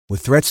With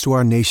threats to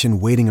our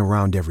nation waiting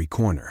around every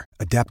corner,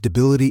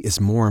 adaptability is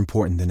more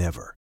important than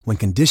ever. When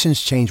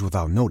conditions change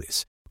without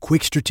notice,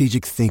 quick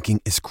strategic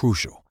thinking is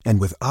crucial.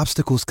 And with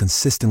obstacles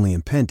consistently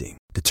impending,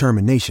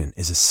 determination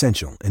is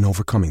essential in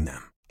overcoming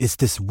them. It's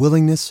this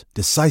willingness,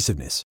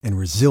 decisiveness, and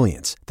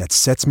resilience that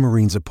sets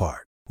Marines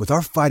apart. With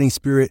our fighting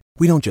spirit,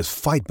 we don't just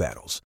fight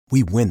battles,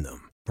 we win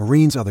them.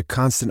 Marines are the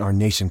constant our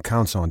nation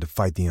counts on to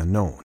fight the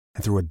unknown.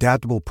 And through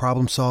adaptable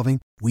problem solving,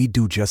 we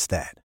do just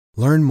that.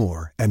 Learn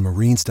more at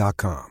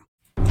marines.com.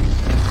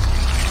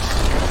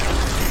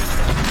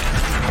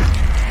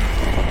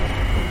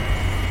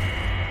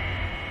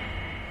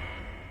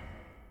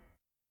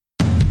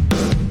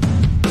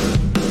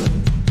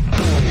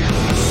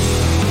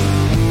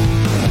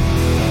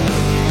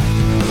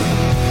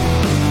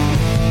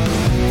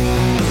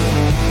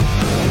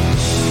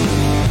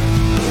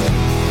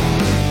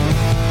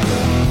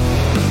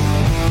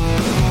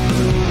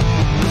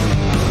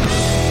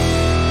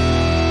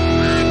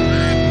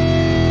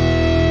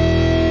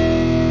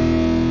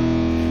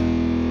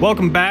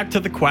 Welcome back to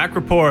the Quack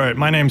Report.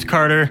 My name's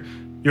Carter,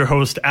 your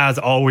host as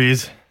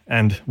always,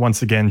 and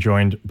once again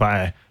joined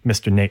by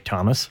Mr. Nate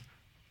Thomas.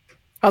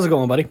 How's it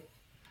going, buddy?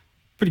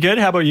 Pretty good.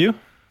 How about you?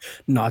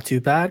 Not too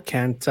bad.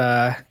 Can't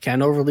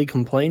overly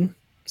complain.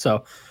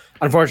 So,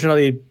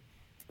 unfortunately,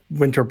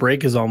 winter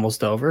break is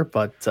almost over,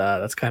 but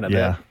that's kind of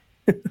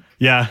it.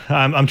 Yeah,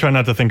 I'm trying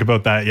not to think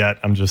about that yet.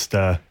 I'm just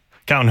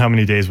counting how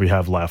many days we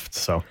have left.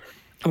 So.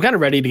 I'm kind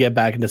of ready to get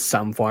back into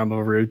some form of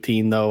a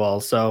routine, though,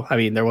 also. I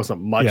mean, there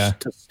wasn't much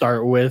to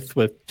start with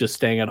just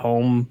staying at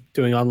home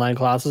doing online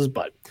classes,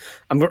 but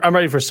I'm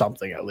ready for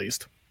something at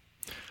least.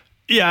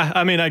 Yeah,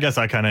 I mean, I guess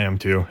I kind of am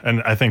too.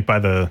 And I think by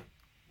the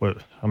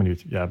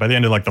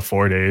end of like the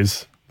 4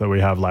 days that we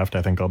have left,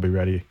 I think I'll be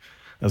ready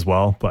as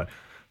well. But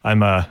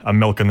I'm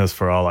milking this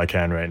for all I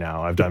can right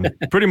now. I've done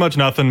pretty much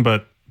nothing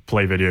but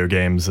play video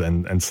games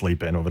and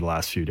sleep in over the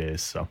last few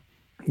days. So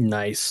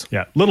nice.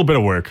 Yeah, a little bit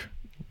of work.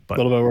 A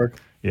little bit of work.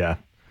 Yeah,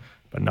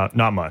 but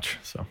not much.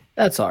 So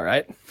that's all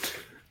right.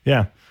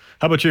 Yeah.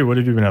 How about you? What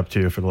have you been up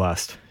to for the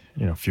last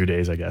few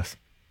days, I guess?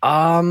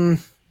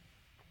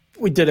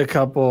 We did a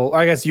couple.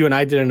 I guess you and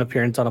I did an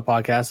appearance on a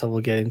podcast that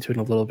we'll get into in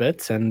a little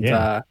bit, and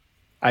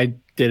I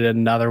did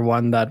another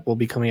one that will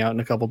be coming out in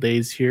a couple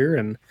days here.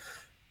 And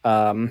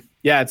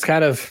it's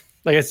kind of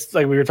like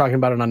we were talking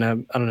about it on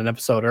an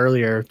episode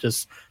earlier.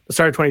 Just the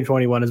start of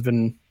 2021 has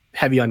been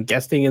heavy on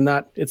guesting in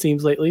that, it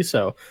seems, lately.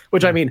 So,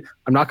 which I mean,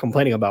 I'm not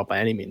complaining about by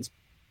any means.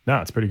 No,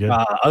 it's pretty good.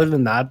 Other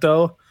than that,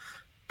 though,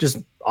 just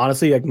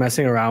honestly, like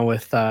messing around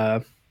with,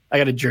 I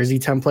got a jersey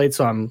template,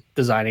 so I'm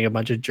designing a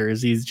bunch of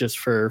jerseys just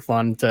for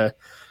fun to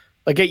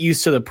like get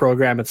used to the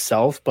program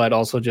itself, but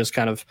also just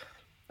kind of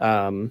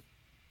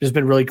just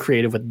been really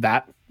creative with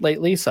that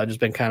lately. So I've just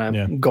been kind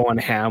of going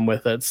ham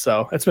with it.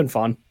 So it's been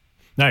fun.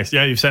 Nice.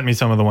 Yeah, you've sent me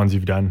some of the ones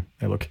you've done.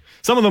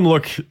 Some of them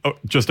look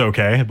just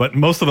okay, but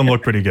most of them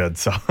look pretty good.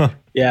 So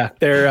yeah,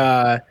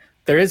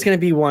 there is going to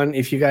be one.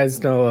 If you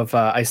guys know of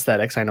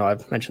Aesthetics, I know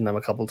I've mentioned them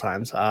a couple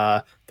times.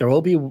 There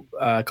will be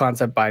a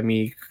concept by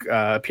me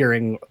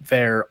appearing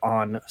there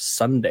on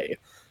Sunday,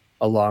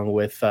 along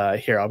with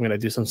here. I'm going to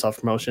do some self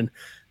promotion.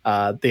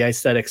 The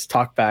Aesthetics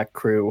Talkback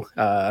crew,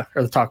 or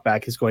the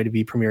Talkback, is going to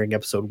be premiering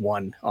episode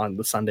 1 on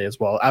the Sunday as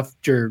well.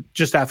 After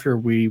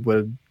we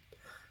would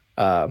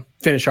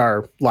finish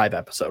our live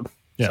episode.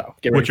 Yeah, so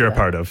which you're a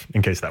part of,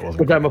 in case that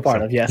wasn't. Which I'm a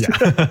part of, yes.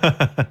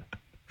 Yeah.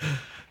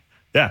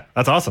 Yeah,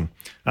 that's awesome.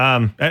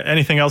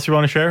 Anything else you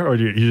want to share, or are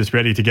you just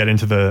ready to get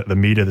into the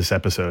meat of this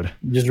episode?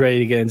 Just ready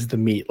to get into the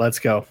meat. Let's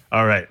go.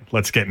 All right,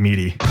 let's get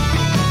meaty.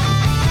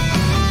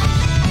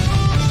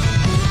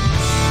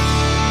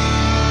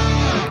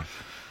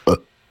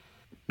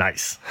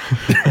 Nice.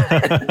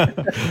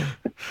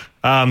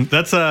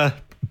 That's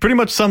pretty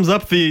much sums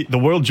up the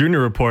World Junior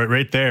Report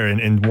right there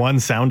in one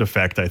sound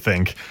effect, I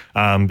think,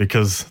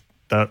 because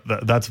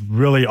that's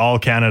really all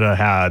Canada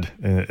had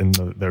in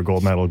their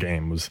gold medal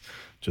game was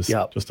just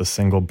a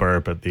single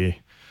burp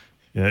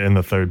in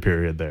the third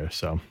period there.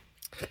 So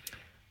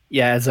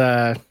yeah,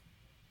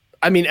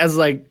 as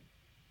like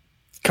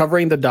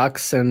covering the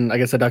Ducks, and I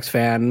guess a Ducks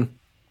fan,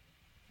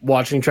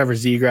 watching Trevor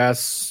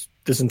Zegras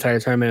this entire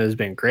tournament has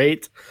been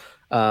great.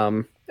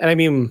 And I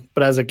mean,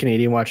 but as a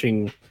Canadian,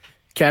 watching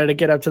Canada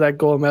get up to that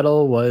gold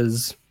medal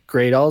was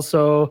great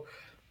also.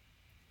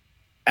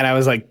 And I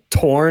was like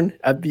torn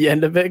at the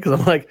end of it because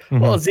I'm like,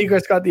 well,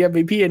 Zegras got the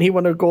MVP and he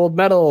won a gold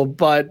medal,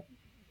 but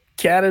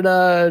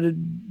Canada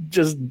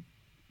just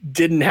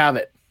didn't have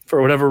it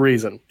for whatever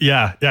reason.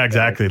 Yeah,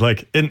 exactly.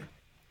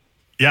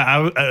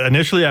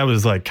 Initially I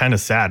was like kind of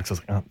sad because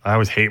I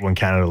always hate when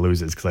Canada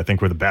loses because I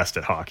think we're the best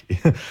at hockey.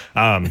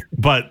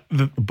 But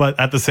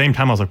at the same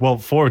time, I was like, well,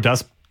 4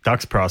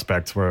 Ducks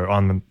prospects were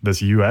on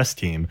this U.S.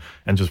 team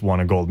and just won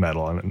a gold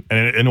medal. And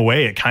in a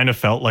way, it kind of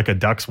felt like a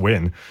Ducks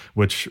win,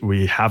 which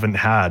we haven't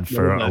had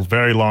for a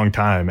very long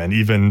time. And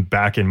even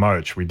back in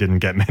March, we didn't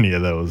get many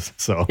of those.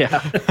 So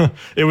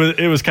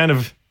it was kind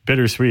of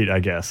bittersweet, I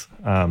guess.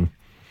 I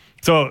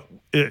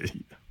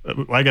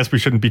guess we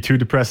shouldn't be too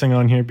depressing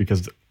on here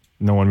because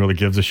no one really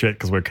gives a shit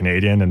because we're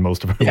Canadian and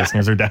most of our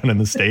listeners are down in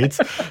the States.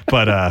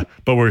 But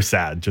we're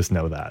sad. Just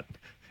know that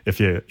if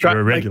you're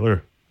a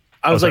regular.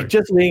 I was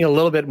just leaning a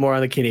little bit more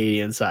on the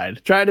Canadian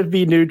side, trying to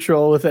be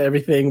neutral with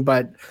everything,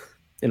 but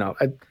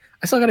I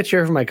still got to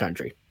cheer for my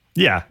country.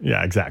 Yeah,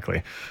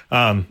 exactly.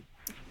 But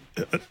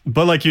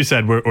like you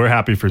said, we're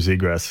happy for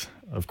Zegras,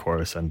 of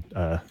course, and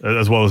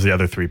as well as the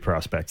other 3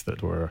 prospects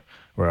that were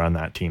on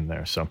that team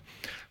there. So,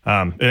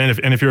 and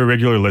if you're a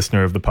regular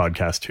listener of the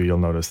podcast too, you'll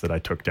notice that I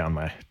took down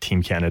my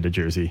Team Canada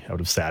jersey out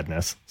of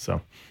sadness.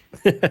 So,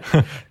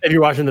 if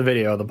you're watching the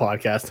video of the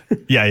podcast,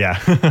 yeah.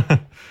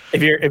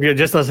 If you're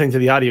just listening to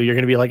the audio, you're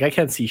going to be like, I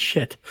can't see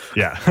shit.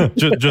 Yeah,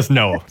 just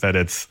know that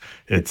it's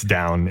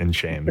down in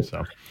shame.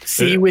 So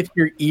see with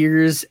your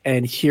ears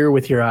and hear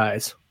with your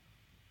eyes.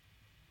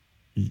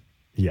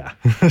 Yeah,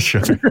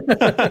 sure.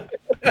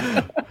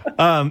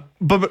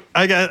 But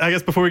I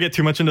guess before we get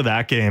too much into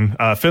that game,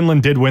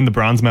 Finland did win the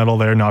bronze medal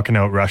there, knocking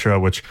out Russia,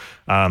 which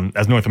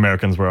as North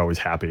Americans, we're always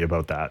happy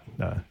about that.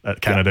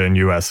 Canada and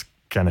US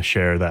kind of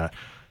share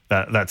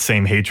that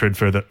same hatred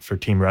for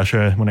Team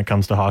Russia when it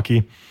comes to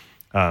hockey.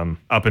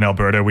 Up in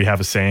Alberta, we have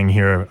a saying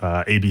here,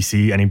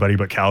 ABC, anybody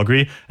but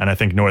Calgary. And I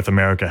think North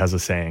America has a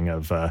saying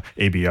of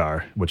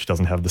ABR, which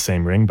doesn't have the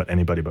same ring, but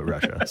anybody but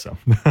Russia. So,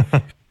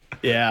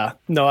 yeah,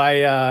 no,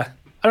 I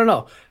don't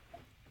know.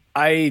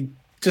 I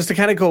just to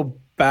kind of go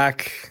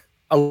back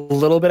a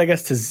little bit, I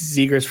guess, to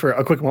Zegras for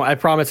a quick moment. I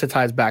promise it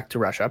ties back to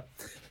Russia.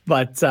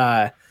 But,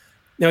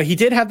 he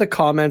did have the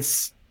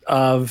comments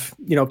of,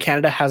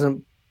 Canada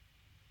hasn't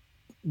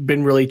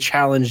been really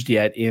challenged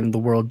yet in the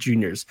World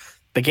Juniors.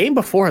 The game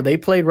before, they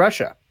played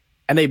Russia,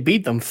 and they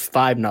beat them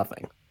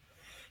 5-0.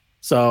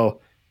 So,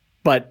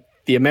 but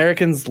the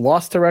Americans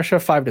lost to Russia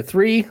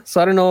 5-3.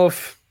 So I don't know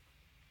if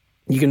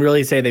you can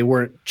really say they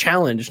weren't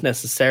challenged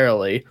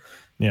necessarily.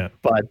 Yeah.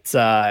 But,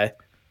 I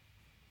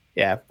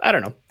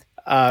don't know.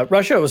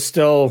 Russia was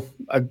still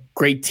a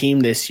great team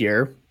this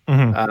year.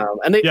 Mm-hmm.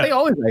 And they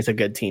always ice a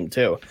good team,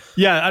 too.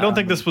 Yeah, I don't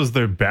think this was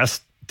their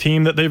best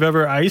team that they've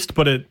ever iced,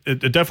 but it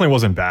definitely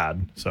wasn't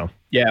bad. So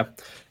yeah.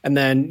 And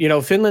then,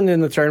 Finland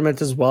in the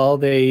tournament as well,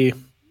 they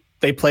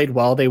played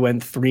well. They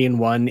went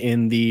 3-1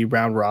 in the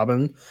round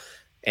robin.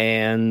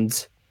 And,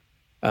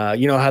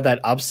 had that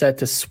upset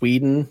to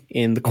Sweden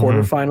in the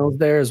quarterfinals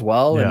there as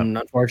well. Yeah. And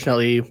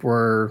unfortunately,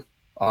 we're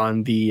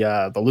on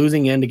the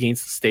losing end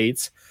against the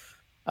States.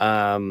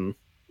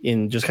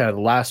 In just kind of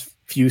the last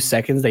few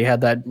seconds, they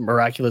had that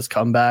miraculous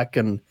comeback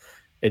and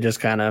it just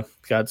kind of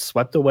got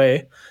swept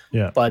away.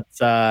 Yeah. But,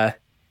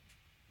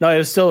 no, it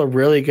was still a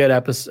really good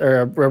episode,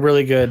 or a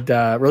really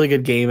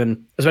good game,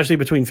 and especially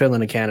between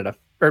Finland and Canada,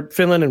 or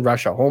Finland and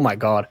Russia. Oh my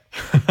God!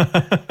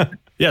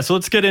 Yeah, so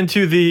let's get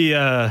into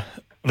the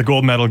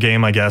gold medal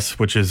game, I guess,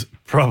 which is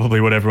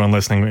probably what everyone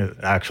listening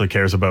actually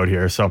cares about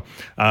here. So,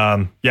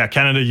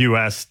 Canada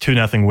US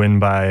 2-0 win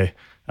by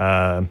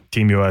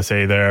Team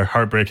USA there.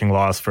 Heartbreaking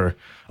loss for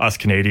us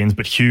Canadians,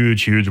 but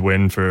huge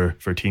win for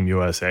Team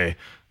USA.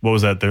 What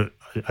was that?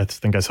 I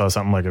think I saw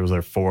something like it was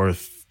their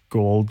 4th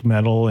gold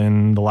medal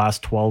in the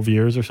last 12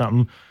 years or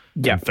something.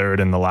 Yeah. And 3rd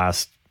in the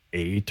last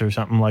 8 or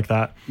something like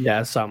that.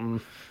 Yeah, something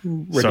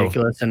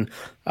ridiculous. So,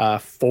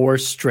 and 4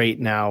 straight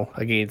now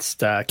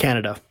against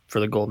Canada for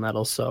the gold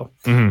medal. So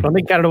I don't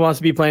think Canada wants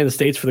to be playing the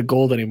States for the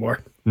gold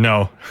anymore.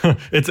 No.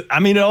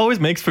 It always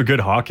makes for good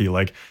hockey.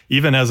 Like,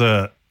 even as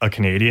a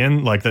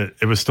Canadian, like,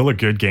 it was still a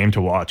good game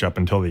to watch up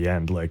until the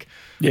end. Like,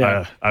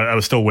 yeah, I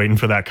was still waiting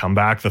for that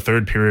comeback. The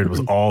third period was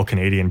all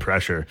Canadian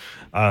pressure,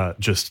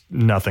 just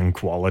nothing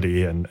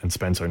quality, and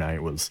Spencer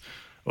Knight was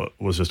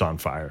just on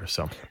fire.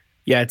 So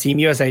yeah, Team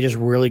USA just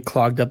really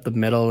clogged up the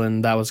middle,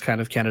 and that was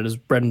kind of Canada's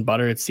bread and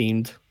butter. It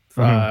seemed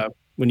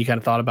when you kind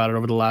of thought about it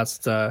over the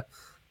last,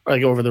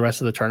 over the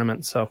rest of the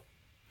tournament. So.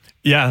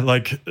 Yeah,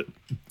 like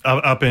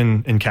up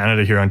in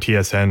Canada here on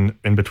TSN,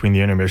 in between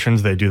the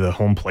intermissions, they do the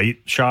home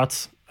plate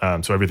shots.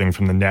 So everything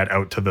from the net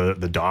out to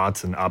the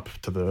dots and up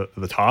to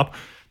the top,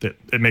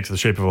 it makes the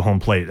shape of a home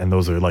plate. And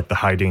those are like the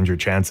high danger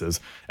chances.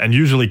 And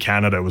usually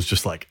Canada was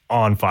just like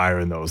on fire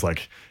in those.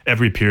 Like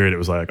every period it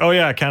was like, oh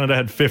yeah, Canada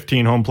had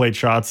 15 home plate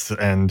shots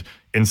and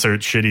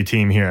insert shitty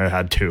team here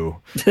had 2.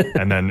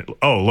 And then,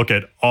 oh, look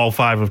at all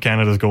 5 of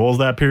Canada's goals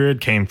that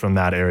period came from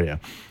that area.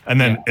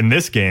 And then in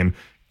this game,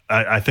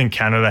 I think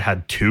Canada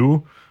had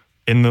 2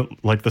 in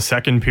the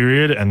second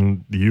period,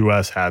 and the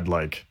US had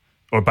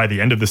or by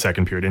the end of the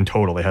second period in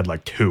total, they had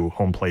 2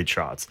 home plate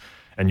shots,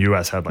 and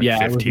US had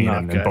 15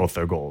 in both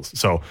their goals.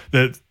 So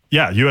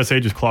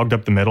USA just clogged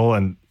up the middle,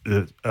 and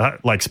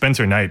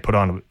Spencer Knight put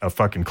on a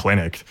fucking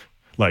clinic.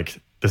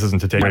 Like, this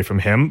isn't to take away from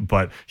him,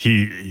 but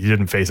he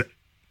didn't face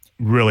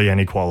really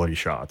any quality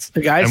shots.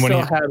 The guy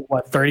still had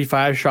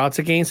 35 shots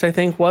against, I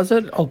think, was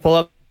it? I'll pull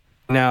up.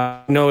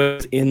 Now, I know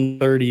it's in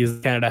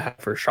 30s Canada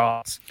had for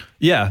shots.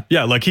 Yeah,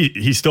 like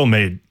he still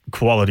made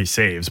quality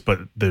saves, but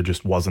there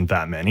just wasn't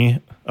that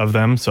many of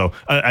them. So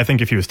I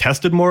think if he was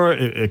tested more,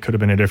 it could have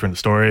been a different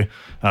story.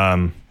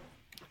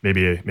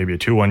 Maybe a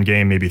 2-1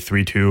 game, maybe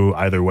 3-2.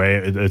 Either way,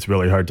 it's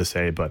really hard to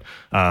say. But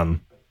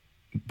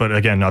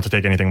again, not to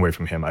take anything away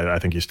from him, I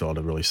think he still had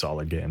a really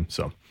solid game.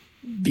 So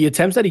the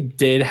attempts that he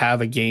did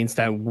have against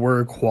that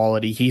were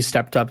quality. He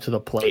stepped up to the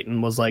plate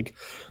and was like,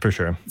 for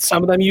sure.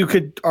 Some of them you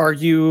could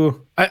argue,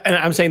 and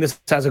I'm saying this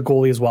as a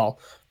goalie as well.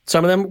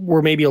 Some of them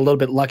were maybe a little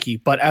bit lucky,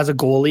 but as a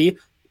goalie,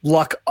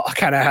 luck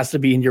kind of has to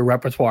be in your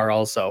repertoire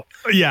also.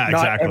 Yeah,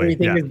 Not exactly.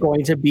 everything is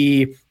going to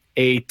be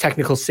a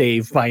technical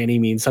save by any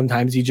means.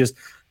 Sometimes you just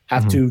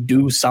have to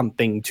do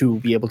something to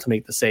be able to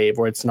make the save,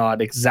 or it's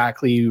not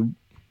exactly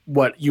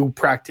what you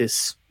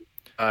practice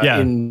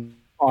in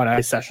on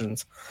ice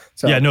sessions.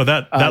 So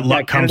that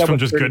luck comes from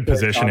just good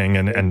positioning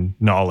and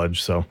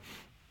knowledge. So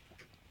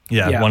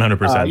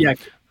 100%.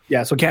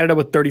 So Canada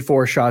with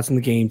 34 shots in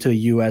the game to the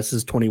US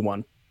is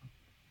 21.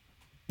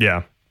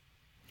 Yeah.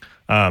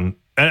 And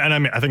I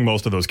mean, I think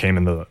most of those came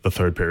in the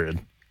third period.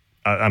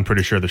 I'm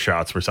pretty sure the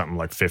shots were something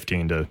like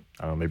 15 to,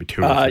 I don't know, maybe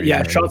 2 or 3.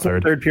 Shots in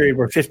the third period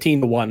were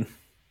 15-1.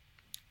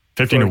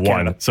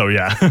 15-1. So,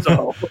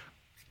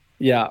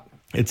 yeah.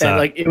 It's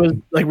it was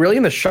like really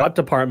in the shot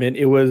department,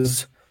 it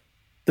was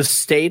the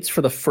States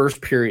for the first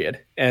period,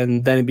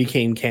 and then it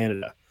became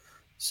Canada.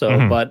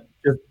 So, but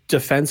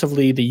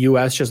defensively, the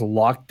US just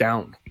locked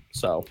down.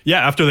 So,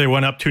 after they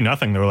went up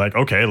 2-0, they were like,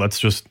 okay, let's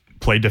just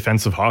play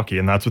defensive hockey.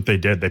 And that's what they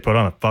did. They put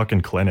on a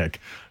fucking clinic.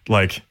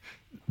 Like,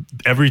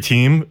 every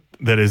team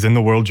that is in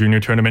the World Junior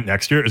Tournament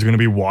next year is going to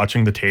be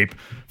watching the tape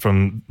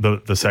from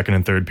the second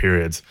and third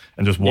periods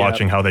and just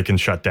watching how they can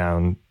shut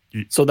down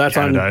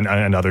Canada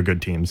and other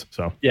good teams.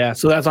 So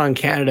that's on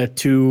Canada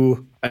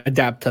to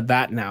adapt to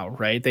that now,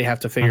 right? They have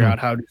to figure out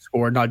how to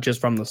score, not just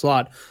from the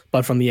slot,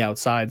 but from the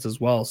outsides as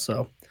well.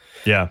 So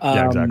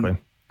exactly.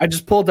 I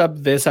just pulled up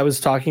this. I was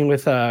talking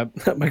with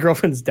my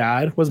girlfriend's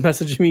dad was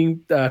messaging me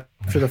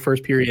for the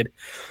first period,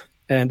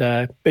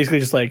 and basically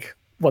just like,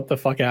 what the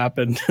fuck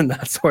happened and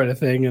that sort of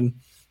thing. And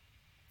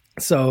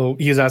so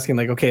he was asking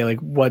like, okay, like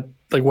what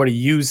are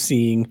you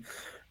seeing?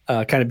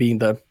 Kind of being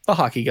the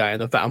hockey guy in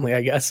the family,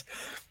 I guess.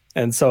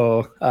 And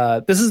so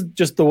this is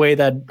just the way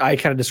that I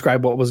kind of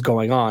describe what was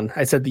going on.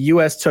 I said the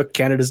U.S. took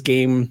Canada's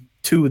game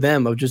to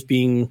them of just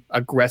being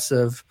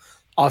aggressive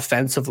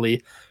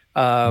offensively.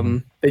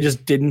 They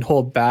just didn't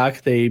hold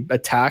back. They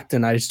attacked,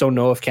 and I just don't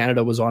know if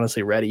Canada was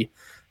honestly ready.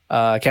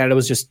 Canada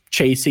was just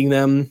chasing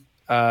them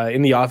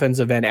in the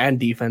offensive end and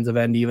defensive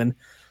end even,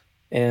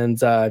 and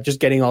just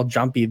getting all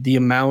jumpy. The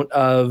amount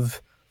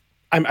of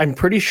I'm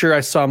pretty sure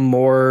I saw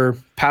more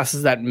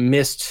passes that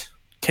missed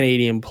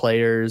Canadian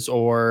players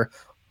or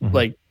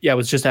it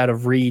was just out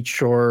of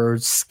reach or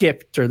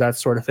skipped or that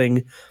sort of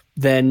thing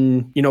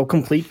than,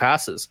 complete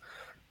passes.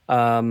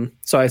 So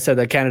I said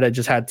that Canada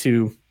just had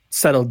to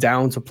settle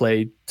down to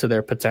play to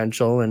their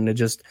potential, and it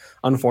just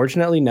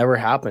unfortunately never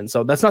happened.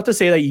 So that's not to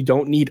say that you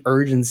don't need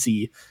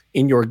urgency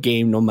in your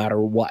game no matter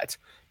what,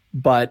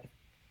 but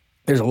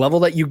there's a level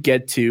that you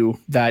get to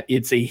that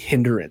it's a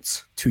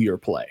hindrance to your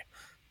play.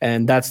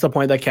 And that's the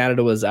point that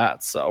Canada was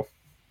at. So,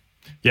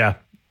 yeah,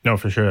 no,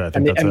 for sure. I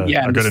think that's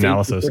a good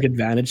analysis.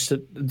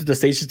 The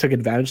States just took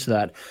advantage to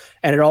that.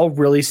 And it all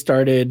really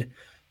started.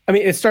 I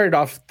mean, it started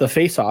off the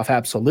face-off,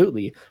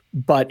 absolutely,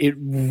 but it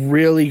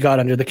really got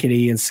under the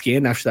Canadian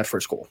skin after that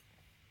first goal.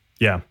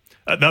 Yeah.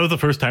 That was the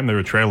first time they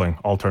were trailing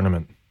all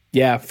tournament.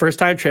 Yeah, first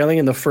time trailing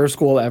in the first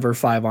goal ever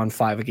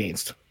 5-on-5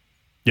 against.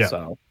 Yeah.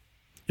 So.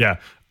 Yeah.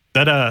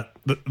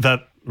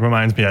 That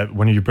reminds me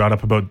when you brought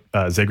up about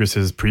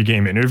Zegras'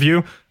 pregame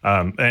interview,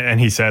 and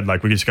he said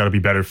like we just got to be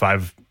better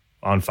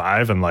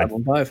 5-on-5, and like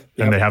 5-on-5.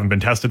 And they haven't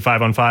been tested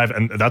 5-on-5,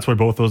 and that's where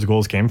both those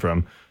goals came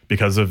from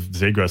because of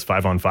Zegras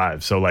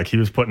 5-on-5. So like he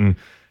was putting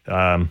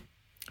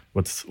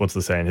what's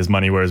the saying? His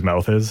money where his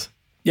mouth is.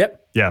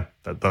 Yep. Yeah,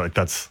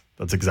 that's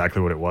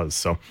exactly what it was.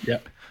 So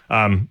yep.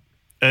 And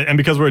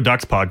because we're a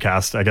Ducks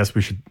podcast, I guess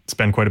we should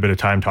spend quite a bit of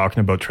time talking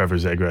about Trevor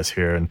Zegras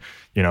here, and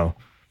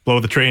blow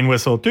the train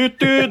whistle. Doot,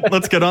 doot.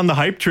 Let's get on the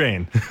hype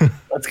train.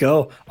 Let's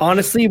go.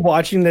 Honestly,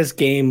 watching this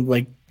game,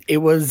 like it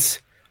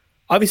was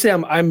obviously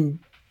I'm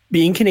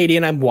being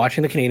Canadian. I'm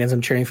watching the Canadians.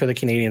 I'm cheering for the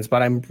Canadians,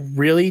 but I'm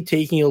really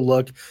taking a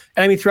look.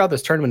 And I mean, throughout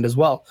this tournament as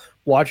well,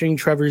 watching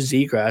Trevor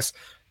Zegras.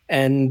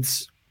 And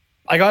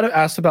I got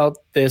asked about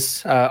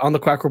this on the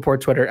Quack Report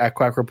Twitter at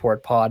Quack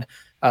Report Pod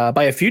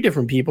by a few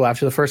different people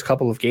after the first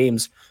couple of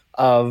games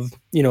of,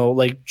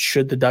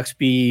 should the Ducks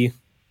be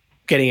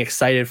getting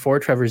excited for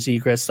Trevor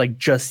Zegras like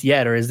just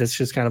yet, or is this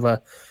just kind of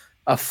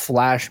a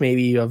flash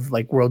maybe of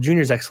like World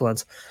Juniors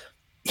excellence?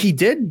 He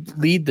did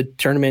lead the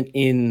tournament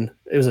it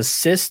was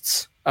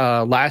assists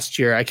last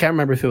year. I can't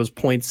remember if it was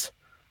points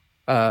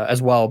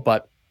as well,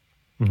 but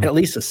at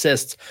least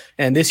assists.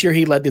 And this year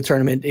he led the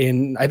tournament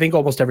in I think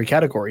almost every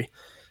category.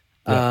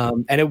 Yeah.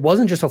 And it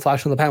wasn't just a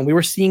flash on the pan. We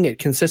were seeing it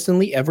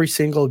consistently every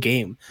single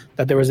game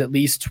that there was at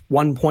least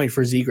 1 point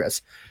for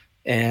Zegras,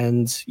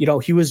 and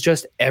he was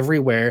just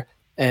everywhere.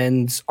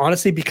 And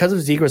honestly, because of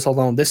Zegras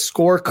alone, this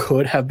score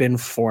could have been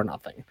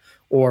 4-0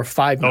 or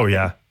 5-0. Oh,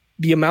 yeah.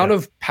 The amount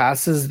of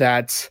passes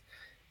that,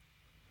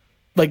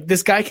 like,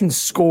 this guy can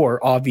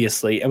score,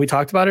 obviously, and we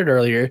talked about it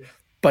earlier,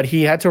 but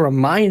he had to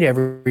remind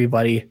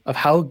everybody of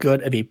how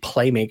good of a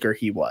playmaker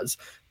he was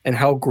and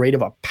how great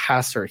of a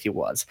passer he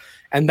was.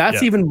 And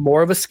that's even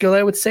more of a skill,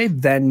 I would say,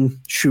 than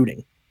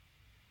shooting.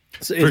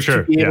 So For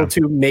sure, to be able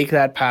to make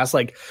that pass,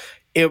 like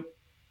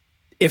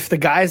if the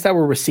guys that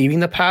were receiving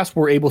the pass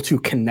were able to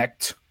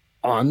connect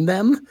on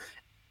them,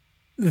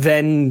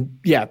 then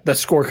yeah, the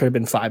score could have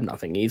been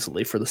 5-0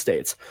 easily for the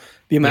States.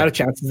 The amount of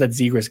chances that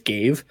Zegras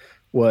gave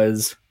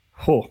was,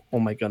 oh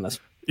my goodness.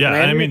 Yeah,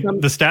 and I mean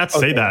the stats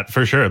say that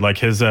for sure. Like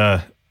his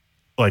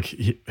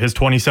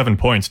 27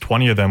 points,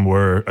 20 of them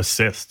were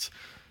assists,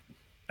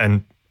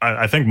 and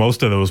I think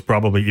most of those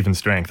probably even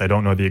strength. I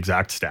don't know the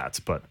exact stats,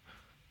 but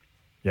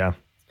yeah.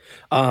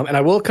 And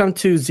I will come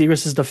to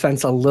Zegras'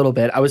 defense a little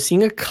bit. I was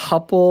seeing a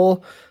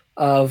couple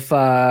of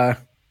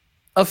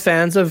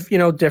fans of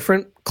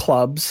different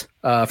clubs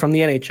from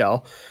the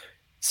NHL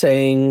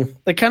saying,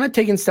 like, kind of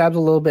taking stabs a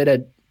little bit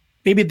at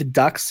maybe the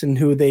Ducks and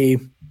who they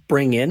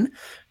bring in,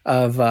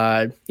 of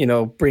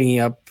bringing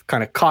up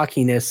kind of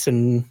cockiness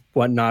and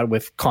whatnot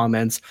with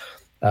comments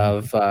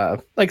of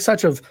like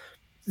such of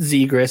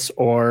Zegras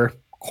or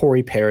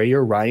Corey Perry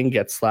or Ryan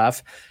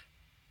Getzlaf.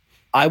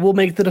 I will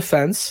make the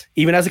defense,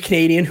 even as a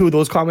Canadian who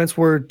those comments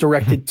were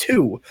directed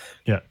to.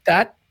 Yeah,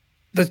 that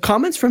the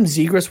comments from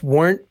Zegras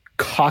weren't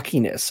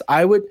cockiness.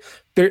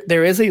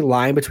 There is a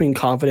line between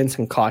confidence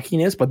and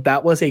cockiness, but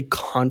that was a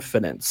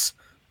confidence.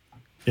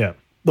 Yeah,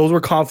 those were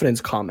confidence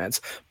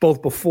comments,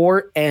 both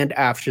before and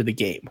after the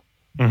game.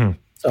 Mm-hmm.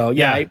 So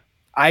yeah.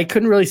 I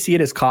couldn't really see it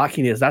as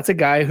cockiness. That's a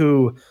guy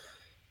who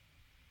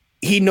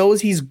he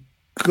knows he's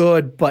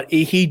good, but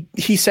he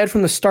said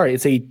from the start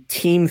it's a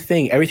team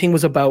thing. Everything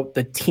was about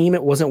the team.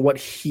 It wasn't what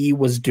he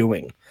was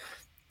doing.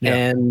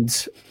 Yeah.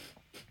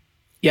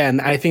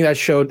 And I think that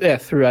showed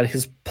throughout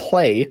his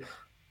play.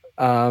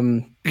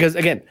 Because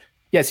again,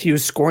 yes, he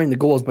was scoring the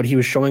goals, but he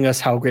was showing us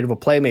how great of a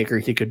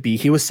playmaker he could be.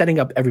 He was setting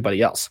up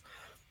everybody else.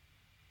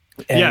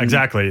 And yeah,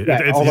 exactly.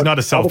 He's not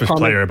a selfish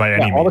player by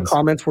any means. All the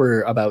comments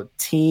were about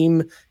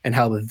team and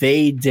how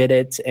they did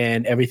it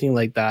and everything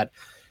like that.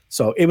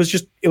 So it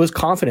was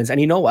confidence.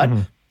 And you know what?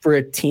 Mm-hmm. For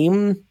a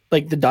team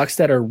like the Ducks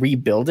that are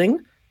rebuilding,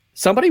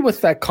 somebody with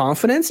that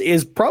confidence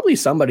is probably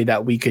somebody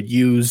that we could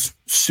use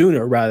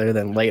sooner rather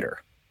than later.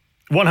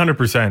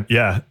 100%.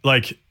 Yeah.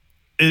 Like,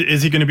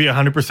 is he going to be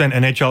 100%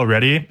 NHL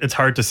ready? It's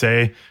hard to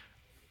say.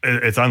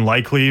 It's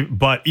unlikely,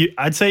 but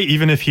I'd say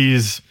even if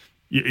he's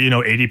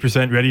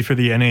 80% ready for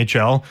the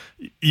NHL,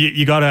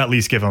 you got to at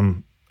least give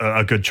him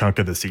a good chunk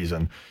of the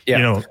season.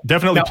 Yeah.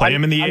 Definitely play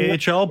him in the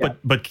AHL,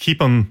 but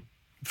keep him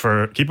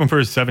for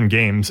his 7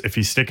 games. If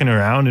he's sticking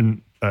around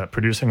and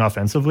producing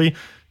offensively,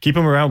 keep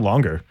him around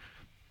longer.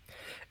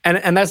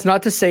 And that's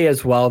not to say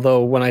as well,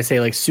 though, when I say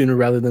like sooner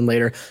rather than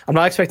later, I'm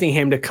not expecting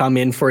him to come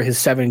in for his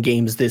 7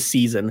 games this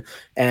season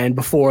and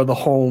before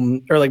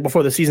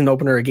the season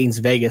opener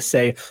against Vegas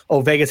say,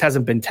 oh, Vegas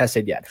hasn't been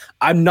tested yet.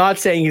 I'm not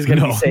saying he's going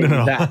to be saying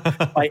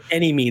that by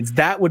any means.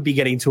 That would be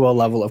getting to a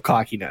level of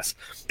cockiness.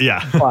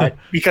 Yeah. But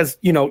because,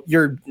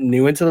 you're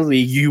new into the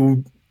league,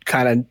 you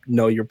kind of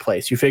know your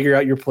place. You figure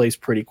out your place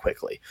pretty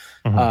quickly.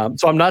 Mm-hmm.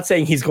 So I'm not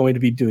saying he's going to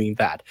be doing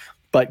that,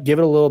 but give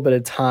it a little bit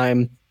of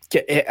time.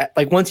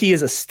 Like once he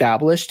is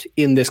established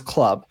in this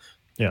club,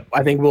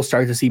 I think we'll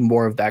start to see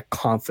more of that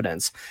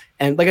confidence.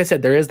 And like I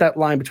said, there is that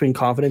line between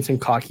confidence and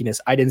cockiness.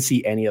 I didn't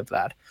see any of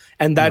that.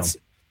 And that's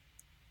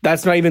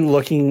not even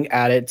looking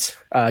at it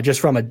just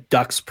from a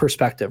Ducks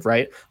perspective,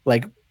 right?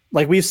 Like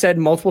we've said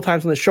multiple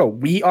times on the show,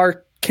 we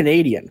are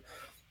Canadian,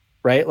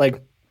 right?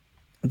 Like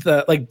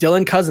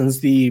Dylan Cousins,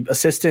 the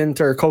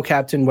assistant or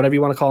co-captain, whatever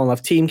you want to call him,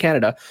 of Team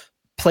Canada,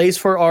 plays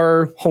for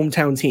our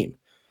hometown team.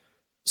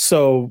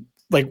 So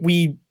like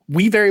we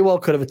very well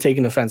could have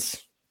taken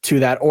offense to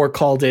that or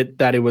called it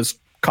that it was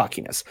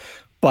cockiness,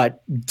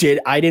 but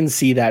I didn't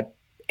see that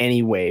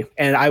anyway.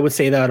 And I would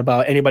say that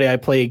about anybody I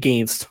play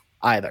against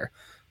either,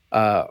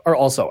 or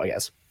also, I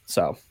guess.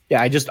 So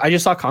yeah, I just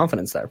saw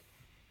confidence there.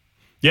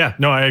 Yeah,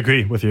 no, I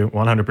agree with you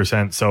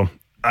 100%. So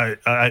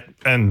I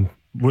and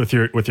with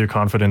your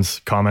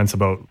confidence comments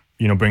about,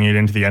 bringing it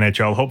into the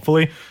NHL,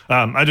 hopefully,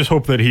 I just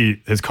hope that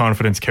his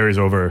confidence carries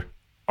over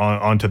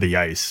onto the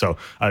ice. So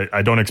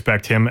I don't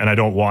expect him, and I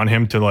don't want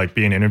him to like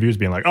be in interviews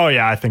being like, oh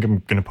yeah, I think I'm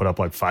going to put up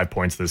like 5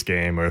 points this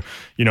game, or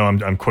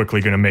I'm quickly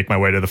going to make my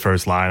way to the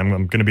first line. I'm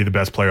going to be the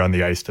best player on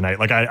the ice tonight.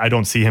 Like I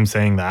don't see him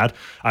saying that.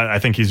 I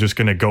think he's just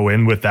going to go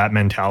in with that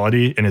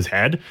mentality in his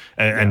head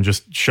and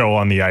just show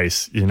on the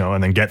ice,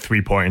 and then get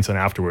 3 points, and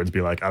afterwards be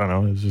like, I don't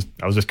know,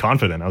 I was just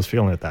confident. I was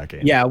feeling it that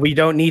game. Yeah, we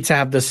don't need to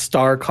have the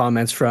star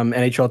comments from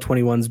NHL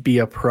 21's Be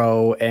a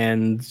Pro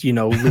and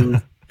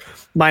lose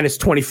minus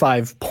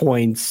 25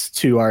 points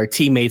to our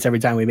teammates every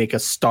time we make a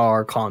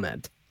star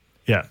comment.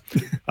 Yeah.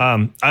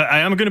 I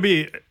am going to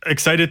be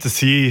excited to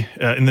see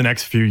in the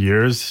next few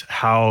years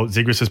how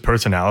Zegras'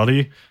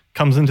 personality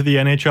comes into the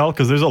NHL,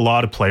 because there's a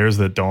lot of players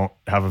that don't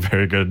have a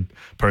very good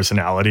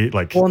personality.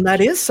 And that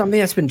is something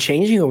that's been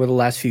changing over the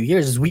last few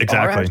years, is we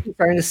are actually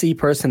starting to see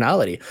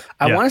personality.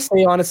 I want to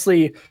say,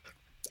 honestly,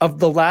 of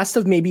the last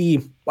of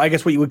maybe, I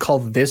guess what you would call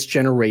this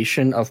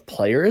generation of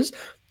players,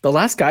 the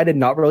last guy did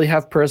not really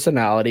have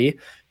personality.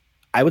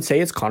 I would say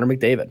it's Connor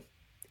McDavid.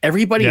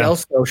 Everybody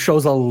else, though,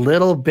 shows a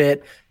little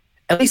bit,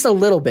 at least a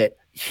little bit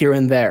here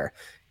and there.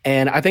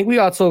 And I think we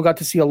also got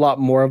to see a lot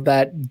more of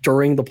that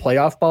during the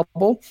playoff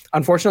bubble.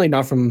 Unfortunately,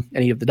 not from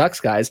any of the Ducks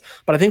guys,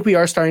 but I think we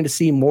are starting to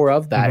see more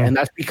of that, and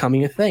that's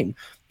becoming a thing.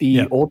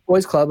 The old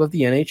boys club of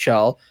the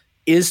NHL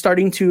is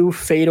starting to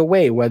fade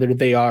away, whether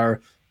they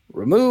are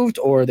removed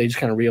or they just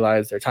kind of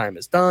realize their time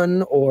is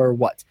done or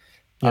what.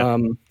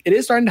 It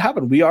is starting to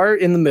happen. We are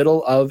in the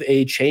middle of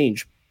a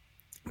change,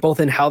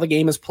 both in how the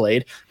game is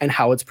played and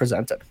how it's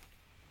presented.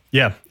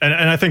 Yeah, and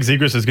I think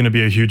Zegras is going to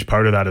be a huge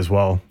part of that as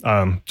well,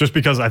 just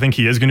because I think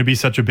he is going to be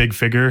such a big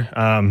figure,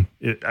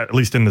 at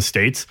least in the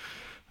States,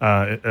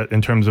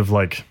 in terms of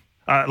like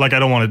I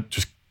don't want to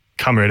just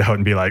come right out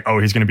and be like, oh,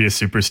 he's going to be a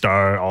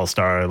superstar,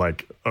 all-star,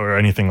 like, or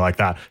anything like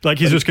that. Like,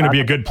 he's just going to be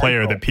a good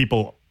player that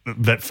people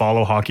that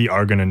follow hockey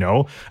are going to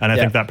know, and I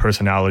think that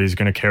personality is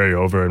going to carry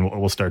over, and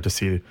we'll start to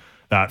see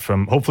that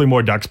from hopefully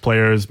more Ducks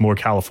players, more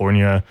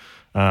California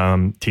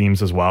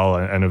teams as well,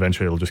 and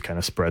eventually it'll just kind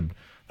of spread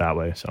that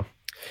way. So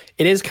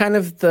it is kind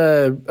of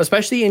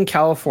especially in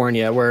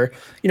California, where,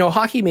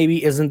 hockey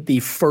maybe isn't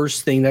the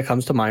first thing that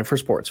comes to mind for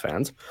sports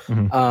fans.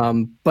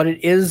 But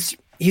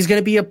he's going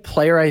to be a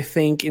player, I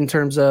think, in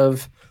terms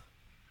of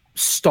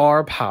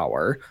star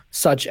power,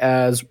 such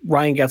as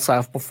Ryan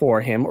Getzlaf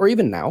before him, or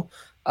even now,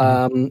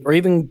 or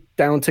even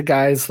down to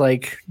guys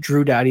like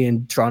Drew Doughty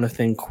and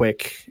Jonathan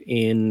Quick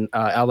in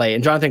LA.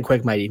 And Jonathan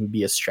Quick might even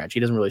be a stretch. He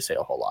doesn't really say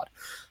a whole lot.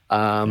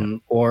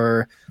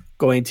 Or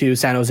going to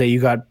San Jose, you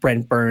got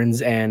Brent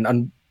Burns, and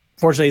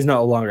unfortunately he's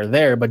no longer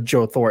there, but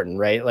Joe Thornton,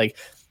 right? Like,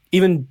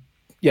 even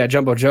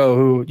Jumbo Joe,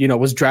 who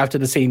was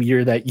drafted the same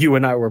year that you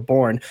and I were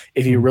born,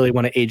 if you really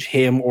want to age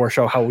him or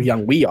show how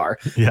young we are.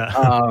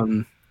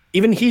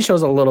 Even he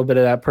shows a little bit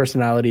of that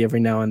personality every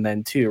now and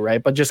then too,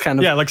 right? But just kind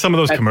of like some of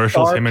those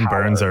commercials him and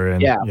Burns are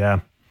in.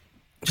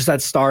 Just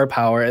that star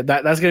power.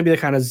 That's going to be the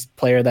kind of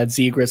player that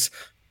Zegras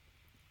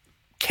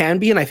can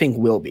be, and I think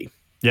will be.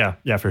 Yeah,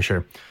 for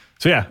sure.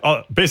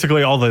 So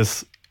basically all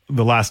this,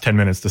 the last 10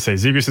 minutes to say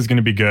Zegras is going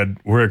to be good.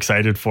 We're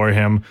excited for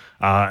him,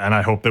 and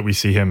I hope that we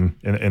see him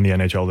in the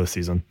NHL this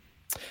season.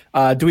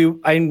 The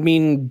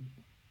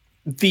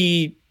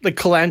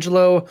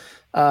Colangelo,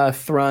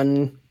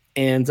 Thrun,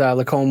 and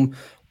Lacombe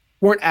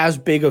weren't as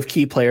big of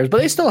key players, but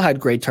they still had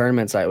great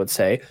tournaments, I would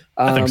say.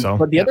 I think so.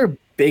 But the other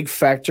big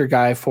factor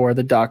guy for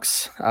the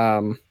Ducks,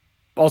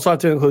 also have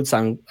to include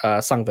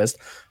Sundqvist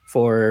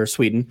for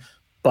Sweden,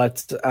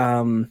 but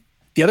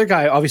the other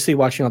guy, obviously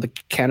watching all the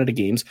Canada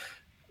games,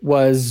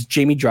 was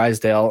Jamie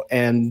Drysdale.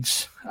 And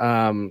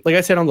like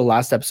I said on the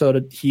last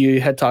episode, he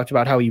had talked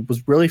about how he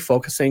was really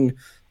focusing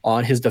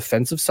on his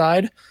defensive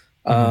side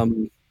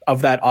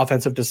of that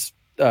offensive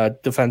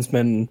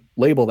defenseman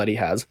label that he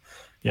has.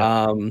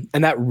 And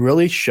that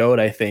really showed,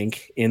 I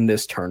think, in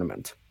this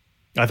tournament.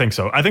 I think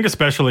so. I think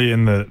especially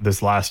in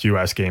this last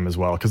U.S. game as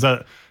well, because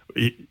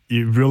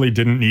you really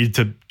didn't need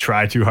to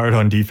try too hard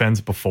on defense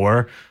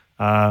before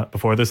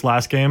this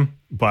last game,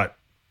 but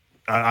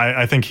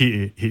I think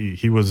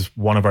he was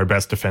one of our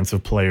best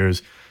defensive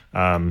players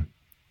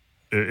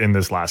in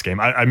this last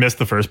game. I missed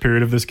the first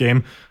period of this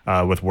game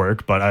with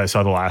work, but I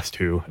saw the last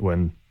two,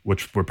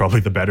 which were probably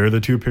the better of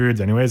the two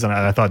periods anyways, and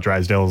I thought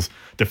Drysdale's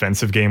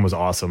defensive game was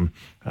awesome,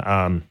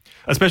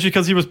 especially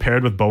because he was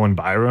paired with Bowen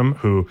Byram,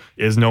 who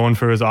is known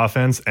for his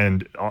offense,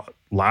 and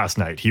last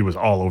night he was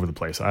all over the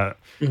place. I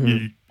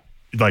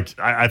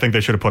think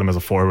they should have put him as a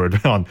forward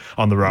on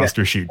the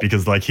roster sheet,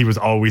 because like he was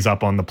always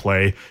up on the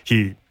play.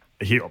 He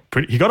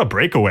got a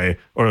breakaway,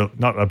 or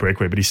not a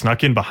breakaway, but he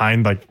snuck in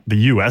behind like the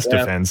U.S.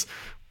 defense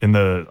in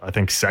the, I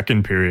think,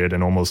 second period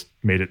and almost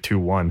made it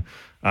 2-1.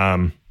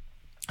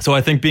 So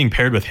I think being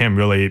paired with him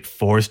really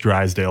forced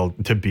Drysdale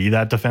to be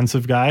that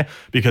defensive guy,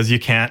 because you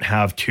can't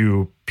have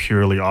two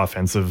purely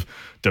offensive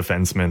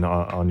defensemen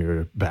on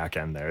your back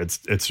end there.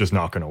 It's just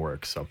not going to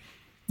work. So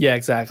yeah,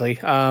 exactly.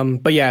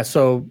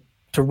 So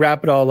to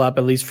wrap it all up,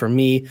 at least for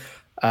me,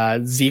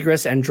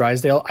 Zegras and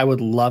Drysdale, I would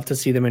love to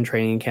see them in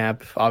training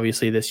camp.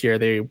 Obviously, this year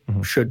they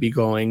should be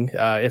going.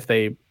 If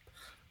they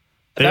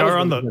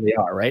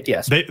are right.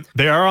 Yes,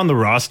 they are on the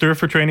roster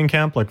for training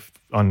camp, like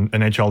on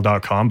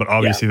NHL.com. But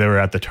obviously, they were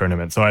at the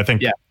tournament, so I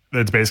think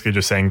it's basically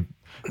just saying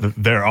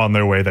they're on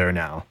their way there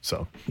now.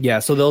 So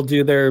so they'll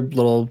do their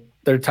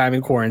time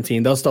in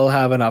quarantine. They'll still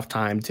have enough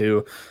time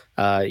to,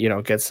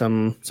 get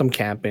some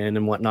camp in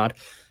and whatnot.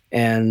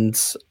 And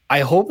I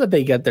hope that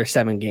they get their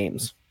 7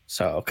 games.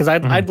 So, because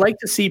I'd like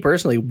to see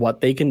personally what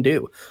they can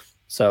do.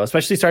 So,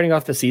 especially starting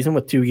off the season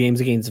with 2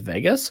 games against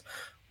Vegas,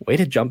 way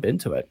to jump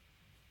into it.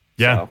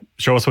 Yeah,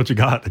 show us what you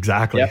got.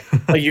 Exactly. Yeah.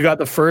 Like, you got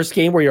the first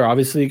game where you're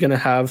obviously going to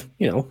have,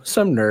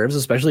 some nerves,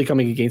 especially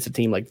coming against a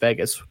team like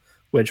Vegas,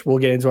 which we'll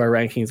get into our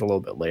rankings a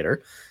little bit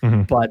later.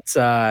 But,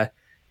 that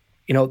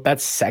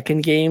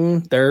second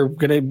game, they're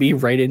going to be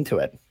right into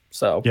it.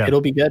 So,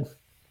 it'll be good.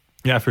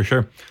 Yeah, for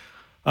sure.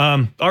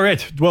 All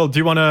right. Well,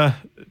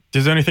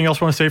 is there anything else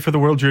you want to say for the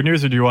World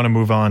Juniors, or do you want to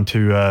move on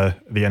to the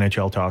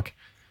NHL talk?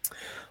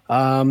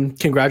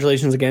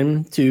 Congratulations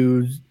again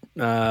to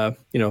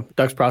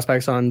Ducks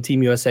prospects on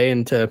Team USA,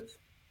 and to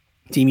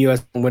Team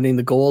US winning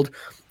the gold.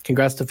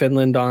 Congrats to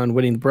Finland on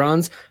winning the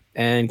bronze,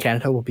 and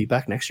Canada will be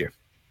back next year.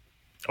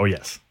 Oh,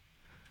 yes.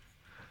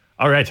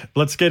 All right,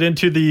 let's get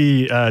into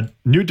the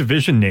new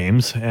division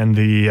names and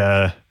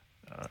the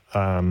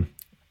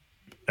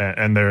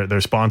and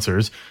their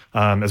sponsors,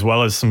 as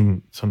well as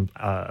some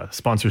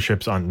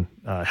sponsorships on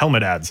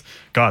helmet ads.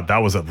 God, that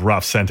was a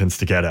rough sentence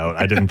to get out.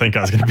 I didn't think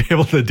I was going to be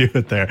able to do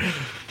it there.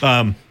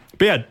 But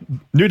yeah,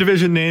 new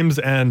division names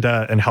and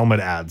helmet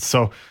ads.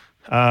 So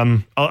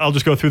I'll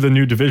just go through the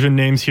new division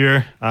names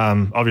here.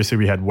 Obviously,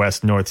 we had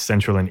West, North,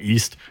 Central, and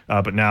East,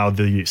 but now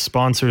the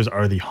sponsors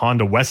are the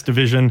Honda West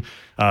division.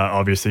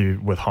 Obviously,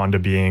 with Honda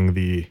being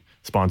the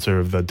sponsor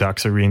of the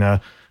Ducks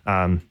Arena.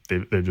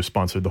 They've just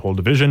sponsored the whole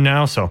division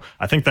now. So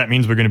I think that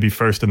means we're going to be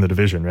first in the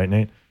division, right,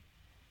 Nate?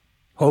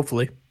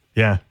 Hopefully.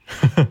 Yeah.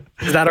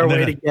 Is that our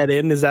way to get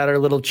in? Is that our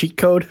little cheat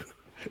code?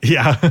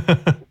 Yeah.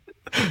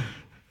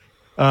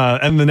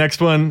 And the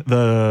next one,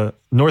 the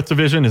North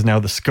Division, is now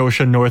the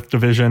Scotia North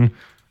Division.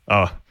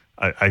 Oh,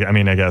 I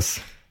mean, I guess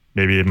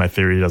maybe my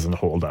theory doesn't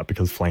hold up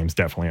because Flames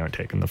definitely aren't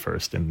taking the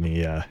first in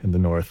the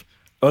North.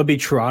 It would be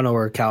Toronto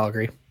or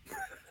Calgary.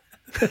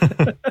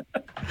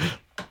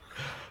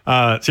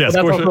 So yeah,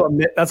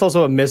 that's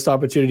also a missed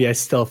opportunity, I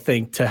still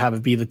think, to have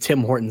it be the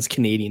Tim Hortons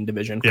Canadian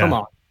division.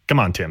 Yeah. Come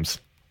on, Tims.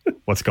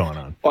 What's going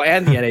on? Oh,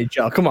 and the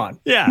NHL. Come on.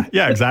 Yeah,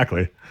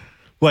 exactly.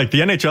 Like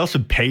the NHL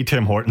should pay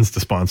Tim Hortons to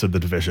sponsor the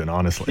division,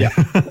 honestly.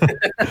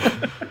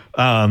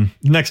 Yeah.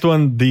 Next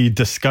one, the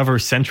Discover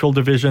Central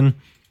Division,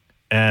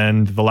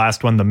 and the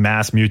last one, the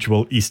Mass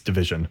Mutual East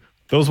Division.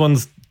 Those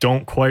ones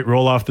don't quite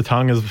roll off the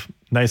tongue as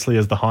nicely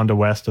as the Honda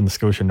West and the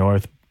Scotia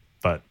North,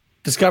 but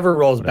Discover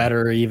rolls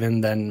better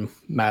even than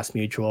Mass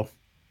Mutual.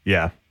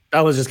 Yeah. That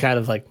was just kind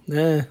of like,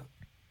 eh.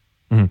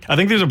 Mm-hmm. I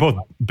think these are both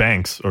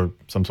banks or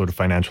some sort of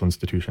financial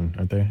institution,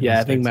 aren't they? Yeah,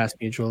 I think Mass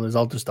Mutual is.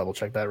 I'll just double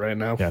check that right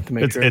now. Yeah, to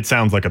make sure. It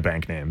sounds like a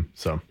bank name.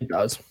 So it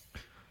does.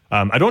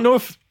 I don't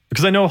know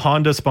because I know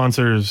Honda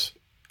sponsors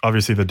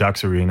obviously the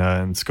Ducks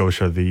Arena and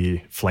Scotia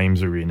the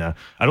Flames Arena.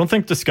 I don't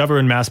think Discover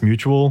and Mass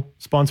Mutual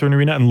sponsor an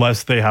arena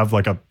unless they have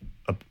like a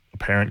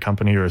parent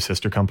company or a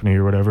sister company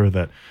or whatever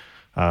that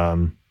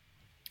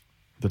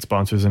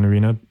sponsors an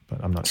arena,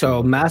 but I'm not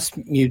sure. So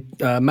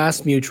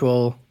Mass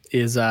Mutual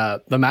is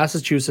the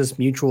Massachusetts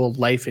Mutual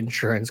Life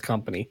Insurance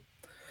Company.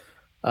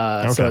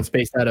 Okay. So it's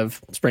based out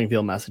of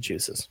Springfield,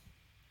 Massachusetts.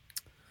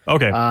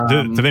 Okay.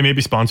 Do they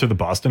maybe sponsor the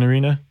Boston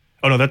Arena?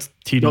 Oh, no, that's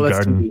TD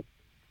Garden. TD.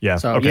 Yeah.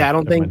 So, okay. Yeah, I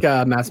don't think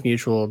Mass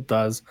Mutual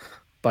does,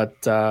 but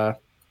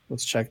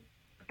let's check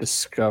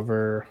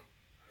Discover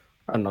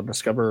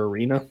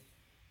Arena.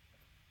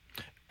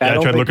 Yeah,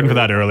 I tried looking for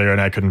that earlier and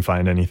I couldn't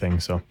find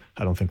anything, so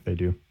I don't think they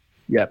do.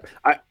 Yep.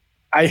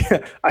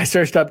 I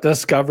searched up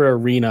Discover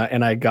Arena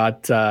and I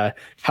got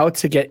how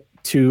to get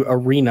to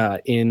Arena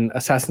in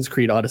Assassin's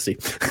Creed Odyssey.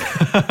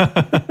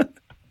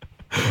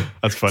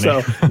 That's funny.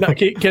 So no,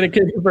 can I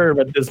confirm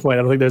at this point?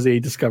 I don't think there's a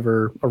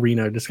Discover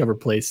Arena or Discover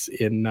Place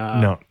in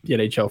the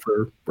NHL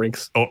for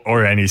Brinks.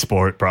 Or any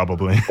sport,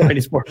 probably. Or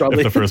any sport, probably.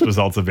 If the first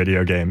result's a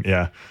video game,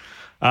 yeah.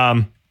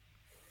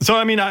 So,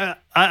 I mean,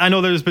 I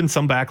know there's been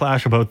some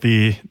backlash about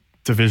the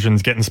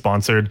divisions getting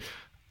sponsored.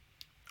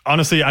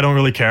 Honestly, I don't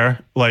really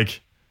care. Like,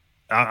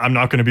 I'm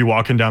not going to be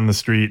walking down the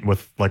street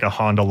with like a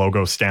Honda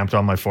logo stamped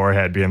on my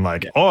forehead being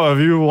like, oh, have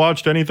you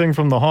watched anything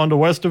from the Honda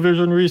West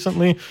division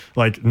recently?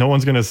 Like, no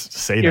one's going to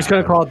say that. You're just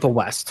going to call it the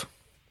West.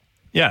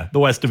 Yeah, the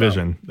West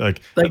division. So,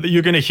 like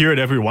you're going to hear it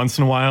every once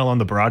in a while on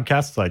the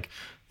broadcasts. Like,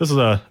 this is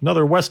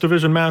another West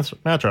division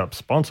matchup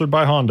sponsored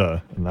by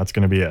Honda. And that's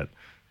going to be it.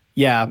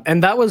 Yeah.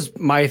 And that was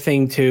my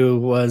thing too,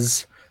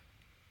 was,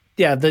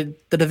 the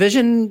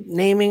division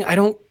naming, I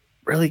don't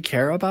really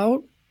care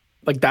about.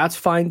 Like, that's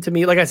fine to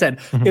me. Like I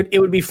said, it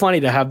would be funny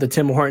to have the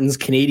Tim Hortons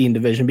Canadian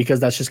division because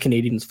that's just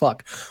Canadian as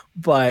fuck.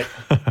 But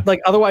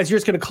like, otherwise, you're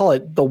just going to call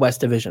it the West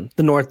division,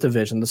 the North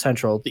division, the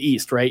Central, the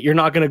East, right? You're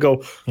not going to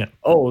go,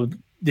 oh,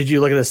 did you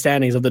look at the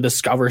standings of the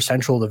Discover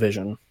Central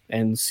division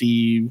and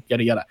see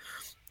yada yada,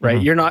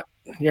 right? You're not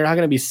going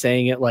to be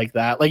saying it like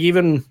that. Like,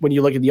 even when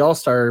you look at the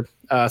All-Star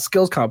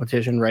skills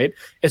competition, right?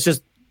 It's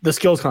just the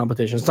skills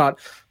competition. It's not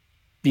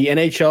the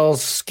NHL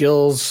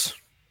skills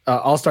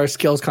All-Star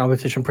skills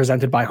competition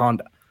presented by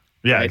Honda.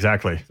 Yeah, right?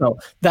 Exactly. So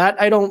that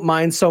I don't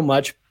mind so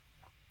much.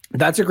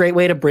 That's a great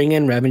way to bring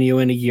in revenue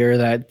in a year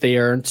that they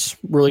aren't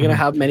really going to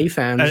have many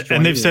fans.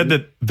 And they've said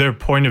that their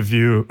point of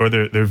view, or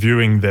they're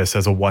viewing this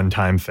as a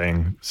one-time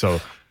thing.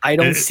 So I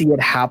don't see it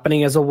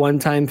happening as a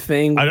one-time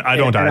thing. I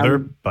don't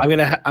either.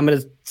 I'm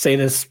gonna say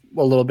this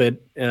a little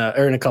bit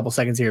or in a couple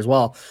seconds here as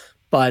well.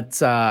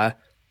 But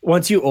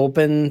once you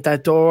open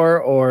that door,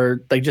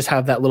 or like just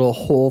have that little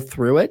hole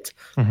through it,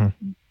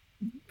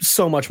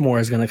 so much more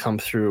is going to come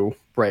through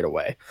right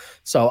away.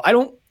 So I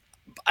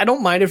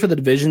don't mind it for the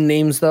division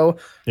names though.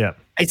 Yeah.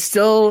 I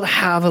still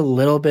have a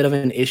little bit of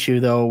an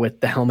issue though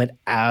with the helmet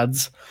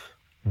ads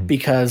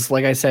because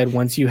like I said,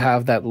 once you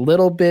have that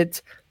little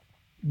bit,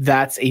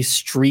 that's a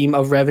stream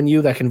of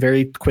revenue that can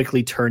very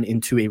quickly turn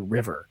into a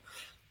river.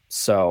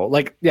 So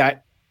like, I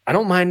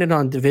don't mind it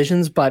on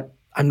divisions, but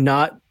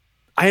I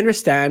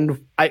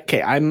understand.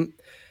 I'm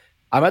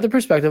at the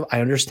perspective.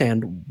 I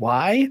understand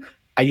why.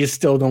 I just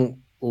still don't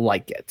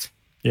like it.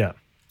 Yeah.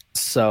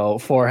 So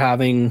for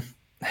having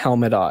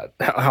helmet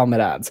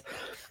ads,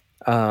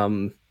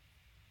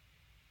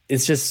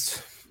 it's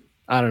just,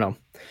 I don't know.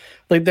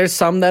 Like there's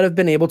some that have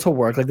been able to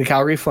work. Like the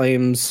Calgary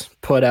Flames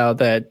put out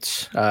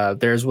that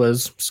theirs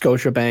was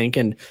Scotiabank,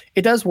 and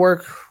it does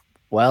work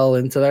well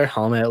into their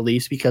helmet at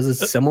least because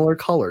it's similar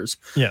colors.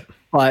 Yeah.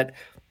 But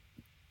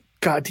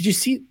God, did you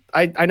see?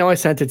 I know I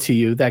sent it to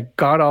you, that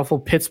god awful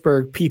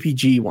Pittsburgh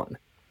PPG one.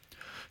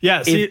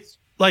 Yeah, see, it's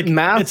like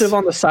massive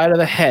on the side of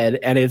the head,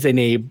 and it's in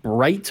a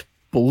bright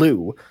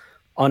blue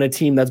on a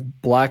team that's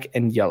black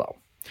and yellow.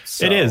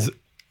 So, it is.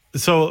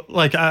 So,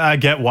 like, I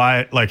get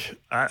why. Like,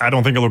 I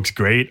don't think it looks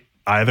great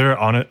either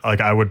on it.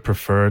 Like, I would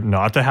prefer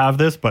not to have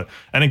this,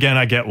 and again,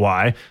 I get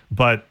why.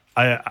 But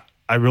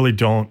I really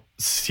don't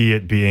see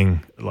it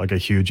being like a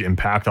huge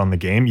impact on the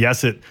game.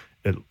 Yes, it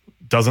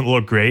doesn't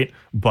look great,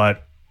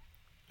 but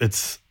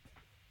it's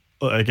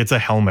like it's a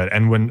helmet,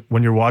 and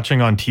when you're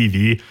watching on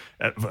TV,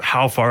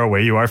 how far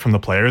away you are from the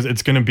players,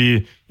 it's going to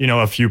be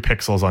a few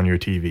pixels on your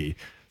TV.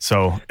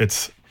 So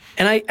it's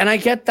and I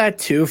get that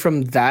too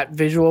from that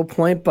visual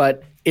point,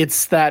 but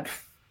it's that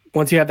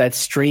once you have that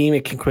stream,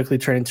 it can quickly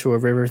turn into a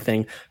river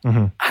thing.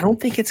 Mm-hmm. I don't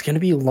think it's going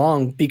to be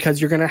long because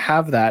you're going to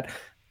have that.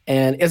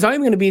 And it's not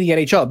even going to be the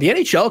NHL. The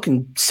NHL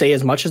can say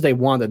as much as they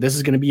want that this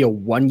is going to be a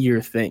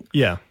 1-year thing.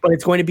 Yeah. But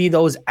it's going to be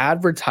those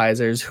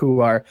advertisers who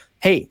are,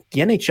 hey,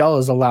 the NHL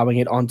is allowing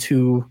it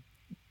onto,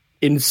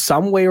 in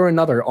some way or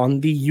another,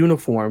 on the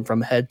uniform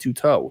from head to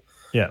toe.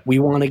 Yeah. We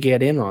want to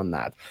get in on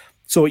that.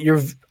 So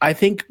I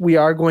think we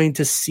are going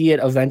to see it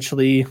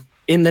eventually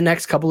in the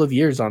next couple of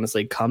years,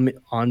 honestly, come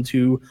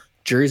onto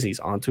jerseys,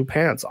 onto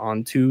pants,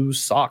 onto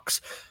socks.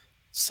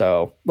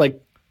 So,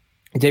 like,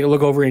 take a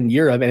look over in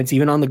Europe, and it's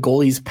even on the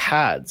goalies'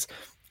 pads,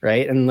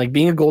 right? And like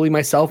being a goalie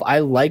myself, I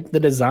like the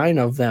design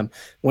of them.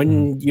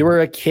 When you were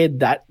a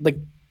kid, that like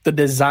the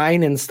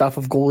design and stuff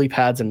of goalie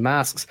pads and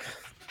masks,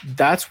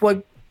 that's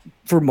what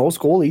for most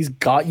goalies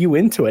got you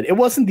into it. It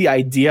wasn't the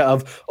idea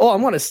of, oh, I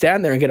want to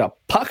stand there and get a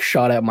puck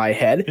shot at my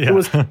head. Yeah. It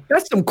was,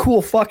 that's some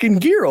cool fucking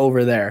gear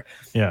over there.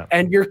 Yeah.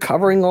 And you're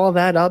covering all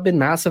that up in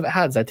massive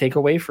ads that take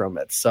away from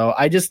it. So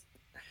I just,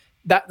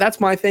 that's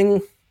my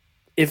thing.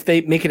 If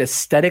they make it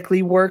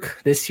aesthetically work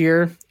this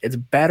year, it's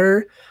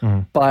better.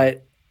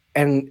 But,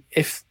 and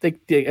if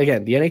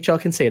again, the NHL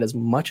can say it as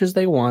much as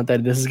they want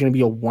that this is going to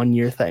be a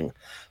 1-year thing,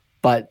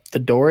 but the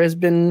door has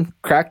been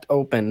cracked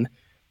open.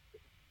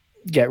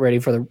 Get ready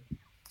for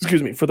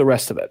the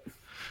rest of it.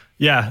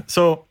 Yeah.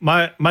 So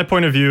my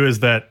point of view is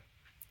that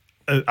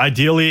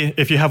ideally,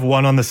 if you have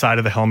one on the side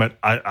of the helmet,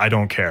 I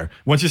don't care.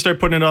 Once you start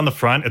putting it on the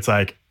front, it's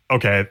like,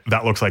 okay,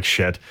 that looks like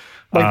shit.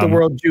 Like the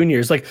World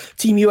Juniors, like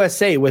Team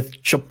USA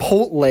with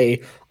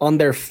Chipotle on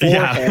their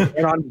forehead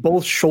and on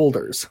both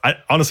shoulders.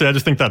 Honestly, I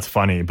just think that's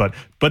funny. But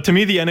to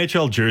me, the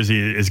NHL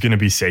jersey is going to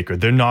be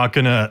sacred. They're not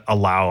going to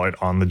allow it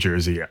on the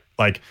jersey.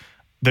 Like,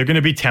 they're going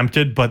to be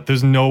tempted, but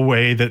there's no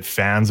way that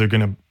fans are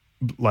going to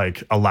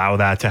like allow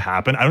that to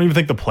happen. I don't even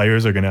think the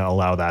players are going to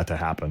allow that to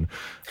happen.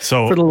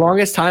 So for the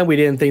longest time, we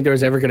didn't think there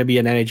was ever going to be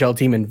an NHL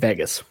team in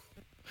Vegas.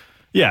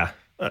 Yeah,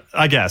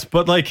 I guess.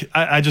 But like,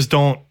 I just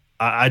don't.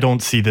 I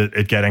don't see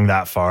it getting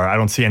that far. I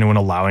don't see anyone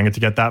allowing it to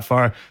get that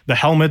far. The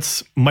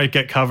helmets might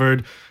get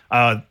covered,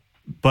 but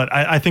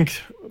I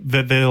think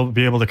that they'll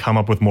be able to come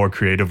up with more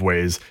creative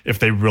ways if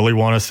they really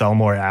want to sell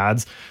more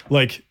ads.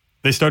 Like,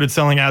 they started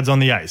selling ads on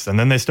the ice, and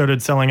then they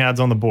started selling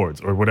ads on the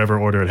boards, or whatever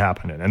order it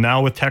happened in. And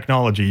now with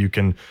technology, you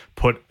can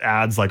put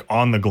ads like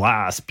on the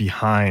glass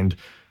behind.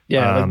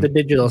 Yeah, like the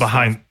digital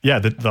behind stuff.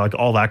 Yeah, like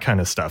all that kind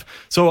of stuff.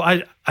 So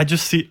I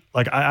just see,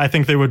 like, I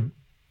think they would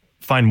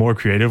find more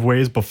creative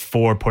ways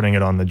before putting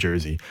it on the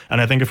jersey. And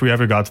I think if we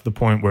ever got to the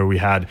point where we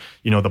had,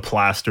 the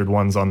plastered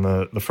ones on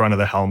the front of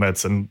the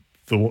helmets and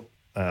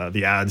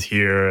the ads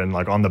here and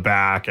like on the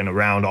back and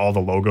around all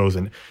the logos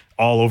and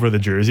all over the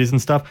jerseys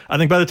and stuff, I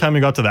think by the time we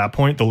got to that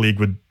point, the league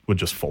would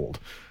just fold.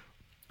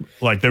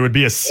 Like, there would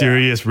be a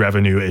serious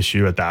revenue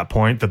issue at that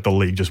point that the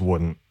league just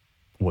wouldn't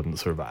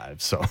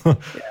survive. So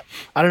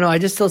I don't know. I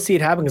just still see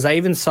it happen because I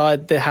even saw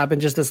it that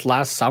happen just this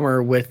last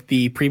summer with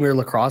the Premier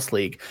Lacrosse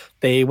League.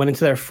 They went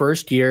into their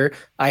first year.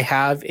 I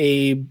have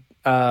a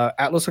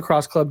Atlas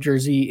Lacrosse Club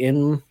jersey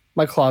in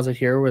my closet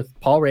here with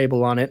Paul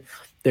Rabel on it.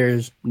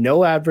 There's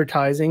no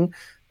advertising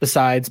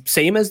besides,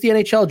 same as the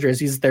NHL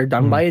jerseys. They're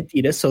done by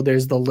Adidas. So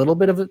there's the little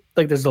bit of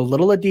there's a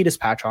little Adidas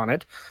patch on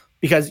it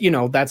because,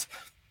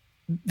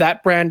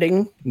 that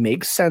branding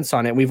makes sense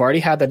on it. We've already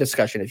had that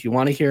discussion. If you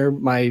want to hear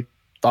my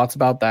thoughts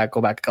about that,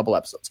 go back a couple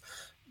episodes.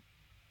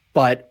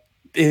 But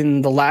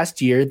in the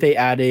last year, they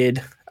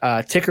added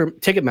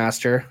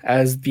Ticketmaster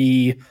as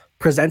the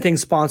presenting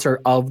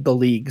sponsor of the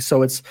league.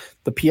 So it's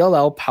the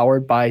PLL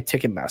powered by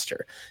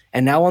Ticketmaster.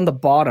 And now on the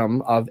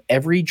bottom of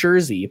every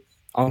jersey,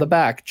 on the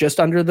back, just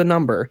under the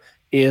number,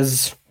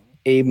 is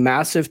a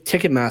massive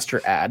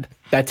Ticketmaster ad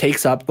that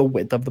takes up the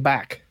width of the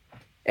back.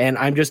 And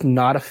I'm just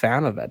not a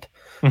fan of it.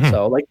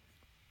 So, like,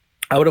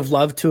 I would have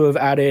loved to have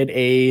added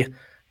a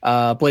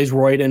Blaze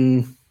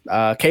Royden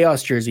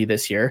Chaos jersey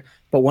this year,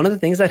 but one of the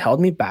things that held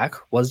me back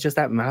was just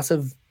that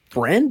massive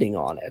branding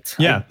on it.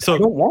 Yeah, I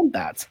don't want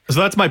that. So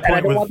that's my point. And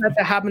I don't want that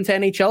to happen to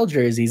NHL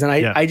jerseys, and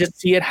I just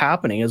see it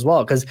happening as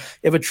well. Because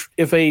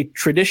if a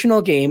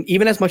traditional game,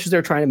 even as much as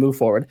they're trying to move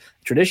forward,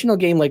 a traditional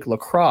game like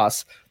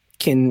lacrosse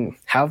can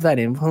have that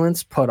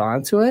influence put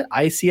onto it,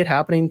 I see it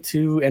happening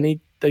to the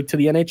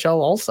NHL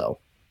also.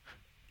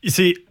 You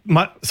see,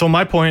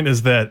 my point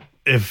is that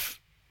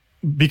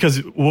because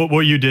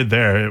what you did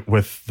there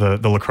with the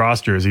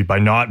lacrosse jersey by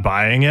not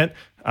buying it,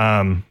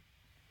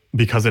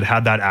 because it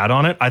had that ad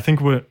on it, I think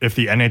if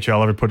the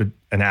NHL ever put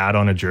an ad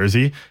on a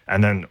jersey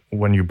and then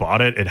when you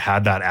bought it, it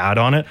had that ad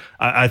on it,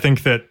 I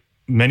think that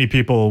many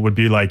people would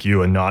be like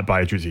you and not buy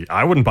a jersey.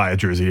 I wouldn't buy a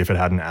jersey if it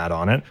had an ad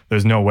on it.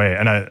 There's no way.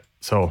 And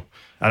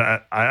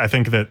I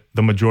think that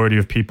the majority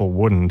of people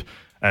wouldn't.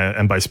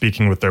 And by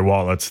speaking with their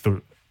wallets,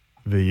 the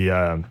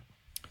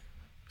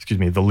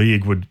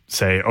league would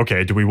say,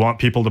 okay, do we want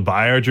people to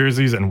buy our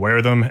jerseys and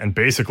wear them and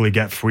basically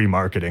get free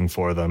marketing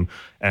for them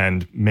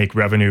and make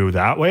revenue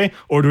that way?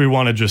 Or do we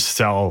want to just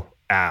sell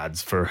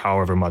ads for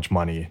however much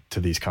money to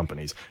these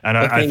companies? And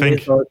I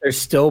think they're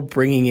still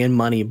bringing in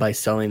money by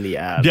selling the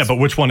ads. Yeah, but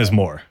which one is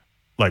more?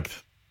 Like,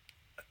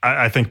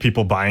 I think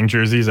people buying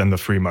jerseys and the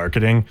free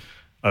marketing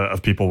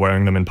of people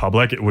wearing them in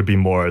public, it would be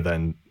more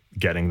than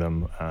getting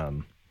them,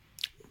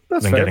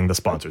 getting the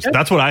sponsors.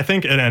 That's what I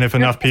think. And if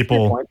enough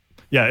people...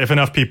 Yeah, if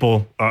enough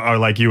people are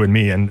like you and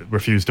me and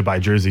refuse to buy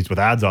jerseys with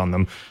ads on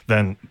them,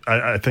 then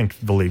I think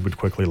the league would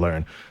quickly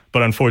learn.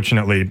 But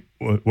unfortunately,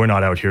 we're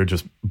not out here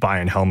just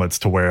buying helmets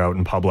to wear out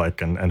in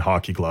public and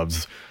hockey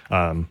gloves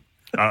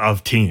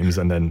of teams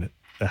and then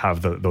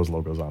have those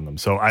logos on them.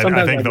 So I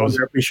think those...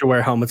 we should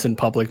wear helmets in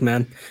public,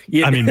 man.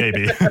 Yeah. I mean,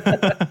 maybe.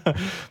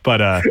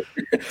 But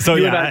so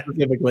yeah.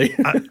 Specifically.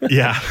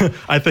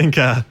 I think...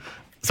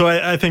 So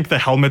I think the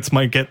helmets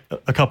might get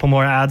a couple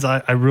more ads.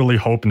 I really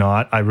hope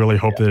not. I really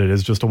hope that it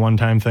is just a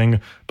one-time thing.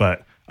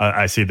 But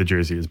I see the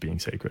jersey as being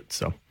sacred.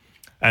 So,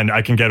 and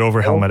I can get over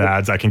helmet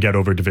ads. I can get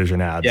over division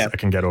ads. I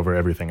can get over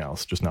everything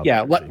else. Just not.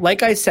 Yeah,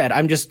 like I said,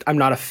 I'm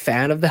not a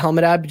fan of the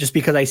helmet ad just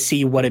because I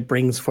see what it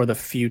brings for the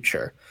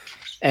future.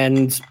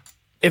 And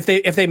if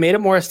they made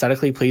it more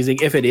aesthetically pleasing,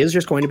 if it is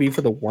just going to be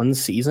for the one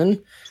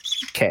season,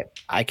 okay,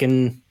 I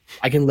can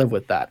live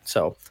with that.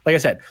 So, like I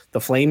said,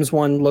 the Flames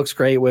one looks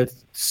great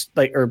with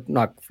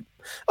not.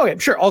 Okay,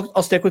 sure.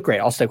 I'll stick with great.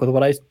 I'll stick with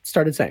what I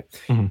started saying.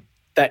 Mm-hmm.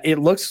 That it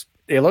looks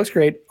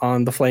great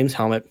on the Flames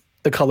helmet.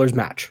 The colors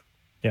match,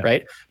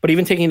 right? But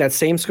even taking that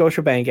same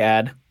Scotiabank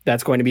ad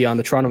that's going to be on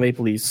the Toronto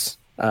Maple Leafs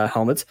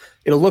helmets,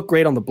 it'll look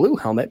great on the blue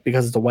helmet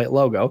because it's a white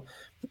logo.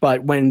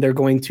 But when they're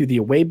going to the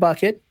away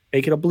bucket,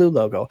 make it a blue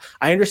logo.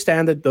 I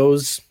understand that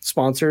those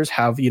sponsors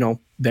have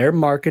their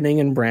marketing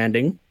and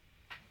branding,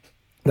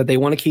 that they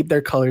want to keep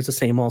their colors the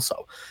same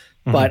also.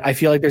 Mm-hmm. But I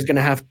feel like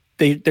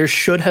there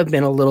should have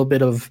been a little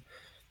bit of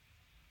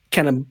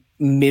kind of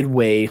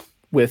midway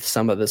with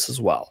some of this as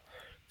well.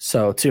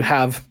 So to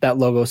have that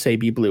logo say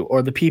be blue,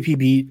 or the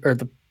PPG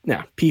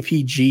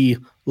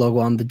logo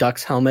on the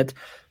Ducks helmet,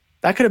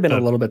 that could have been a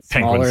little bit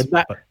smaller.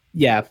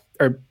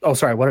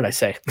 Sorry, what did I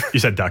say?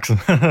 You said Ducks.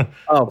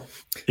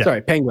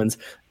 Sorry, Penguins.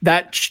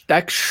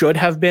 That should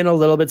have been a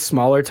little bit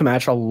smaller to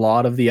match a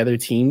lot of the other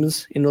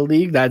teams in the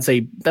league. That's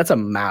a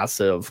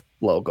massive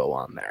logo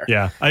on there.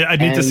 Yeah, I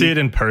need to see it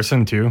in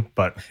person too,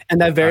 and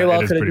that very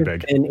well could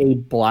have been a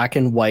black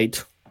and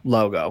white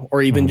logo,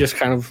 or even just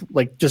kind of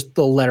like just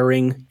the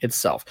lettering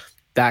itself.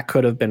 That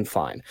could have been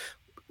fine.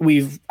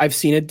 I've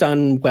seen it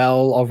done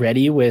well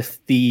already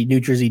with the New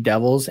Jersey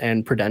Devils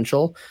and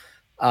Prudential.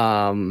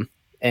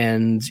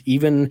 And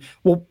even,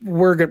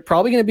 we're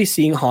probably going to be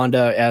seeing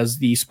Honda as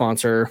the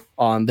sponsor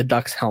on the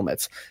Ducks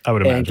helmets. I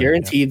would imagine. And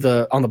guaranteed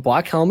on the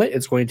black helmet,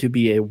 it's going to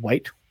be a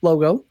white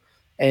logo.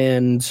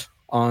 And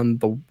on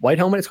the white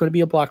helmet, it's going to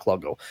be a black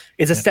logo.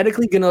 It's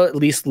aesthetically going to at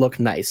least look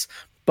nice.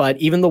 But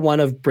even the one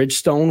of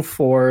Bridgestone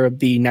for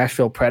the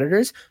Nashville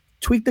Predators,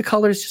 tweak the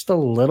colors just a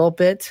little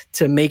bit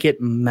to make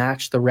it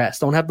match the rest.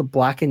 Don't have the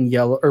black and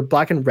yellow or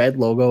black and red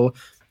logo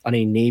on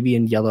a navy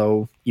and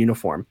yellow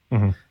uniform.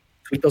 Mm-hmm.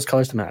 Tweak those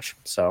colors to match.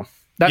 So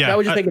that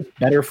would just make it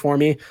better for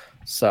me.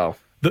 So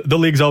the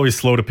league's always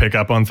slow to pick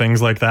up on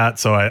things like that.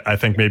 So I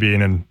think maybe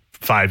in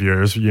 5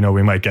 years,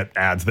 we might get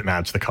ads that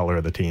match the color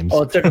of the teams.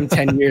 Well, it took them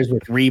 10 years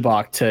with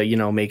Reebok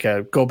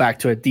to, go back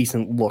to a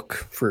decent look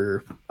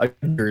for a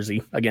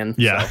jersey again.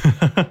 Yeah.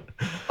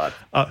 So.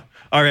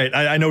 All right.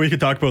 I know we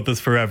could talk about this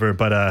forever,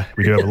 but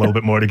we do have a little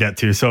bit more to get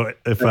to. So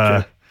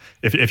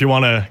if you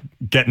want to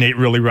get Nate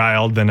really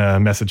riled, then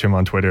message him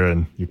on Twitter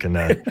and you can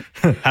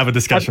have a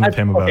discussion with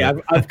him about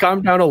it. I've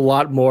calmed down a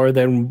lot more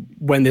than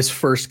when this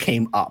first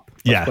came up.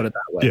 Let's put it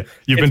that way. Yeah,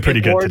 you've been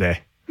pretty good today.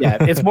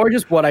 It's more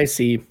just what I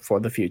see for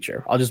the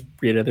future. I'll just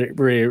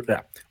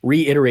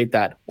reiterate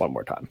that one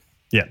more time.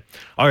 Yeah.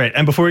 All right.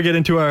 And before we get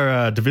into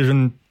our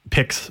division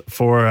picks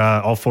for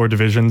all four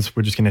divisions,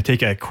 we're just going to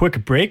take a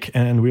quick break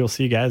and we'll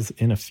see you guys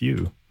in a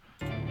few.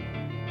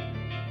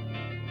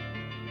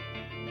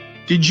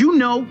 Did you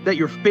know that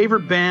your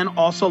favorite band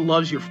also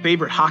loves your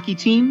favorite hockey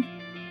team?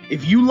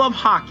 If you love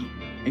hockey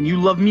and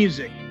you love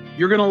music,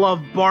 you're going to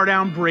love Bar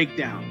Down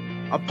Breakdown.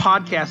 a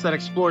podcast that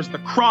explores the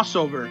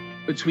crossover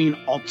between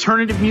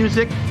alternative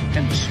music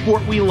and the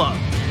sport we love,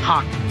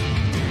 hockey.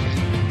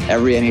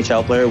 Every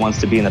NHL player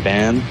wants to be in a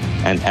band,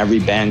 and every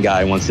band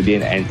guy wants to be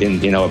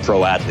a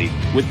pro athlete.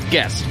 With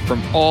guests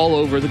from all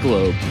over the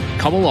globe,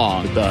 come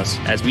along with us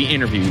as we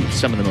interview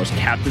some of the most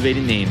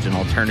captivating names in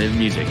alternative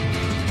music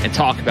and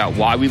talk about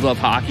why we love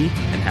hockey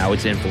and how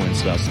it's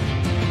influenced us.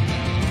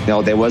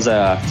 There was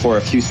for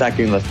a few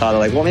seconds, a thought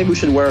of like, well, maybe we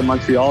should wear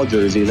Montreal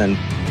jerseys, and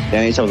the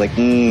NHL was like,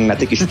 I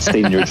think you should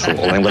stay neutral.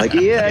 And we're like,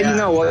 yeah, you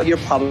know what, you're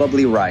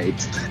probably right.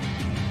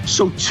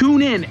 So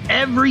tune in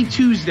every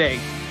Tuesday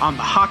on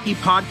the Hockey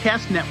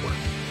Podcast Network,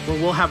 where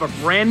we'll have a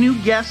brand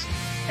new guest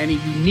and a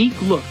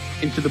unique look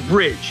into the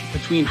bridge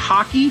between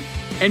hockey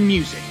and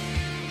music.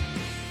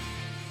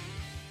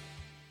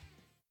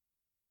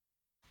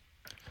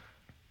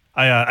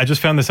 I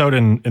just found this out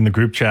in the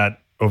group chat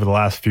over the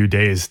last few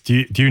days.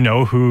 Do you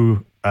know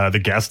who the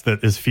guest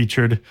that is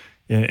featured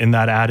in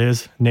that ad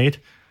is, Nate?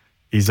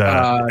 He's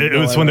it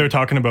was when they were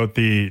talking about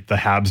the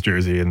Habs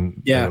jersey,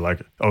 and they were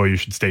like, "Oh, you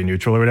should stay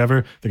neutral" or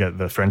whatever. They got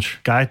the French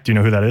guy. Do you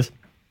know who that is?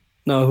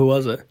 No, who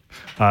was it?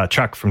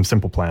 Chuck from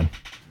Simple Plan.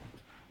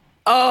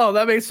 Oh,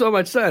 that makes so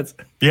much sense.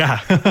 Yeah.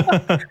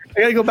 I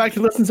gotta go back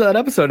and listen to that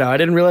episode now. I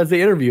didn't realize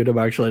they interviewed him,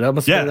 actually. That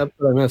must have been an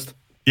episode I missed.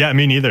 Yeah,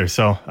 me neither.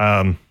 So,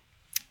 I'll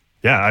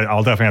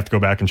definitely have to go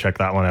back and check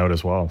that one out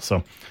as well.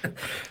 So,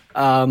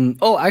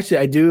 actually,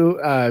 I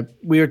do.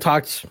 We were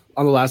talked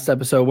on the last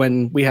episode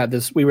when we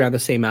ran the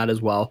same ad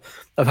as well,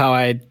 of how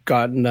I had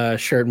gotten a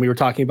shirt, and we were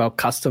talking about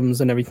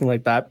customs and everything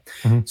like that.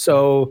 Mm-hmm.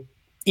 So,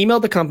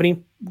 emailed the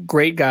company,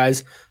 great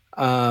guys,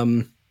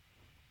 and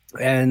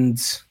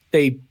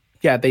they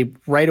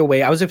right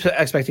away. I was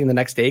expecting the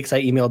next day because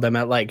I emailed them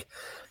at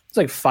it's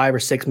like 5 or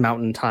 6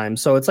 Mountain Time,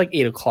 so it's like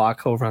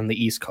 8:00 over on the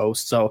East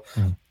Coast. So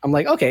I'm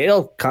like, okay,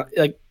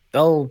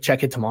 they'll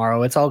check it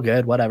tomorrow. It's all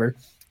good, whatever.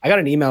 I got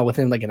an email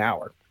within like an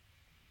hour.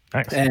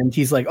 Nice. And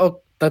he's like,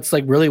 oh, that's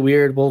like really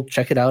weird. We'll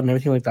check it out and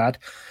everything like that.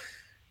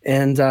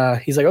 And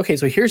he's like, okay,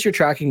 so here's your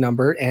tracking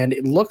number. And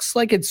it looks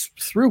like it's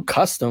through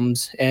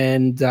customs.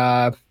 And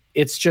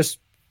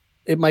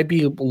it might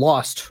be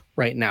lost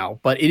right now,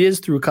 but it is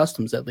through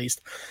customs at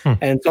least.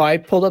 And so I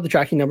pulled up the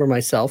tracking number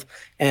myself.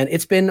 And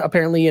it's been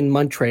apparently in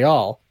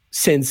Montreal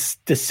since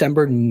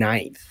December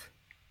 9th.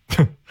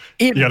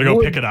 You got to go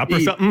pick it up or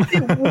something?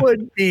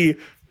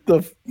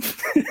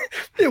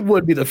 It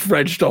would be the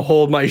French to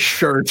hold my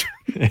shirt.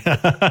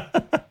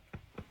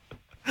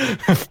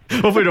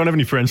 Hopefully we don't have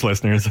any French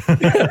listeners.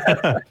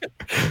 But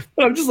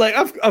I'm just like,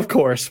 of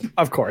course.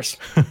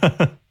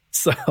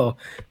 So,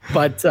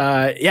 but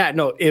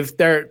if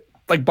they're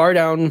like Bar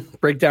Down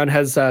Breakdown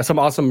has some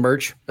awesome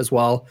merch as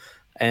well.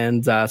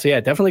 And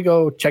definitely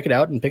go check it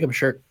out and pick up a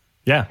shirt.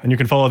 Yeah, and you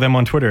can follow them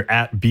on Twitter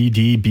at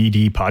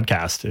BDBD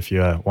Podcast if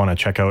you want to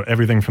check out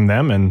everything from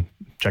them and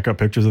check out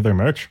pictures of their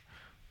merch.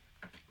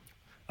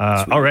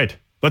 All right,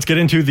 let's get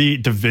into the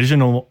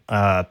divisional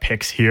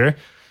picks here.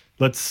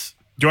 Do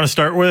you want to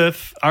start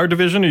with our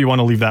division, or you want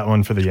to leave that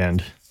one for the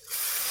end?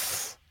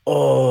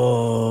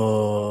 Oh,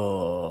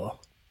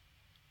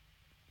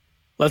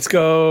 let's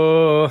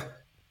go.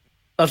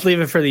 Let's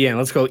leave it for the end.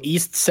 Let's go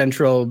East,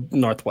 Central,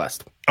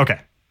 Northwest. Okay,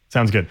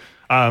 sounds good.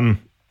 Do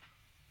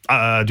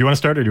you want to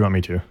start, or do you want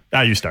me to?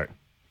 You start.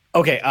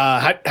 Okay.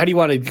 How do you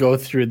want to go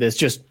through this?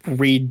 Just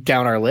read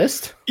down our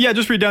list? Yeah,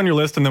 just read down your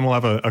list, and then we'll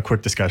have a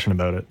quick discussion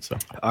about it. So.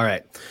 All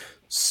right.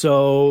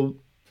 So,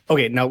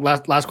 okay. Now,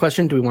 last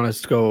question. Do we want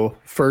us to go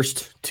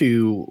first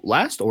to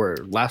last or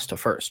last to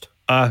first?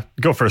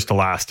 Go first to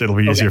last. It'll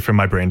be easier for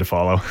my brain to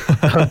follow.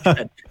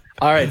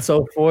 All right.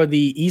 So for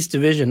the East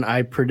Division,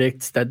 I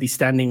predict that the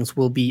standings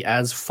will be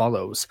as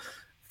follows: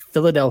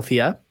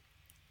 Philadelphia,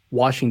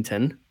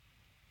 Washington,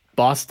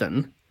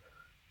 Boston,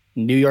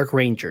 New York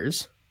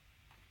Rangers,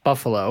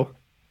 Buffalo,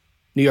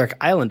 New York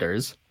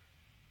Islanders,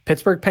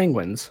 Pittsburgh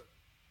Penguins,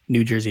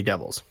 New Jersey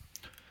Devils.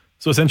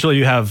 So essentially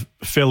you have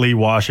Philly,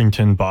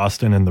 Washington,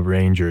 Boston, and the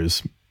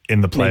Rangers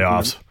in the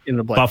playoffs.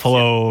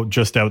 Buffalo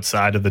just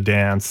outside of the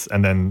dance,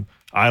 and then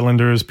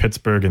Islanders,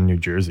 Pittsburgh, and New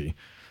Jersey.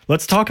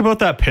 Let's talk about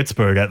that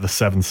Pittsburgh at the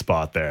 7th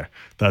spot there.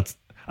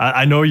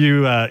 I know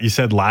you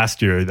said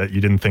last year that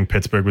you didn't think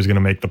Pittsburgh was going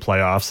to make the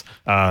playoffs,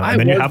 and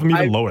then you have them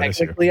even lower this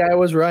year. Technically, I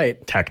was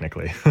right.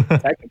 Technically.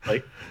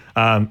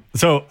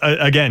 So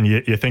again,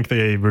 you think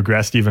they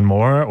regressed even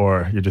more,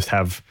 or you just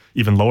have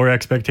even lower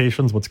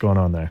expectations? What's going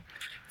on there?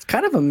 It's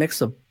kind of a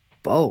mix of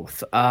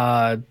both.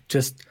 I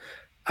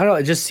don't know.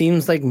 It just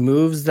seems like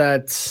moves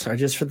that are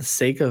just for the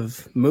sake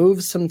of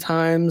moves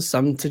sometimes,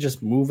 some to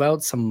just move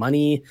out some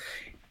money.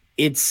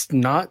 It's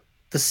not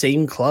the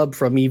same club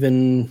from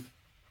even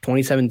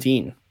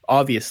 2017.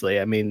 Obviously,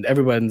 I mean,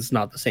 everyone's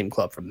not the same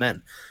club from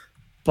then,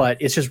 but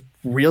it's just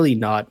really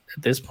not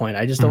at this point.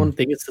 I just don't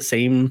think it's the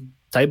same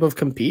type of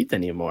compete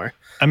anymore.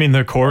 I mean,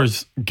 their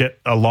cores get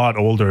a lot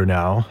older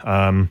now.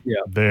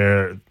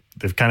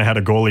 They've kind of had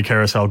a goalie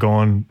carousel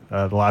going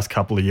the last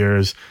couple of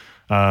years.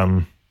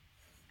 I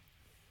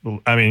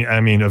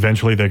mean,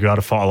 eventually they got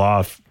to fall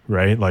off,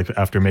 right? Like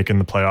after making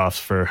the playoffs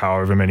for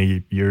however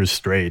many years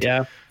straight.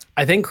 Yeah.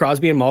 I think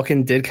Crosby and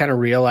Malkin did kind of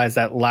realize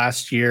that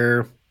last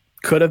year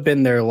could have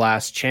been their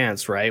last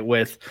chance, right?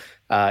 With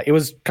it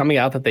was coming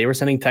out that they were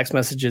sending text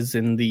messages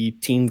in the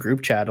team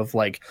group chat of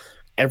like,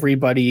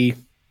 everybody,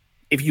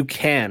 if you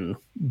can,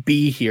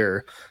 be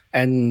here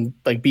and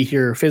like be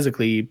here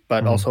physically,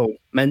 but also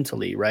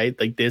mentally, right?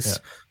 Like this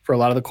for a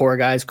lot of the core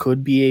guys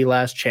could be a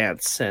last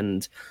chance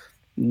and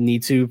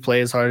need to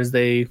play as hard as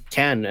they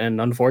can. And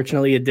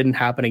unfortunately, it didn't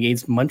happen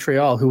against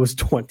Montreal, who was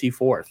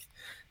 24th.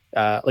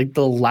 Like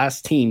the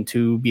last team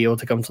to be able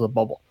to come to the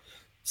bubble.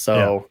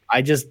 So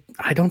I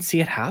don't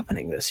see it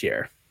happening this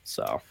year.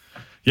 So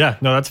yeah,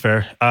 no, that's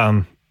fair.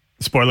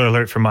 Spoiler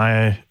alert for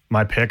my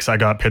picks. I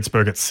got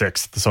Pittsburgh at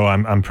 6th, so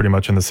I'm pretty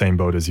much in the same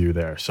boat as you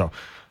there. So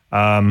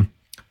I'm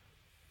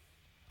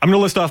going to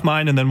list off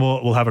mine, and then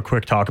we'll have a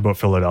quick talk about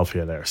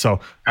Philadelphia there. So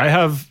I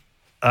have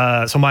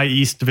so my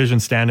East Division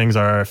standings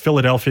are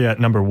Philadelphia at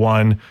number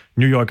 1,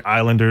 New York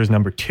Islanders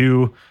number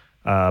 2,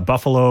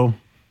 Buffalo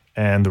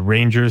and the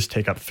Rangers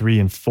take up 3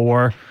 and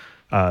 4.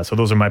 So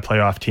those are my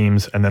playoff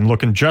teams. And then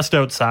looking just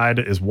outside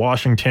is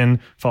Washington,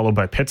 followed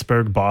by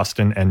Pittsburgh,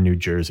 Boston, and New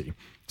Jersey.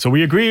 So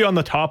we agree on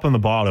the top and the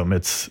bottom.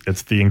 It's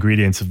the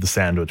ingredients of the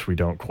sandwich we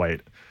don't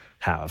quite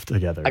have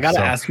together. I got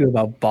to ask you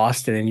about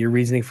Boston and your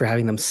reasoning for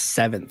having them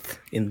 7th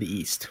in the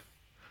East.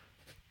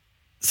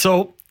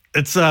 So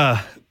it's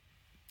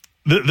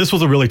this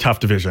was a really tough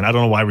division. I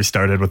don't know why we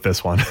started with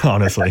this one,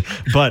 honestly.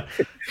 But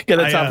get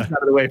the toughest out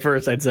of the way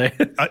first, I'd say.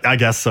 I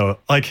guess so.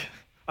 Like,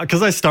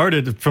 because I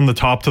started from the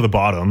top to the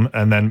bottom,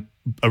 and then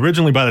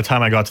originally by the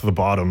time I got to the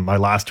bottom, my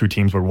last 2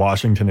 teams were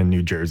Washington and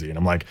New Jersey. And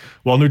I'm like,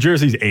 well, New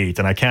Jersey's 8,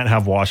 and I can't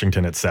have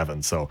Washington at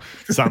 7. So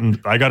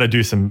I got to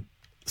do some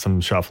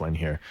shuffling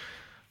here.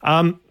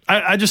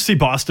 I just see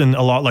Boston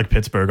a lot like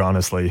Pittsburgh,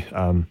 honestly,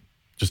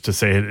 just to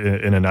say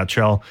it in a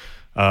nutshell.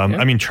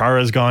 I mean,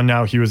 Chara's gone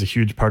now. He was a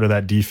huge part of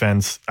that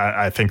defense.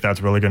 I think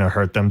that's really going to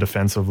hurt them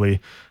defensively.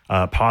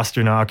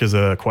 Pasternak is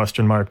a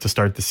question mark to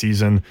start the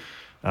season.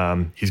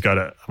 He's got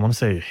I want to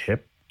say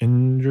hip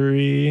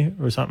injury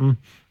or something.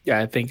 Yeah,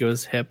 I think it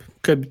was hip.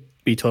 Could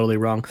be totally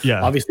wrong.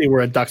 Yeah. Obviously, we're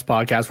a Ducks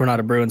podcast. We're not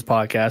a Bruins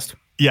podcast.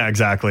 Yeah,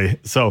 exactly.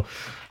 So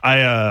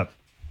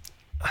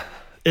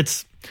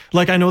it's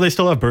like, I know they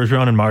still have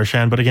Bergeron and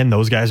Marchand, but again,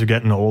 those guys are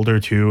getting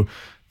older too.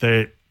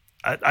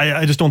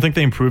 I just don't think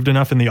they improved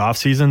enough in the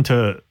offseason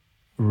to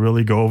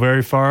really go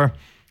very far.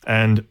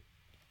 And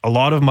a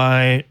lot of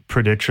my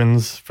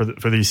predictions for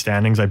these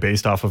standings I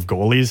based off of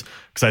goalies,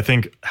 because I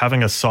think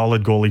having a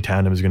solid goalie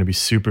tandem is going to be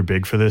super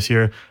big for this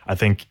year. I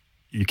think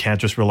you can't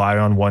just rely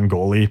on one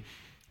goalie.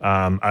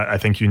 I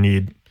think you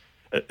need,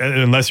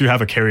 unless you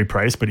have a Carey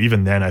Price, but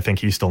even then, I think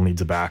he still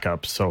needs a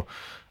backup. So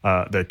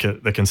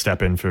that can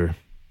step in for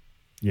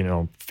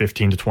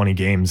 15 to 20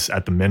 games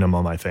at the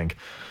minimum, I think.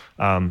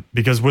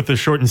 Because with the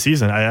shortened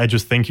season, I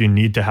just think you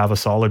need to have a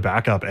solid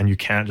backup, and you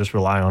can't just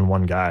rely on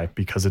one guy,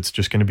 because it's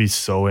just going to be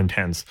so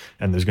intense,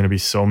 and there's going to be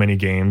so many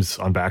games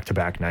on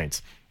back-to-back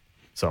nights.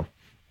 So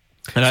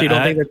you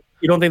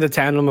don't think the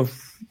tandem of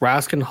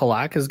Rask and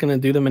Halak is going to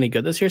do them any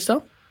good this year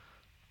still?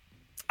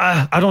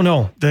 I don't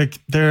know. I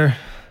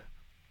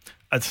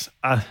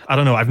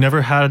don't know. I've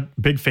never had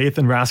big faith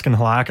in Rask and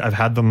Halak. I've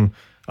had them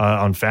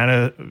on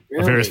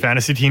various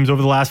fantasy teams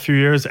over the last few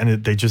years,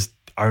 and they just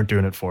aren't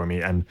doing it for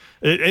me. And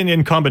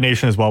in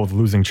combination as well with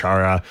losing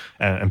Chara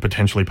and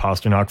potentially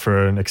Pasternak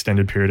for an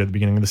extended period at the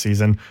beginning of the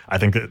season, I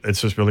think that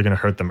it's just really going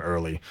to hurt them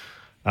early.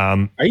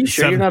 Are you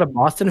sure you're not a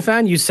Boston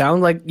fan? You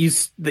sound like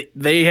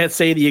they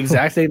say the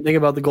exact same thing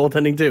about the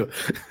goaltending too.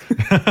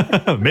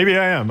 Maybe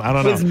I am. I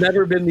don't know. It's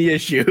never been the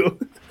issue.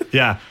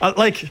 Yeah.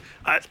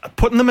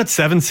 Putting them at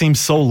 7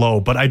 seems so low,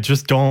 but I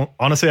just don't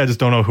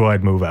know who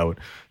I'd move out.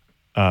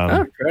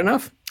 Fair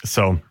enough.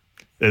 So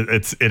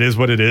it is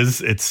what it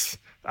is. It's,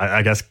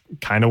 I guess,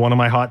 kind of one of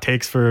my hot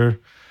takes for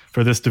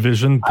this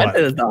division. But I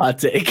bet it's a hot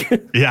take.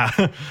 Yeah.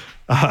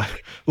 I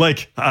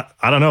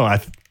don't know.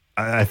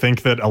 I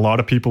think that a lot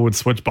of people would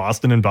switch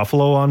Boston and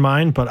Buffalo on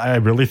mine, but I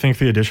really think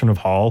the addition of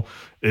Hall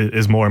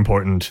is more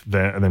important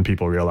than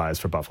people realize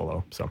for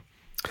Buffalo. So,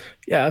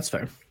 yeah, that's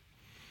fair.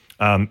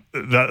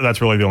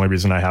 That's really the only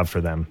reason I have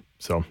for them.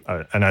 So,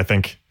 and I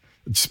think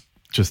it's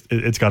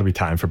got to be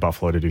time for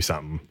Buffalo to do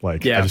something. I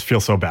just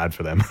feel so bad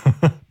for them.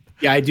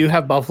 Yeah, I do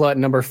have Buffalo at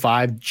number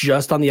 5,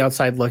 just on the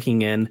outside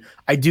looking in.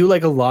 I do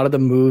like a lot of the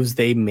moves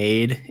they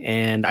made,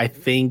 and I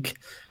think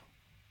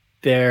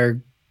this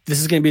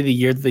is going to be the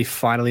year that they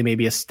finally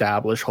maybe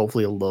establish,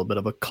 hopefully, a little bit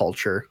of a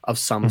culture of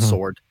some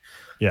sort.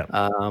 Yeah.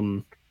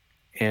 Like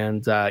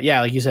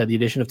you said, the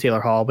addition of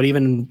Taylor Hall, but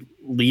even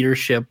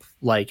leadership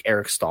like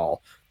Eric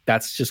Stahl,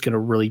 that's just going to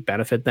really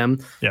benefit them.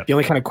 Yeah. The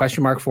only kind of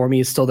question mark for me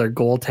is still their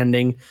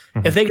goaltending.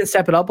 If they can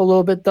step it up a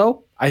little bit,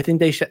 though, I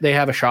think they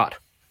have a shot.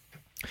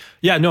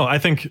 Yeah, no, I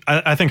think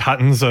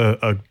Hutton's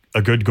a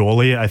good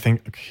goalie. I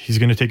think he's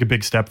going to take a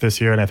big step this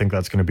year, and I think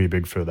that's going to be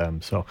big for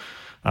them. So,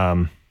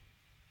 it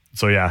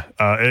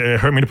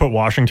hurt me to put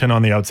Washington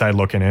on the outside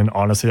looking in.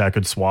 Honestly, I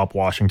could swap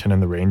Washington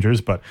and the Rangers,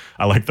 but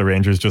I like the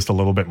Rangers just a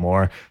little bit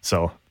more.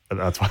 So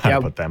that's why I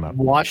put them up.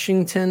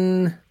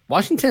 Washington,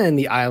 Washington and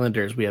the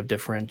Islanders, we have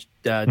different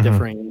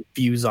differing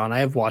views on. I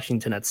have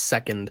Washington at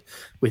second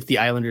with the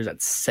Islanders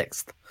at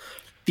sixth.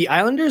 The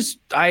Islanders,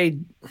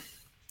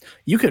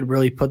 you could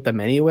really put them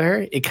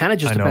anywhere. It kind of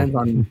just depends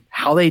on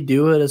how they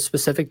do at a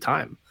specific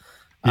time.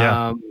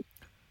 Yeah.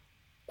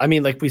 I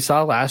mean, like we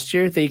saw last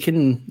year, they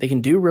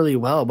can do really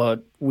well,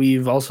 but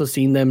we've also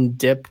seen them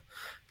dip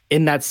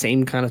in that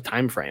same kind of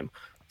time frame.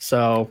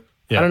 So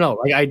I don't know.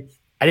 Like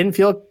I didn't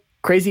feel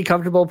crazy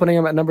comfortable putting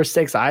them at number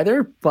 6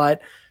 either,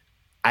 but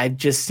I've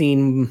just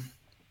seen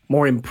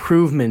more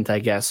improvement, I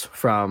guess,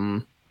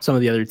 from some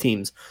of the other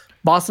teams.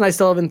 Boston, I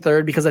still have in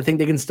third because I think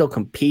they can still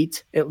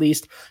compete. At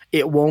least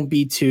it won't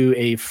be to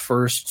a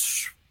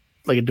first,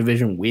 like a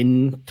division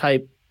win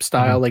type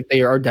style. Like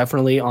they are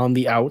definitely on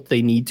the out.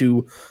 They need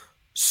to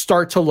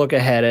start to look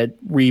ahead at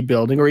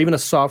rebuilding, or even a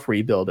soft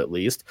rebuild at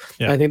least.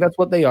 Yeah. And I think that's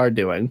what they are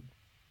doing.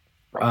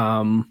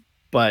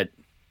 But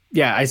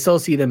yeah, I still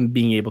see them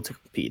being able to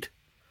compete.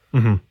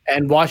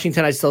 And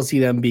Washington, I still see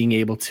them being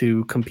able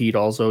to compete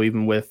also,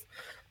 even with,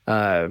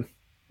 even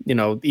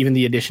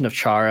the addition of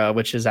Chara,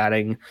 which is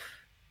adding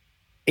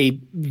a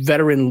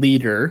veteran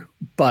leader,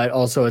 but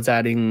also it's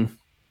adding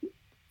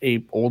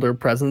a older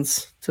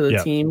presence to the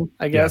team,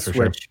 I guess,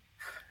 which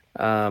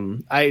I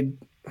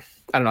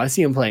don't know. I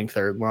see him playing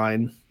third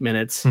line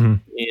minutes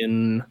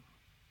in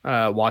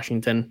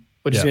Washington,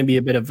 which is going to be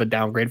a bit of a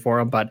downgrade for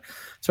him, but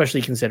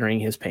especially considering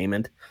his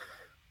payment.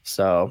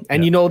 So,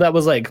 and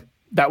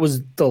that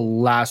was the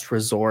last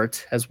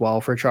resort as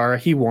well for Chara.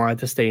 He wanted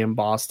to stay in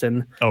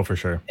Boston. Oh, for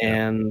sure.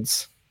 And,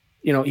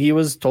 he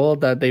was told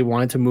that they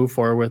wanted to move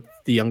forward with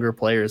the younger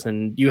players,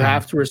 and you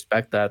have to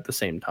respect that at the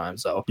same time.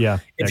 So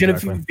it's going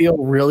to feel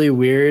really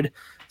weird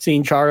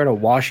seeing Chara in a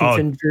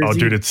Washington jersey. Oh,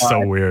 dude, it's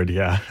so weird.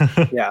 Yeah.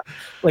 Yeah.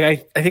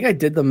 Like, I think I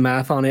did the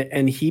math on it,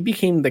 and he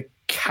became the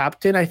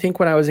captain, I think,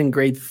 when I was in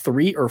grade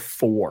 3 or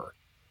 4.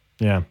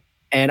 Yeah.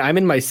 And I'm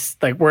in we're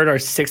at our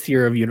 6th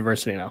year of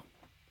university now.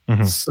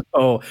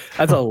 So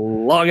that's a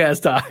long ass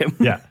time.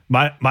 Yeah.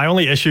 My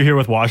only issue here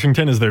with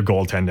Washington is their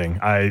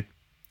goaltending.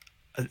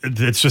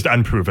 It's just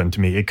unproven to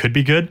me. It could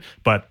be good,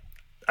 but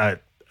I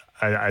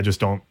just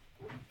don't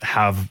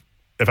have.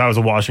 If I was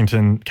a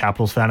Washington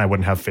Capitals fan, I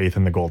wouldn't have faith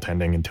in the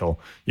goaltending until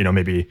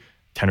maybe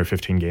 10 or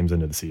 15 games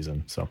into the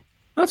season. So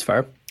that's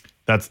fair.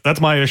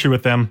 That's my issue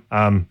with them.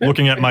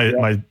 Looking at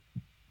my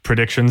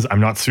predictions,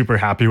 I'm not super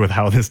happy with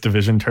how this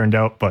division turned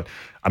out, but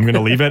I'm going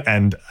to leave it,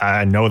 and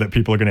I know that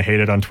people are going to hate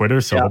it on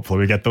Twitter, so hopefully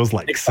we get those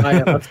likes.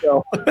 Excited. Let's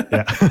go.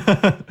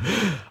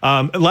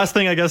 Last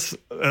thing, I guess,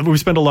 we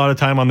spent a lot of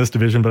time on this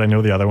division, but I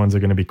know the other ones are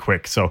going to be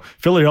quick. So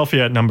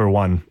Philadelphia at number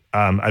 1.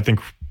 I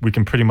think we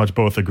can pretty much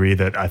both agree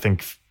that I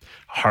think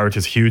Hart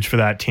is huge for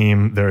that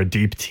team. They're a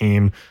deep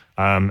team,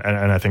 and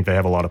I think they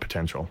have a lot of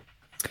potential.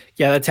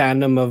 Yeah, the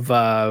tandem of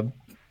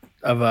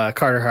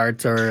Carter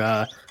Hart,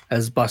 or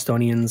as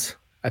Bostonians,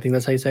 I think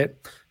that's how you say it,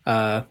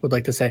 would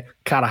like to say,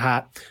 Carter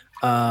Hart,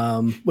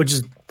 which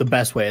is the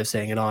best way of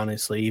saying it,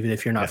 honestly, even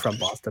if you're not from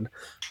Boston.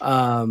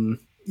 Boston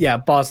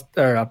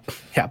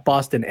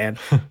and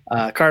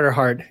Carter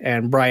Hart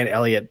and Brian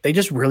Elliott, they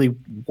just really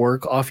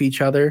work off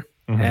each other.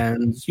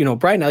 And,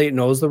 Brian Elliott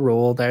knows the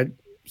role that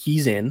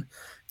he's in,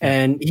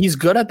 and he's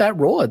good at that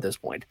role at this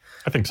point.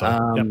 I think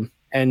so.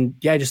 And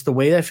just the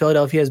way that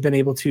Philadelphia has been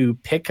able to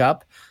pick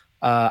up,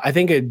 I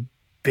think a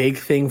big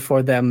thing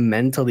for them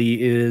mentally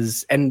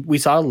is, and we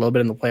saw a little bit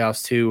in the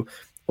playoffs too,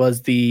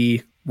 was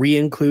the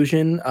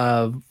re-inclusion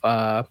of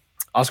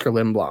Oscar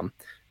Lindblom.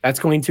 That's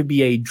going to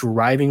be a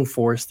driving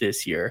force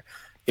this year.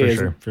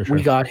 For sure.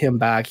 We got him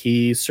back.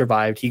 He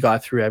survived. He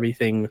got through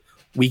everything.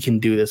 We can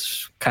do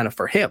this kind of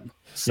for him.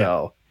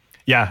 So,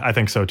 yeah, I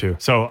think so too.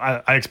 So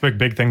I expect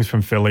big things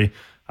from Philly.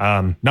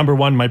 Number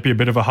 1 might be a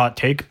bit of a hot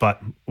take,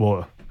 but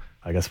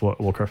I guess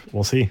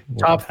we'll see.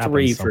 Top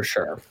 3 for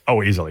sure.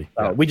 Oh, easily.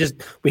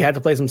 We had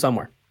to place them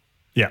somewhere.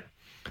 Yeah.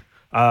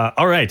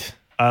 All right.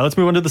 Let's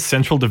move on to the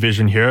Central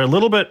Division here. A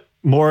little bit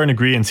more in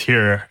agreement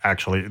here,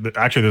 actually.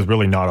 Actually, there's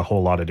really not a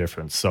whole lot of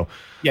difference. So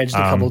just a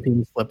couple of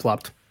teams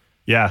flip-flopped.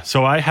 Yeah.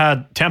 So I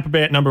had Tampa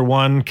Bay at number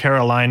 1,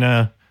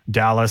 Carolina,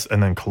 Dallas,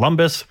 and then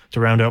Columbus to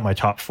round out my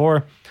top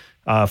 4,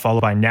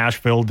 followed by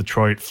Nashville,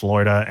 Detroit,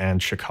 Florida,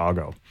 and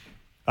Chicago.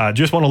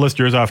 Just want to list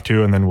yours off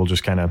too, and then we'll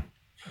just kind of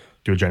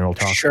do a general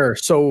talk. Sure.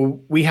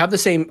 So we have the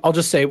same, I'll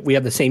just say we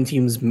have the same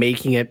teams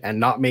making it and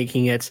not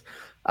making it,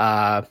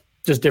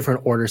 just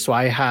different orders. So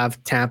I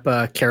have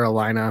Tampa,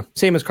 Carolina,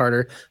 same as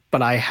Carter,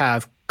 but I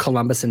have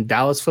Columbus and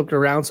Dallas flipped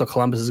around. So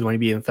Columbus is going to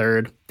be in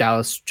 3rd,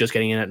 Dallas just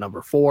getting in at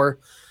number 4,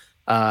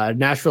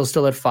 Nashville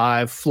still at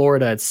 5,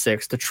 Florida at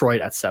 6,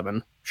 Detroit at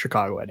 7,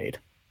 Chicago at 8.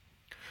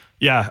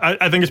 Yeah,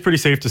 I think it's pretty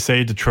safe to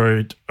say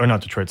Chicago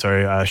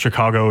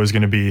is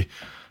going to be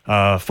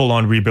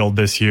full-on rebuild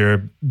this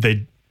year.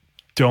 They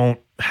don't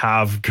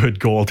have good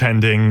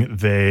goaltending.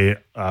 They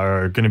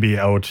are going to be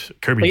out.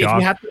 Kirby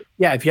Dach.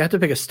 If you have to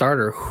pick a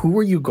starter, who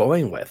are you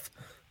going with?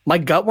 My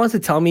gut wants to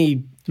tell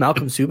me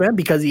Malcolm Subban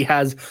because he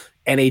has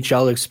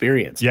NHL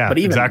experience. Yeah, but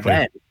even exactly.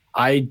 then,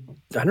 I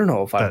don't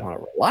know if I want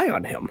to rely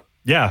on him.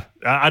 Yeah,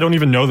 I don't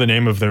even know the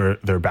name of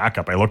their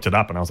backup. I looked it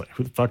up and I was like,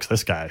 who the fuck's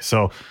this guy?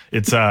 So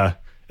it's going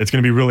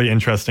to be really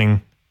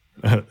interesting.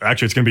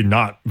 Actually, it's going to be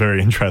not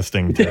very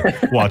interesting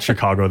to watch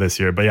Chicago this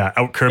year. But yeah,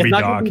 out Kirby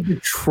Dach.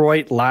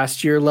 Detroit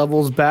last year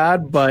levels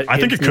bad, but I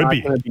think it could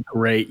be. Going to be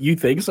great. You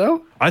think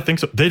so? I think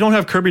so. They don't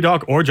have Kirby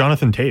Dach or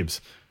Jonathan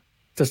Taves.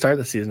 To start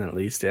the season at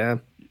least, yeah.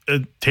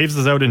 Taves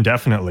is out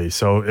indefinitely,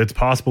 so it's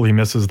possible he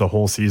misses the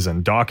whole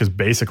season. Dach is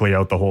basically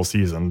out the whole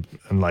season,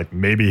 and like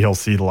maybe he'll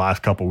see the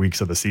last couple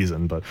weeks of the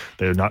season, but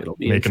they're not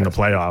making the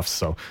playoffs.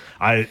 So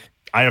I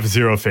have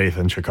zero faith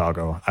in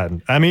Chicago.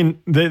 I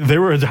mean, they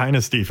were a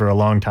dynasty for a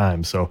long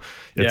time, so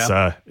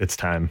it's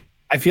time.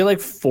 I feel like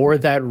for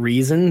that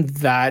reason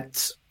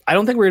that I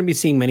don't think we're going to be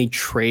seeing many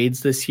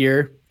trades this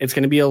year. It's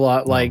going to be a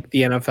lot like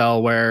the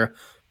NFL where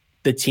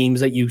the teams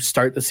that you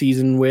start the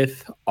season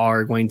with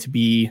are going to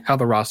be how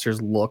the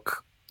rosters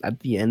look at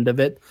the end of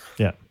it.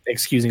 Yeah.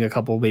 Excusing a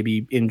couple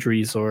maybe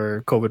injuries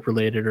or COVID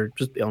related or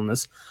just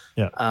illness.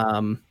 Yeah.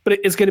 But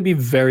it's going to be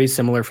very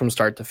similar from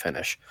start to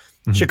finish.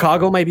 Mm-hmm.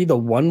 Chicago might be the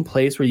one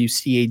place where you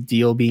see a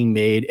deal being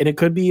made, and it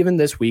could be even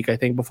this week, I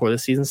think, before the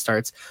season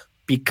starts,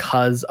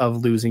 because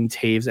of losing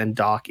Taves and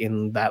Dach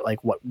in that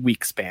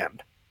week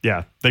span.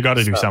 Yeah. They got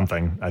to do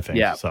something, I think.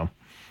 Yeah. So.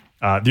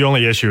 The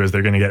only issue is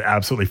they're going to get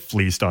absolutely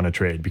fleeced on a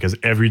trade because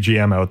every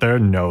GM out there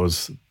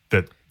knows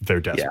that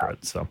they're desperate.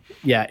 Yeah. So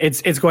yeah,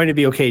 it's going to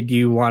be okay. Do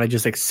you want to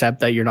just accept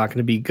that you're not going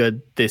to be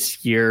good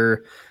this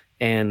year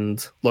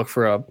and look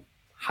for a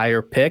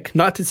higher pick?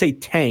 Not to say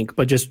tank,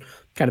 but just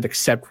kind of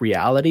accept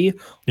reality.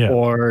 Yeah.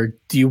 Or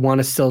do you want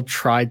to still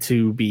try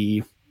to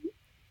be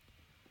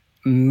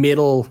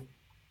middle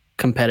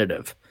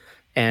competitive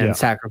and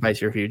sacrifice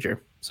your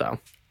future? So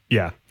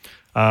yeah.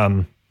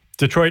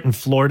 Detroit and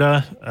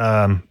Florida.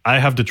 I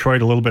have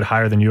Detroit a little bit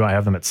higher than you. I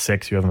have them at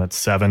 6. You have them at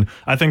 7.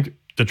 I think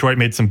Detroit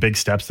made some big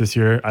steps this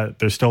year.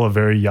 They're still a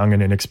very young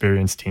and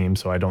inexperienced team,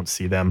 so I don't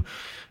see them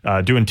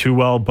doing too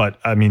well. But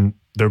I mean,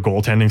 their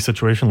goaltending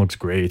situation looks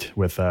great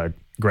with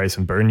Grice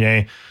and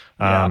Bernier.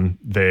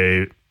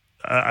 They,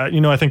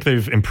 I think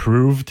they've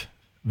improved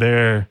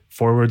their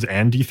forwards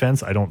and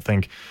defense. I don't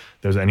think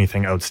there's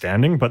anything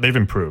outstanding, but they've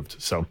improved.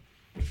 So.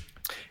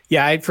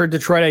 Yeah, for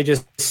Detroit, I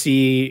just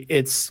see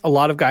it's a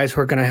lot of guys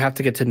who are going to have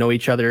to get to know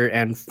each other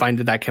and find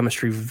that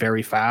chemistry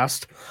very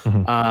fast.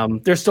 Mm-hmm.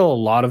 There's still a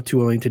lot of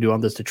tooling to do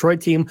on this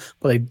Detroit team,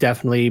 but they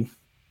definitely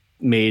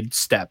made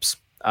steps.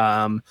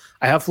 I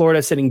have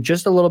Florida sitting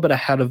just a little bit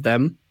ahead of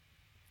them,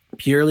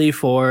 purely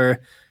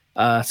for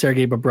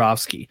Sergei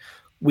Bobrovsky.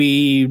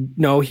 We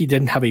know he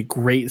didn't have a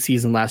great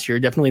season last year,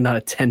 definitely not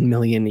a 10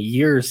 million a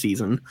year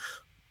season,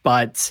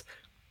 but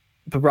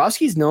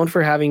Bobrovsky's known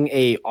for having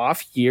a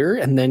off year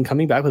and then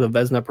coming back with a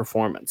Vezina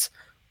performance.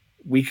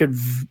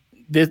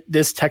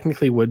 This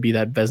technically would be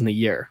that Vezina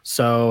year.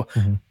 So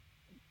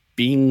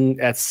being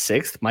at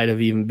 6th might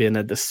have even been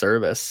a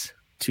disservice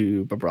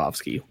to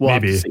Bobrovsky.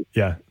 Maybe.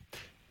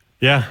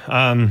 Yeah.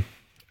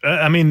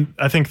 I mean,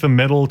 I think the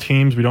middle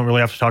teams, we don't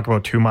really have to talk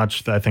about too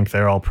much. I think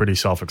they're all pretty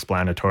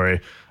self-explanatory.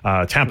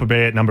 Tampa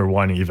Bay at number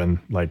 1 even,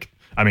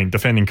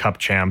 defending Cup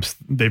champs,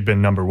 they've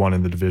been number 1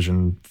 in the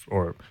division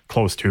or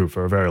close to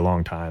for a very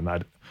long time.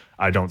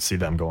 I don't see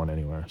them going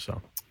anywhere.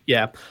 So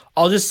yeah,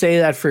 I'll just say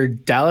that for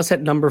Dallas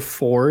at number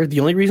 4, the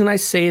only reason I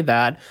say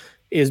that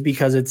is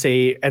because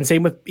and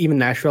same with even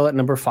Nashville at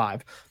number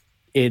 5.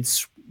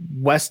 It's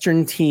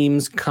Western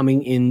teams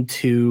coming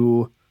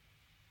into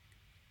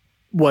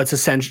what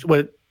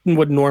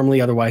would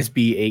normally otherwise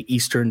be a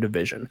Eastern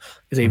division.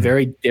 It's a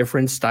very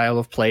different style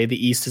of play.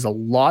 The East is a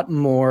lot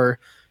more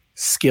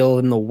skill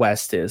than the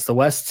West is. The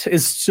West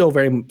is still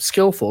very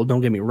skillful,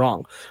 don't get me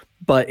wrong,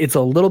 but it's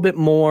a little bit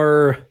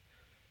more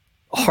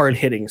hard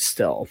hitting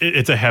still.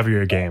 It's a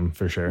heavier game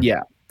for sure.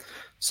 Yeah.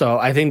 So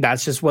I think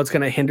that's just what's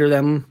going to hinder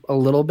them a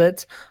little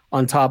bit,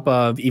 on top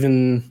of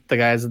even the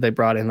guys that they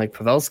brought in like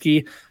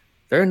Pavelski.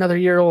 They're another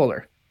year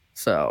older.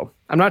 So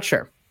I'm not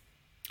sure.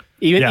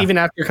 Even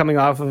after coming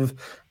off of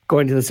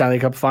going to the Stanley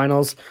Cup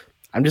finals,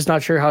 I'm just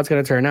not sure how it's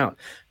going to turn out.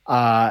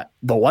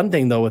 The one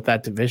thing though with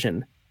that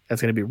division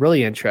that's going to be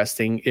really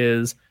interesting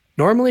is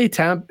normally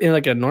in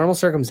like a normal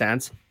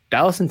circumstance,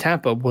 Dallas and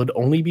Tampa would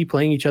only be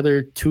playing each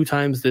other 2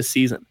 times this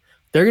season.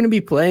 They're going to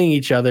be playing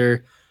each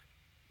other,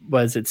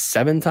 was it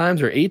 7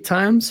 times or 8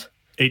 times?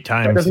 8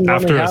 times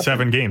after a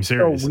 7-game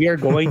series. So we are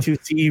going to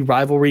see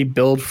rivalry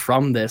build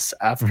from this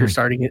after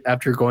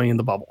after going in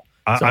the bubble.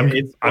 I'm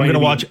going to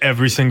watch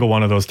every single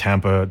one of those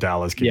Tampa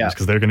Dallas games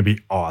because they're going to be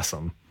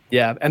awesome.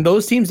 Yeah, and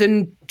those teams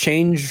didn't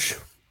change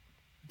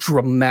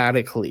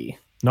dramatically.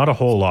 Not a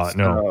whole lot,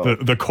 no.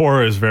 The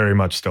core is very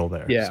much still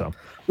there. Yeah. So.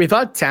 We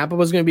thought Tampa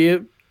was going to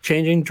be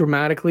changing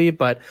dramatically,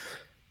 but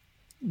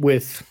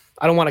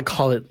I don't want to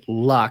call it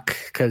luck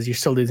because you're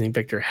still losing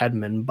Victor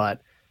Hedman,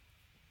 but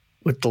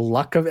with the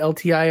luck of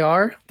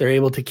LTIR, they're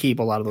able to keep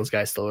a lot of those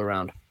guys still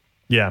around.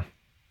 Yeah.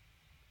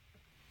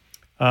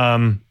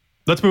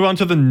 Let's move on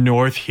to the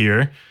North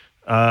here.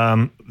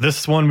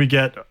 This one we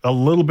get a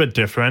little bit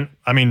different.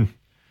 I mean,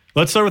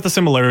 let's start with the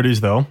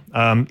similarities, though.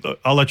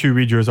 I'll let you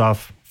read yours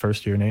off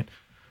first here, Nate.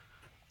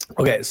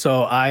 Okay,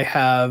 so I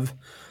have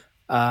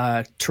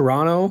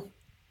Toronto,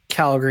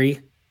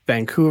 Calgary,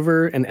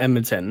 Vancouver, and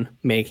Edmonton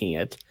making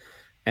it.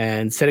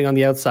 And sitting on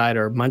the outside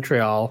are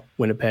Montreal,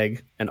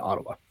 Winnipeg, and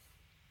Ottawa.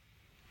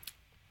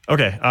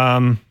 Okay.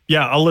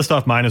 Yeah, I'll list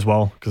off mine as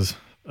well because,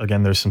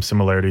 again, there's some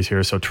similarities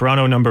here. So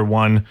Toronto, number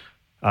 1,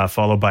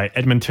 followed by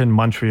Edmonton,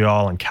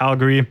 Montreal, and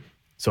Calgary.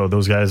 So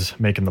those guys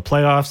making the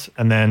playoffs.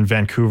 And then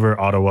Vancouver,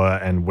 Ottawa,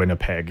 and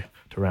Winnipeg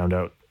to round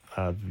out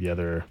the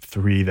other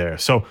 3 there.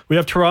 So we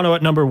have Toronto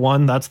at number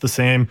 1. That's the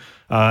same.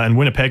 And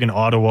Winnipeg and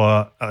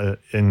Ottawa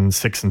in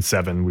 6 and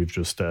 7. We've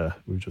just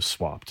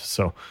swapped.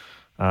 So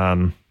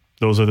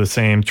those are the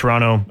same.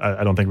 Toronto,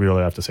 I don't think we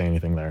really have to say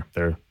anything there.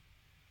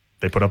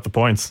 They put up the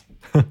points.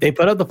 They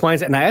put up the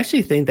points, and I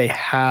actually think they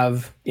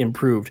have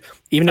improved.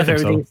 Even if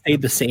everything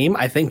stayed the same,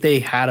 I think they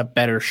had a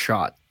better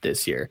shot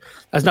this year.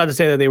 That's not to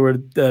say that they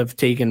would have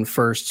taken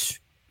first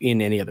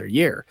in any other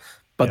year,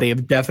 but they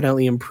have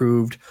definitely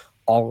improved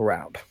all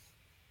around.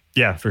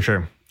 Yeah, for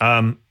sure.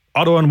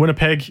 Ottawa and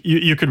Winnipeg,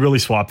 you could really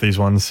swap these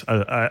ones.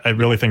 I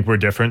really think we're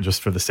different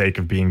just for the sake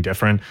of being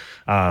different.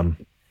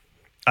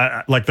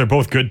 They're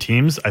both good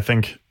teams. I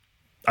think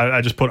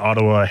I just put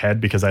Ottawa ahead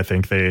because I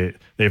think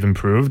they've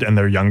improved and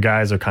their young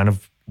guys are kind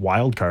of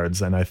wild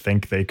cards, and I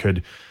think they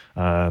could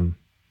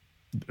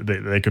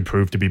they could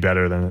prove to be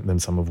better than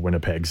some of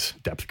Winnipeg's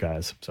depth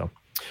guys. So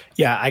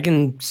yeah,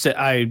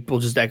 I will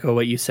just echo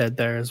what you said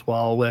there as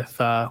well with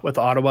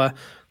Ottawa.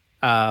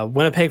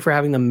 Winnipeg, for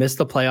having them miss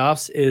the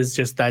playoffs, is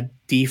just that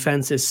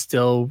defense is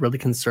still really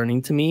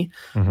concerning to me.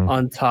 Mm-hmm.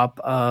 On top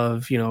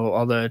of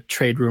all the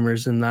trade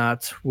rumors and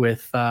that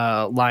with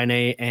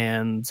Laine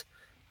and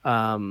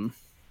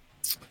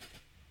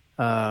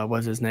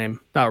what's his name?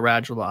 Not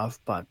Radulov,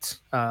 but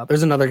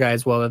there's another guy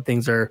as well that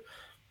things are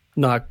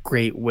not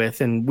great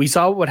with. And we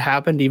saw what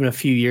happened even a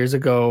few years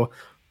ago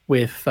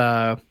with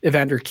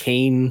Evander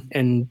Kane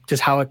and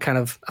just how it kind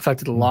of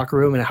affected the locker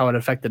room and how it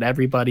affected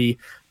everybody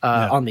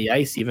on the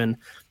ice even.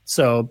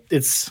 So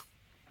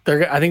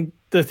I think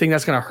the thing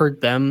that's going to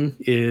hurt them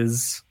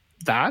is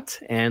that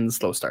and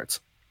slow starts.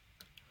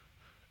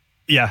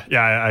 Yeah,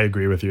 I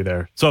agree with you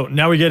there. So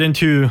now we get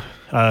into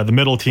the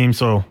middle team.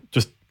 So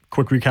just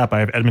quick recap.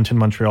 I have Edmonton,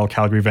 Montreal,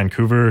 Calgary,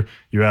 Vancouver.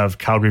 You have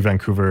Calgary,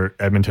 Vancouver,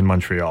 Edmonton,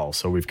 Montreal.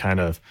 So we've kind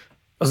of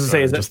I was going to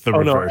say, is just the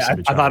reverse of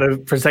each other.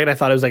 For a second, I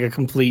thought it was like a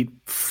complete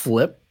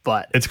flip,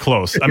 but it's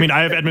close. I mean, I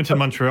have Edmonton,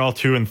 Montreal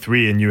 2 and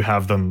 3, and you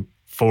have them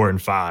 4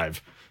 and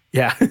 5.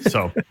 Yeah.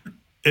 So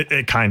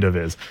it kind of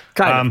is.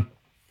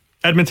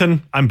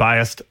 Edmonton, I'm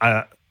biased.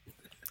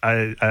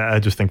 I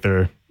just think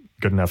they're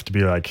good enough to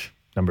be like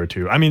number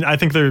 2. I mean, I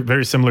think they're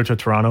very similar to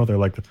Toronto. They're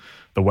like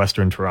the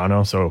Western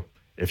Toronto. So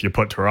if you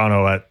put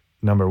Toronto at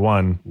number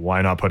 1,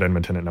 why not put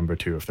Edmonton at number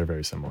 2 if they're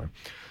very similar?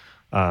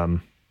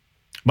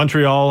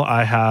 Montreal,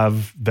 I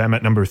have them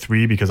at number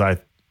 3 because I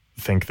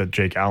think that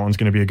Jake Allen's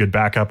going to be a good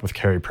backup with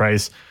Carey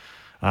Price.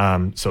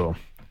 So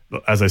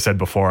as I said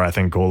before, I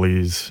think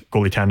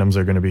goalie tandems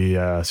are going to be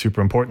super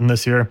important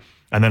this year.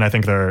 And then I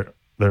think their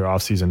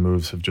offseason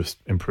moves have just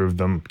improved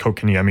them.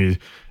 Kotkaniemi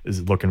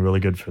is looking really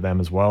good for them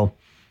as well.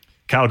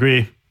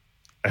 Calgary,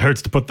 it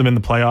hurts to put them in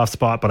the playoff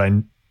spot, but I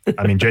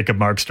mean, Jacob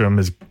Markstrom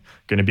is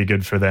going to be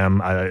good for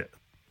them. I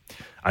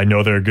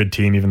know they're a good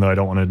team, even though I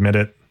don't want to admit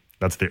it.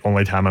 That's the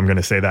only time I'm going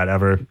to say that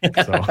ever.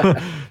 So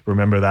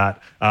remember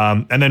that.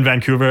 And then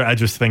Vancouver, I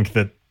just think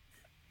that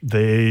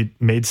they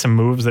made some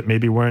moves that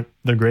maybe weren't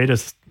the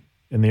greatest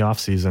in the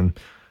offseason.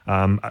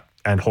 And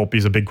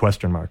Holtby's a big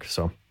question mark.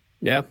 So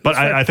yeah, but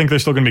I think they're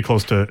still going to be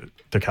close to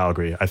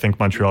Calgary. I think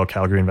Montreal,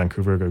 Calgary, and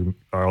Vancouver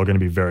are all going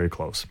to be very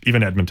close.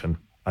 Even Edmonton.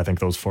 I think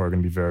those 4 are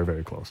going to be very,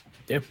 very close.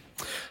 Yeah.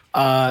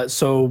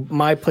 So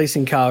my place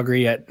in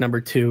Calgary at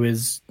number 2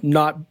 is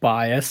not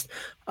biased.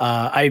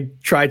 I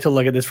tried to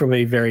look at this from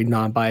a very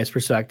non-biased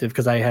perspective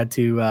because I had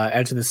to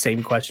answer the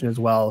same question as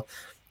well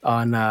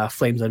on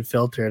Flames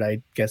Unfiltered.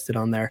 I guessed it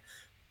on there.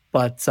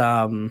 But,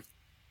 and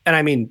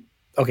I mean,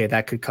 okay,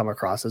 that could come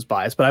across as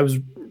biased, but I was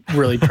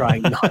really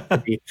trying not to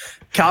be.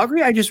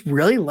 Calgary, I just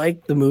really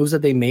like the moves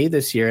that they made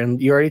this year.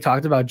 And you already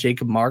talked about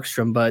Jacob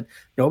Markstrom, but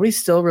nobody's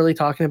still really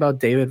talking about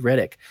David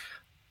Riddick.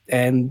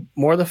 And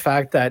more the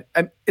fact that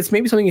it's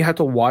maybe something you have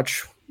to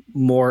watch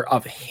more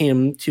of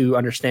him to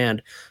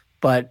understand,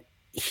 but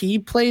he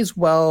plays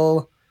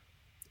well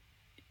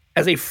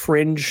as a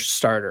fringe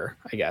starter,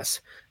 I guess.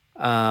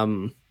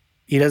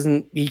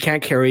 He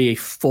can't carry a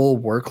full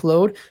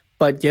workload,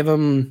 but give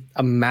him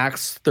a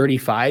max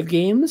 35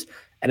 games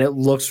and it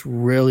looks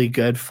really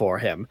good for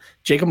him.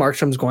 Jacob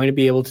Markstrom is going to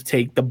be able to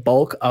take the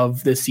bulk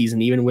of this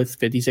season, even with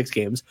 56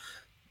 games.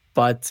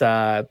 But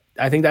I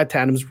think that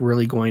tandem's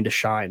really going to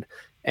shine.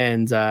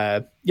 And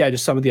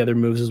just some of the other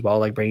moves as well,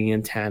 like bringing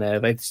in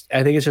Tanev.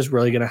 I think it's just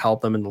really going to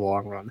help them in the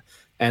long run.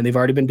 And they've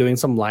already been doing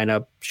some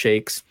lineup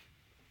shakes.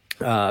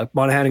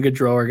 Monahan and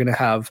Gaudreau are going to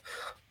have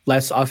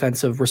less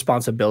offensive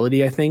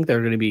responsibility. I think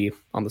they're going to be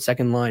on the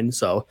second line.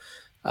 So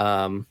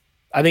I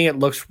think it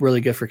looks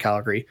really good for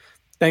Calgary.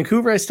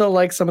 Vancouver, I still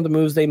like some of the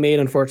moves they made.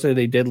 Unfortunately,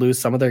 they did lose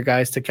some of their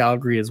guys to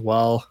Calgary as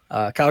well.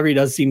 Calgary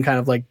does seem kind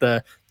of like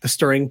the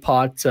stirring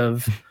pot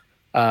of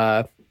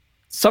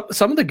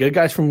some of the good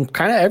guys from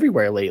kind of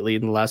everywhere lately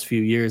in the last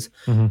few years.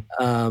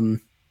 Mm-hmm.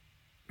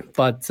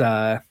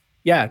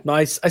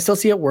 I still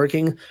see it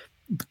working.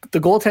 The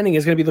goaltending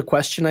is going to be the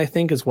question, I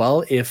think, as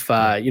well. If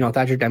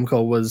Thatcher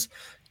Demko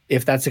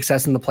if that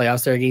success in the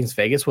playoffs there against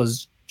Vegas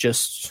was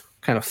just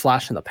kind of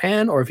flash in the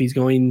pan, or if he's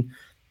going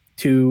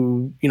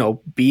to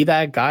be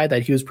that guy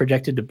that he was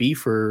projected to be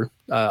for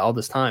all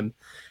this time.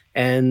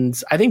 And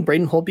I think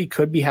Braden Holtby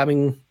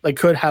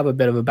could have a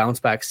bit of a bounce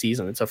back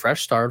season. It's a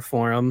fresh start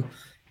for him,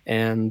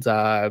 and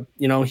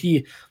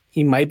he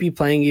might be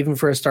playing even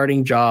for a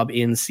starting job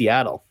in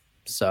Seattle.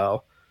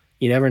 So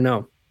you never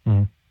know.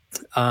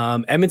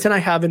 Mm-hmm. Edmonton I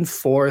have in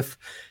fourth.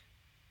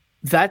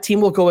 That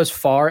team will go as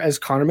far as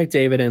Connor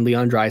McDavid and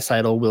Leon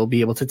Draisaitl will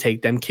be able to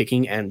take them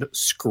kicking and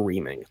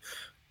screaming.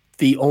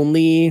 The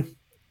only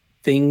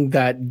thing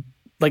that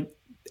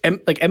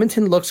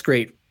Edmonton looks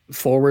great.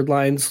 Forward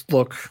lines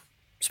look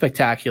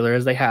spectacular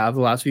as they have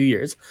the last few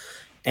years.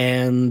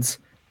 And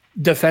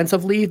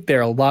defensively,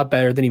 they're a lot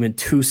better than even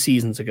 2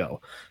 seasons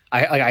ago.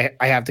 I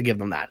have to give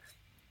them that.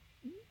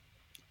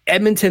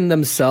 Edmonton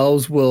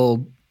themselves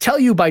will tell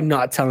you by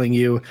not telling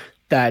you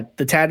that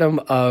the tandem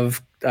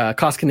of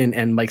Koskinen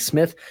and Mike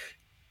Smith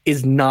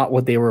is not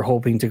what they were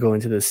hoping to go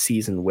into this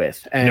season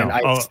with. And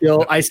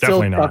No. I still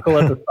Definitely chuckle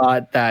at the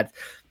thought that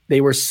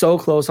they were so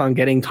close on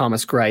getting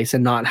Thomas Greiss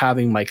and not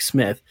having Mike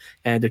Smith.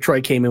 And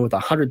Detroit came in with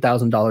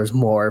 $100,000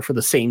 more for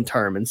the same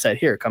term and said,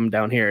 here, come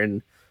down here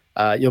and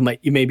you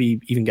maybe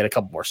even get a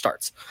couple more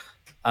starts.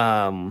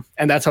 And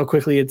that's how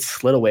quickly it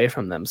slid away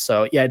from them.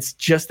 So yeah, it's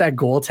just that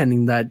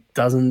goaltending that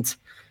doesn't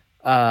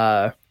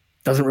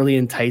really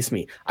entice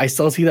me. I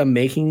still see them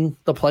making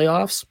the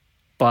playoffs,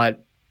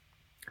 but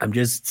I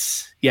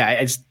just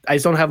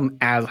don't have them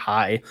as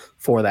high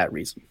for that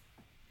reason.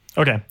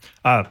 Okay.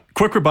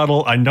 Quick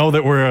rebuttal. I know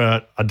that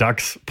we're a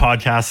Ducks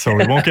podcast, so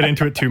we won't get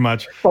into it too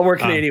much. But we're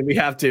Canadian. We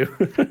have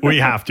to. We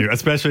have to,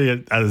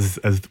 especially as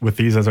with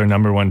these as our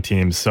number one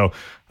teams. So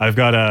I've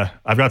got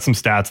some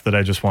stats that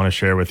I just want to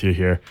share with you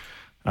here.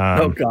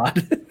 Oh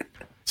God.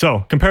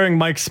 So comparing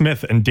Mike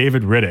Smith and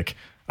David Riddick,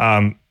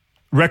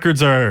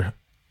 records are,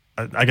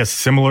 I guess,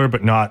 similar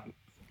but not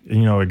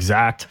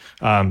exact.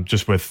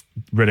 Just with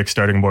Riddick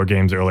starting more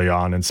games early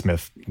on and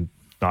Smith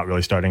not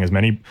really starting as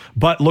many.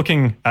 But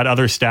looking at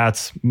other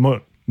stats,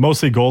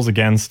 mostly goals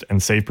against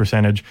and save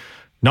percentage,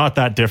 not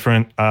that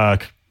different.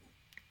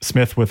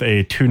 Smith with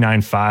a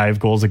 .295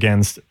 goals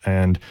against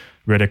and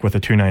Riddick with a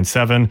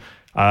 .297.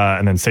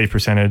 And then save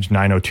percentage,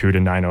 902 to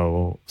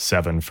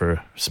 907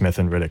 for Smith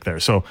and Riddick there.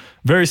 So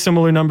very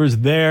similar numbers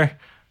there.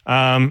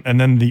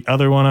 And then the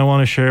other one I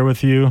want to share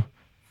with you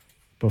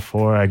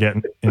before I get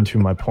into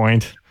my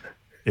point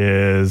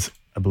is,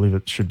 I believe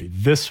it should be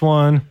this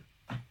one.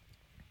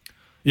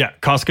 Yeah,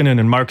 Koskinen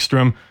and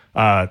Markstrom,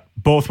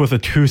 both with a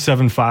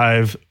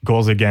 .275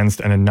 goals against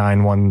and a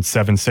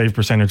 .917 save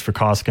percentage for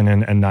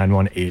Koskinen and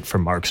 .918 for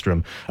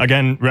Markstrom.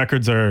 Again,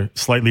 records are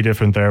slightly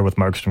different there, with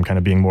Markstrom kind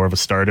of being more of a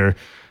starter.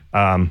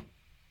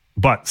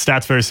 But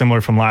stats very similar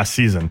from last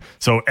season.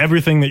 So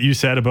everything that you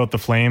said about the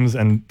Flames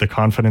and the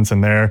confidence in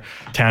their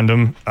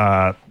tandem,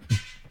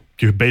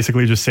 you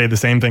basically just say the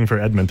same thing for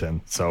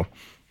Edmonton. So,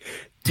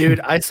 dude,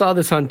 I saw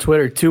this on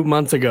Twitter 2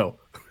 months ago.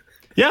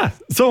 Yeah.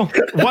 So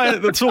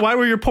why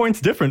were your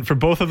points different for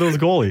both of those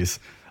goalies?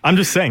 I'm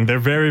just saying they're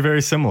very,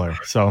 very similar.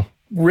 So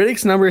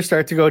Riddick's numbers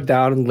start to go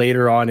down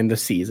later on in the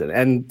season,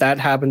 and that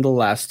happened the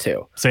last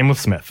 2. Same with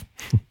Smith.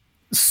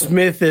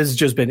 Smith has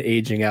just been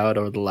aging out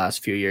over the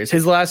last few years.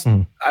 His last,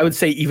 I would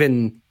say,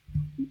 even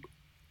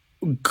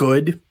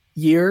good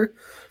year,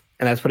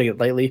 and that's putting it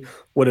lightly,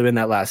 would have been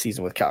that last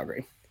season with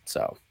Calgary.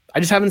 So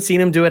I just haven't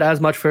seen him do it as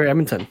much for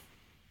Edmonton.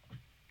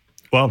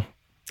 Well,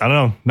 I don't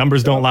know.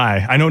 Numbers don't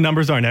lie. I know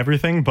numbers aren't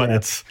everything,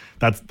 but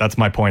that's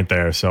my point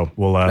there. So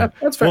we'll let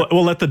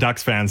the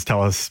Ducks fans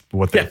tell us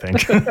what they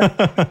think.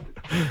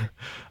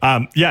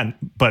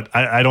 But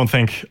I don't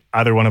think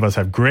either one of us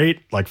have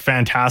great,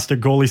 fantastic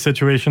goalie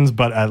situations,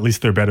 but at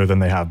least they're better than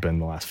they have been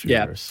the last few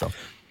years. So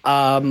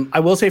I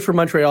will say for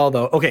Montreal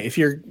though, okay, if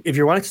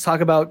you're wanting to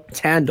talk about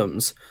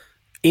tandems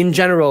in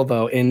general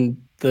though,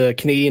 in the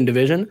Canadian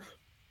division,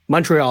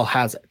 Montreal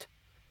has it.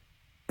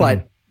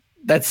 But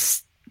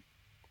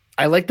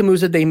I like the moves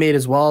that they made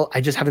as well.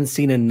 I just haven't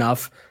seen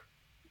enough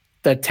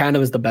that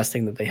tandem is the best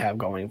thing that they have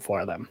going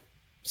for them.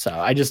 So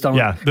I just don't.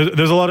 Yeah,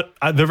 there's a lot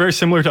of, they're very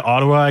similar to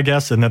Ottawa, I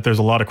guess, in that there's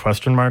a lot of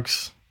question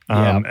marks.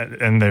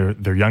 And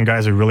their young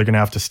guys are really going to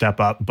have to step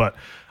up. But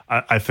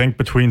I think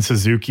between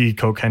Suzuki,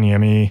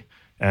 Kotkaniemi,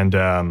 and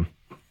I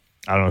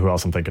don't know who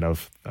else I'm thinking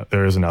of.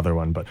 There is another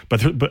one, but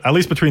at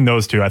least between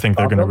those two, I think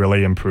they're going to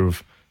really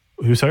improve.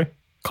 Who, sorry?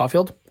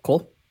 Caulfield?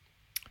 Cole?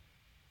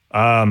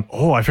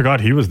 I forgot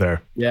he was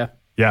there.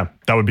 Yeah,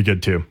 that would be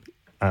good too.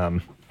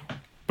 But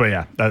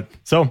yeah,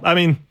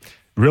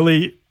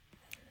 really,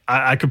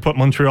 I could put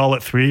Montreal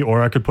at 3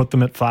 or I could put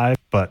them at 5,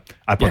 but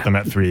I put them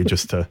at 3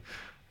 just to,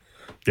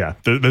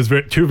 there's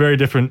two very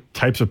different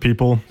types of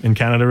people in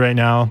Canada right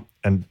now.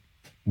 And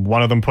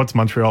one of them puts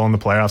Montreal in the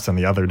playoffs and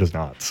the other does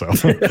not. So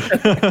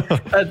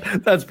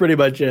that's pretty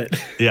much it.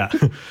 Yeah.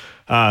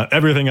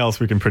 Everything else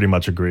we can pretty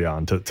much agree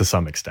on to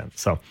some extent.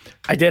 So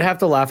I did have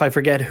to laugh. I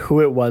forget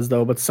who it was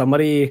though, but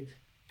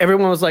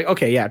everyone was like,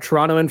 okay, yeah,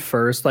 Toronto in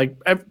first. Like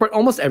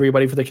almost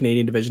everybody for the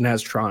Canadian division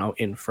has Toronto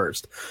in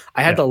first.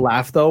 I had to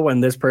laugh though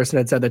when this person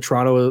had said that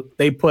Toronto,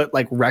 they put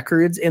like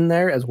records in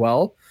there as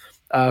well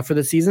for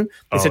the season.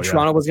 They said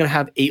Toronto was going to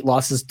have 8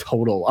 losses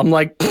total. I'm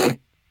like,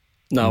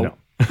 no.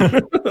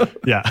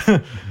 Yeah.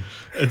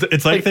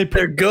 It's like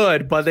they're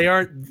good, but they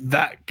aren't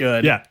that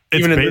good. Yeah.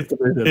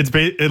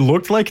 It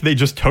looked like they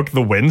just took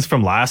the wins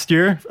from last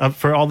year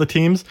for all the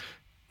teams.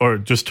 Or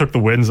just took the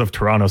wins of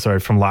Toronto,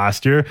 from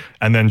last year,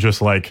 and then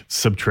just like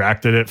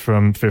subtracted it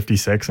from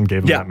 56 and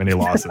gave them that many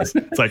losses.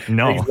 It's like,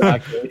 no.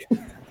 Exactly.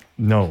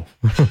 No.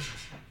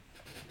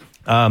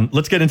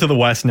 Let's get into the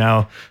West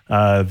now,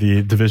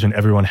 the division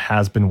everyone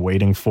has been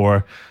waiting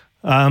for.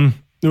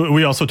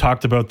 We also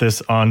talked about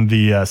this on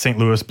the St.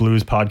 Louis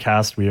Blues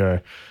podcast. We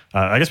are,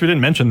 I guess we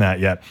didn't mention that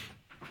yet.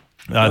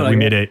 We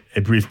made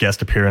a brief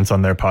guest appearance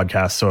on their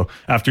podcast. So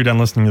after you're done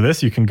listening to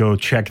this, you can go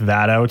check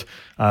that out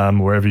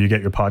wherever you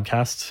get your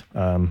podcasts.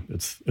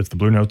 It's the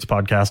Blue Notes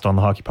podcast on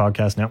the Hockey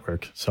Podcast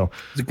Network. So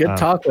it's a good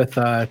talk with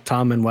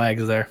Tom and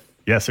Wags there.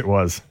 Yes, it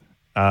was.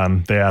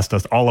 They asked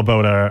us all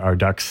about our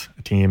Ducks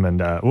team, and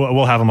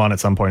we'll have them on at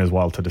some point as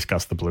well to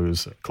discuss the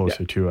Blues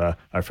closer to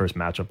our first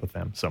matchup with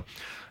them. So,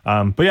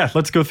 but yeah,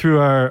 let's go through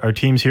our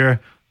teams here.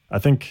 I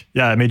think,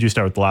 I made you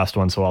start with the last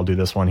one, so I'll do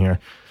this one here.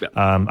 Yep.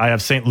 I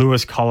have St.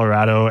 Louis,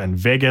 Colorado, and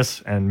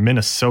Vegas, and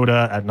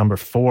Minnesota at number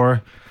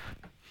 4,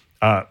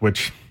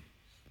 which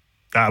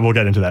we'll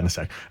get into that in a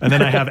sec. And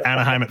then I have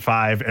Anaheim at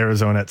 5,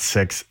 Arizona at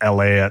 6,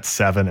 LA at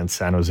 7, and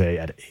San Jose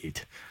at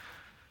 8.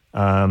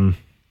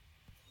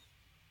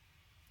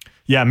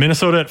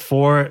 Minnesota at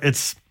 4.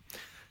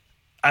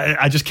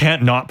 I just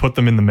can't not put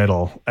them in the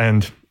middle.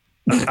 And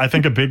I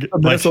think a big...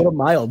 Minnesota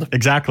mild.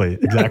 Exactly.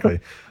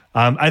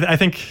 I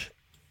think...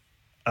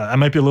 I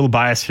might be a little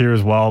biased here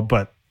as well,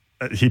 but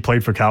he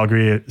played for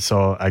Calgary,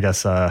 so I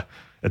guess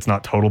it's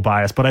not total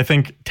bias. But I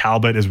think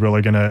Talbot is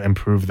really going to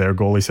improve their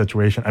goalie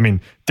situation. I mean,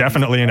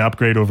 definitely an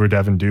upgrade over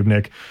Devin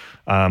Dubnyk.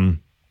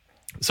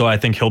 So I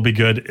think he'll be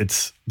good.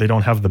 They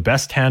don't have the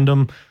best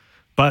tandem,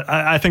 but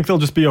I think they'll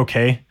just be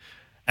okay.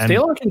 And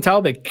Stalock and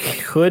Talbot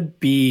could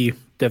be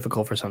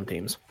difficult for some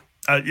teams.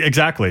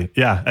 Exactly.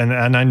 Yeah.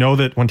 And I know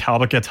that when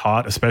Talbot gets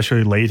hot,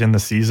 especially late in the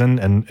season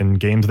and in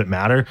games that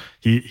matter,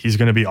 he's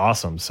going to be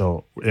awesome.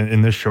 So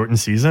in this shortened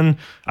season,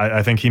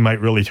 I think he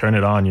might really turn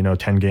it on,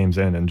 10 games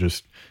in and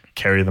just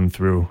carry them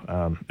through.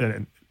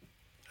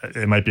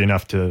 It might be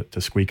enough to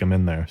squeak him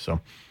in there. So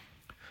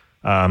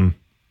the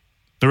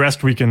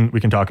rest we can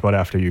talk about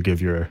after you give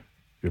your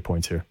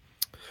points here.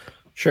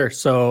 Sure.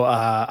 So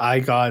I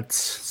got,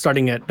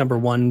 starting at number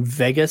 1,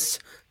 Vegas,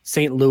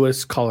 St.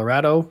 Louis,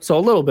 Colorado. So a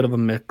little bit of a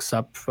mix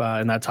up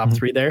in that top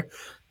 3 there,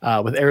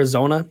 with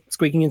Arizona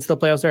squeaking into the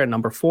playoffs there at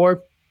number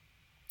 4.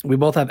 We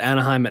both have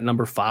Anaheim at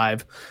number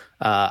 5.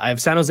 I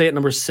have San Jose at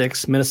number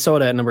 6,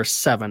 Minnesota at number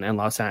 7, and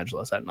Los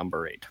Angeles at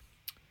number 8.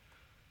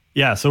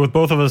 Yeah. So with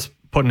both of us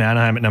putting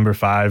Anaheim at number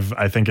 5,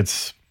 I think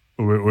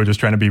we're just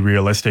trying to be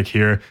realistic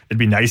here. It'd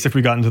be nice if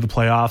we got into the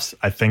playoffs.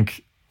 I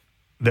think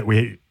that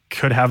we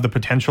could have the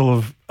potential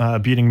of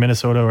beating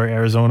Minnesota or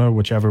Arizona,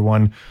 whichever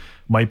one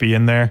might be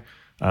in there.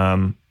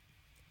 I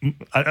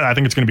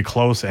think it's going to be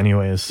close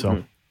anyways.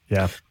 So,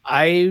 yeah.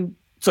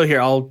 So here,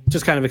 I'll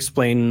just kind of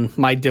explain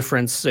my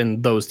difference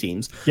in those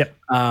teams. Yep.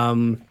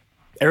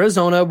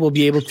 Arizona will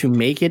be able to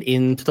make it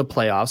into the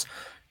playoffs.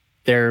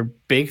 Their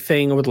big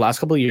thing over the last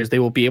couple of years, they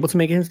will be able to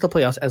make it into the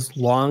playoffs as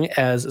long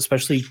as,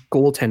 especially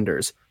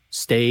goaltenders,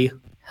 stay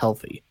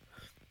healthy.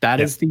 That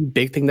is the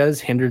big thing that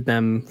has hindered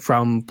them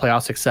from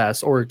playoff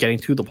success or getting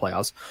to the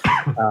playoffs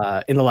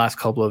in the last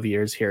couple of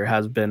years here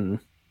has been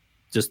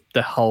just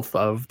the health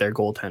of their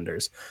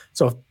goaltenders.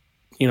 So,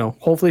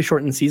 hopefully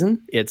shortened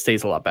season, it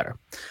stays a lot better.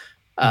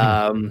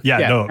 Looking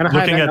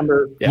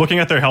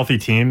at their healthy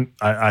team,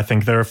 I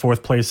think they're a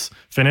 4th place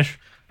finish.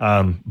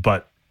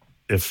 But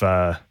if,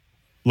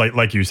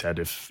 like you said,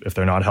 if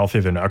they're not healthy,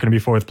 they're not going to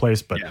be 4th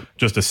place. But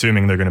just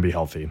assuming they're going to be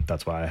healthy,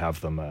 that's why I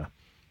have them.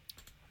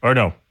 Or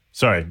no,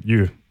 sorry,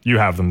 you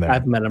have them there. I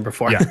have them at number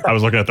 4. Yeah, I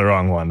was looking at the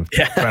wrong one.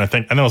 Trying to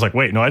think, and then I was like,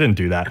 wait, no, I didn't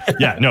do that.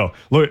 Yeah, no,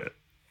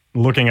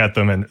 looking at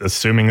them and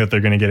assuming that they're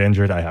going to get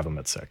injured, I have them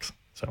at 6.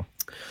 So,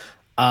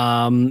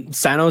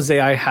 San Jose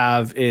I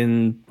have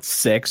in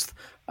 6th,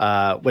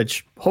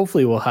 which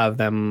hopefully will have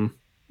them,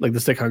 like the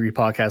Stick Hungry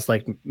podcast,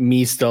 like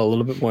me still a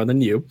little bit more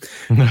than you.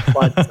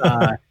 But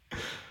I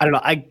don't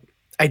know.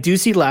 I do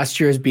see last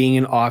year as being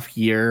an off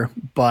year,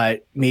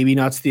 but maybe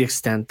not to the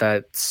extent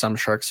that some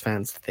Sharks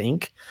fans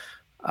think.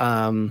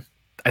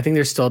 I think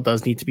there still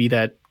does need to be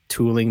that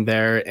tooling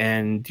there.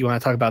 And do you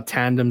want to talk about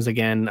tandems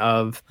again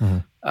of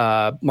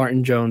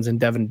Martin Jones and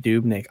Devin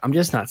Dubnyk? I'm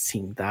just not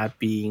seeing that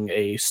being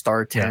a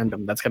star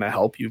tandem that's going to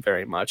help you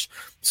very much.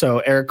 So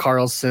Erik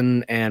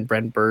Karlsson and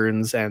Brent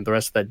Burns and the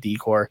rest of that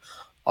decor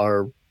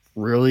are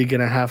really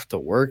going to have to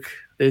work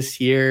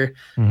this year.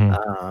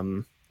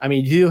 I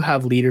mean, you do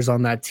have leaders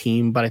on that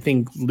team, but I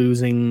think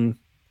losing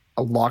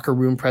a locker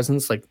room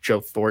presence like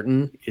Joe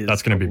Thornton is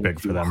that's going to be big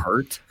for them.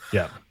 Hurt.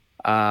 Yeah.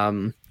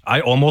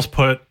 I almost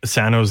put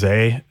San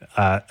Jose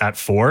at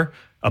 4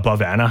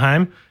 above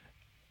Anaheim.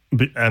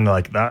 And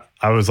like that,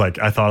 I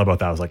thought about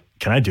that. I was like,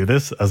 can I do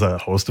this as a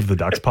host of the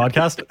Ducks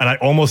podcast? And I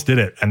almost did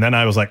it. And then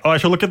I was like, oh, I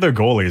should look at their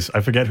goalies.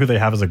 I forget who they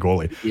have as a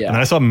goalie. Yeah. And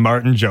then I saw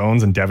Martin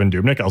Jones and Devin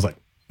Dubnyk. I was like,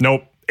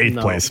 nope,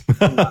 8th place.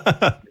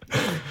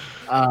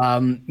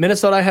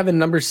 Minnesota I have in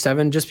number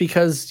 7 just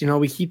because,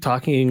 we keep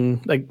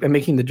talking, like, and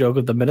making the joke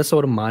of the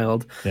Minnesota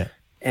Mild. Yeah.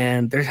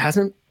 And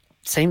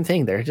same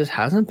thing. There just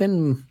hasn't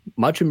been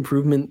much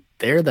improvement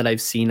there that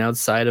I've seen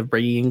outside of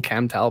bringing in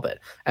Cam Talbot.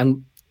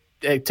 And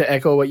to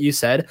echo what you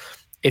said,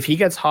 if he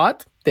gets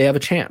hot, they have a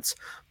chance.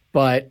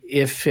 But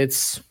if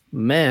it's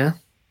meh,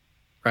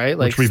 right?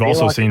 Like, which we've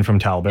also seen from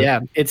Talbot. Yeah,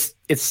 it's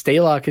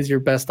Stalock is your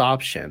best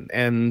option.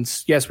 And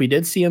yes, we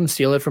did see him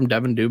steal it from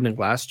Devin Dubnyk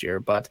last year,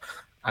 but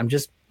I'm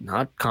just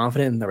not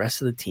confident in the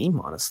rest of the team,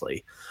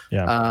 honestly.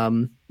 Yeah.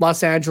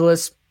 Los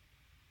Angeles,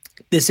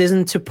 this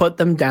isn't to put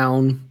them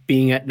down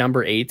being at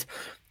number 8.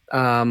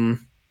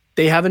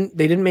 They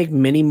didn't make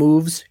many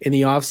moves in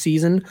the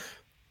offseason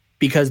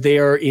because they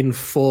are in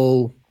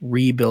full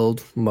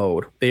rebuild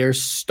mode. They are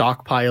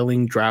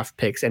stockpiling draft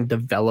picks and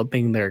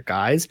developing their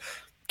guys.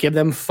 Give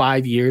them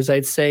 5 years,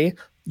 I'd say.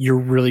 You're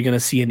really going to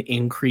see an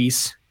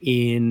increase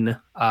in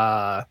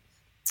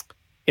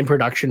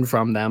production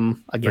from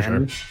them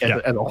again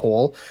as a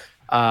whole.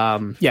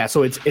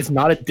 So it's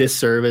not a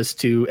disservice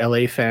to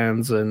LA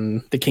fans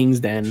and the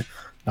Kings Den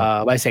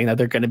by saying that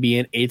they're going to be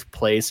in 8th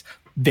place.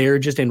 They're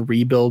just in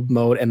rebuild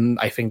mode, and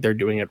I think they're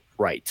doing it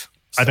right.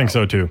 So. I think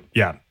so too.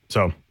 Yeah.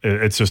 So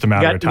it's just a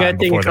matter of time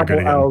before they're good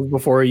again.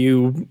 Before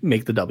you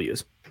make the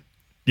W's.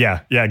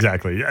 Yeah,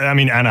 exactly. I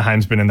mean,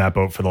 Anaheim's been in that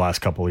boat for the last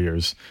couple of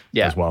years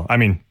as well. I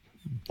mean,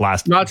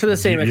 not to the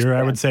same extent,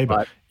 I would say,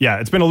 but yeah,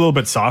 it's been a little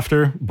bit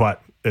softer,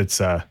 but it's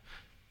the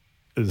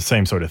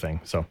same sort of thing.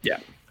 So yeah.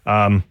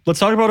 Let's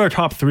talk about our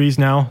top 3s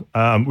now.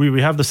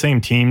 We have the same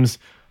teams.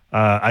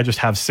 I just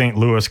have St.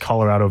 Louis,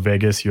 Colorado,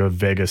 Vegas. You have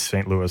Vegas,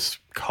 St. Louis,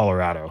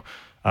 Colorado.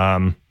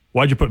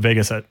 Why'd you put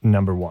Vegas at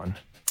number 1?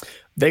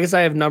 Vegas,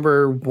 I have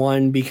number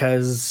 1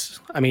 because,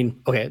 I'm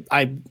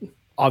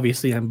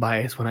biased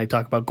when I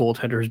talk about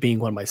goaltenders being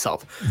one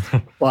myself.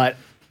 But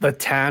the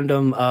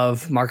tandem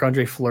of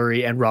Marc-Andre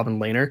Fleury and Robin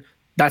Lehner,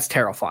 that's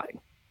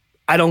terrifying.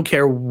 I don't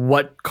care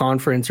what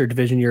conference or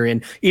division you're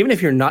in. Even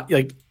if you're not,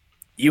 like,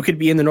 you could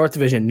be in the North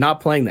Division,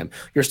 not playing them.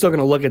 You're still going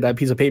to look at that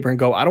piece of paper and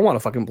go, I don't want to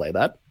fucking play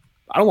that.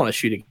 I don't want to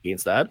shoot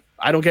against that.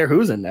 I don't care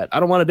who's in net. I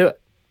don't want to do it.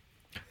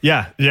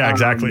 Yeah,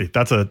 exactly.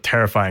 That's a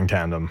terrifying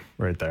tandem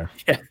right there.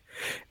 Yeah.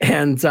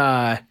 And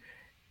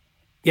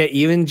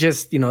even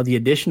just, the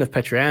addition of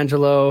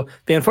Pietrangelo,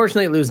 they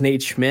unfortunately lose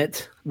Nate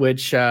Schmidt,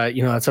 which,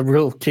 it's a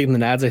real kick in the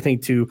nads, I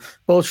think, to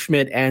both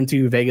Schmidt and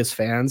to Vegas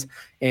fans.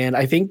 And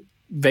I think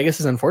Vegas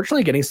is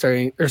unfortunately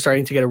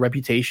starting to get a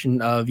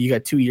reputation of you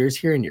got 2 years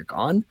here and you're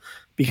gone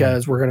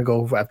because we're going to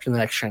go after the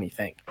next shiny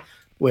thing,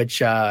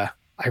 which I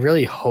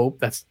really hope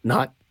that's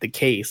not the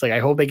case. Like, I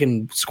hope they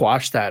can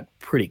squash that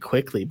pretty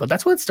quickly, but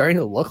that's what it's starting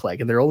to look like.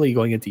 And they're only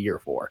going into year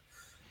 4.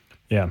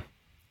 Yeah.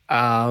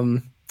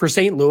 For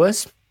St.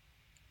 Louis,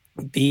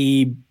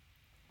 the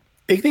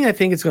big thing I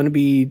think is going to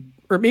be,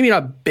 or maybe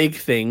not big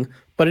thing,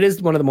 but it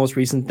is one of the most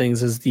recent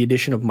things, is the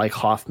addition of Mike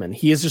Hoffman.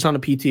 He is just on a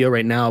PTO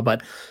right now,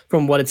 but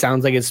from what it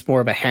sounds like, it's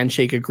more of a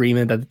handshake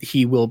agreement that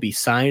he will be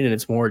signed, and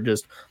it's more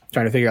just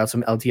trying to figure out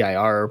some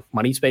LTIR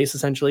money space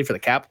essentially for the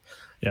cap.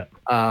 Yeah.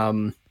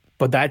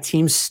 But that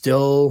team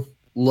still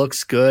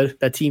looks good.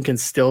 That team can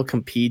still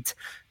compete,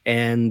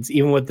 and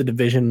even with the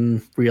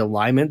division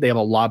realignment, they have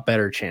a lot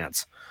better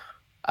chance.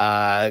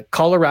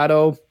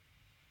 Colorado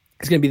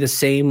is going to be the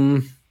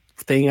same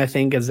thing, I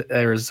think, as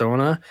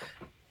Arizona.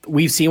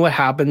 We've seen what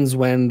happens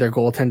when their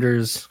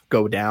goaltenders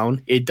go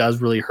down. It does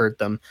really hurt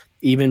them.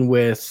 Even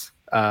with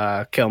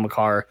Cale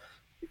Makar,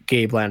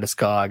 Gabe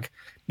Landeskog,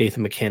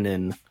 Nathan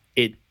McKinnon,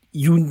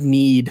 you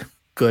need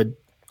good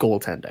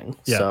goaltending.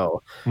 Yeah.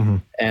 So,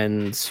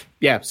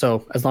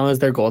 so as long as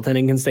their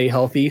goaltending can stay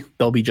healthy,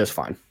 they'll be just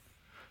fine.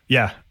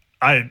 Yeah.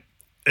 I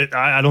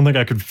don't think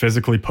I could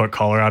physically put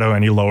Colorado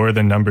any lower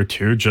than number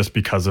 2 just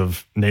because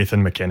of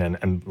Nathan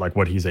McKinnon and like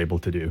what he's able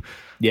to do.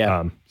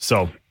 Yeah.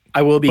 So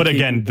I will be. But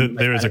again,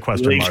 there is a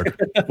question mark.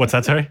 What's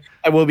that? Sorry?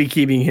 I will be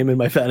keeping him in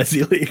my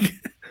fantasy league.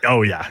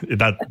 Oh yeah,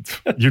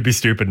 you'd be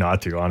stupid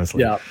not to,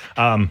 honestly. Yeah.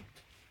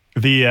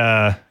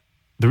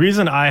 The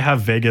reason I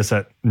have Vegas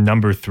at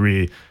number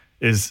 3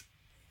 is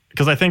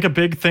because I think a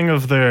big thing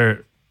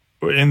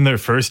in their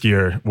first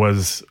year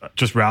was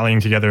just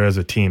rallying together as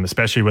a team,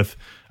 especially with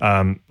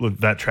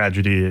that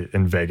tragedy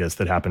in Vegas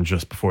that happened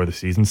just before the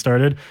season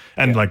started,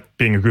 and like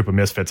being a group of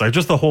misfits, like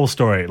just the whole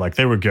story, like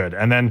they were good.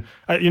 And then,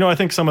 I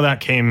think some of that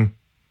came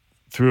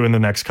through in the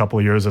next couple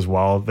of years as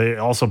well. They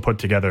also put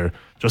together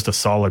just a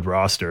solid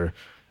roster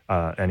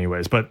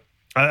anyways. But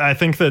I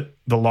think that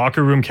the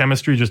locker room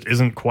chemistry just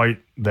isn't quite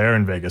there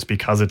in Vegas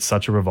because it's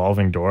such a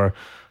revolving door.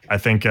 I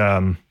think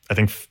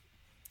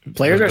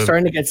players are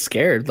starting to get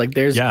scared. Like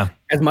there's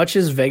as much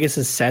as Vegas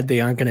has said they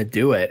aren't going to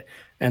do it,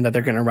 and that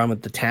they're going to run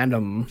with the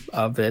tandem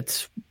of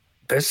it,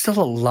 there's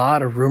still a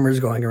lot of rumors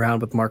going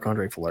around with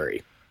Marc-Andre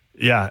Fleury.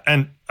 Yeah,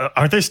 and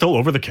aren't they still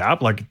over the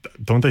cap? Like,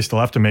 don't they still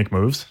have to make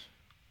moves?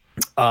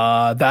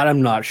 That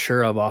I'm not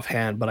sure of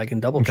offhand, but I can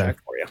double check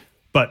for you.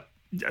 But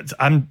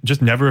I'm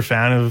just never a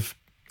fan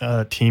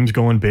of teams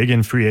going big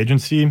in free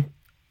agency,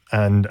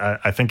 and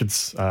I think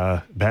it's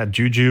bad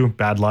juju,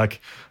 bad luck.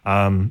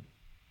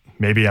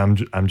 Maybe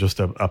I'm just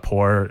a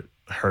poor,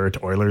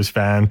 hurt Oilers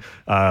fan,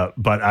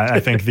 but I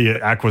think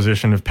the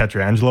acquisition of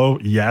Pietrangelo,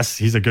 yes,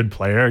 he's a good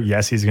player.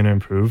 Yes, he's going to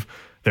improve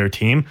their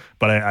team,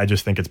 but I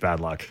just think it's bad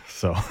luck.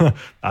 So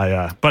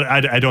but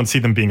I don't see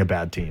them being a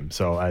bad team.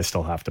 So I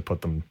still have to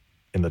put them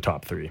in the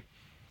top 3.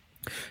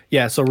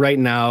 Yeah. So right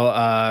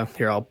now,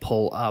 here, I'll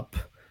pull up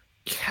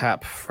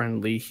Cap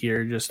Friendly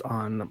here just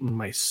on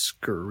my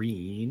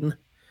screen.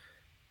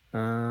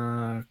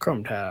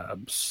 Chrome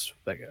tabs,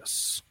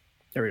 Vegas.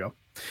 There we go.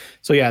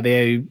 So yeah,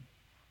 they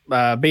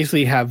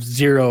basically have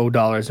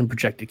 $0 in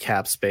projected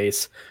cap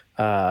space.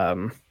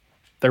 Their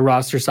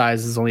roster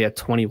size is only at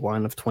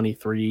 21 of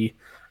 23,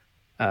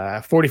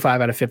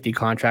 45 out of 50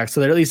 contracts. So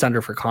they're at least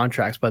under for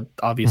contracts, but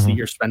obviously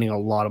you're spending a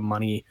lot of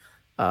money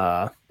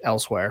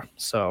elsewhere.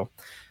 So,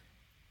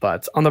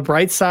 but on the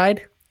bright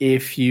side,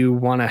 if you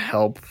want to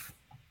help,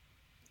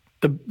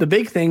 the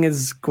big thing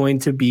is going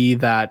to be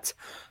that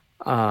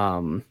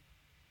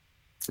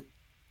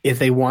if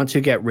they want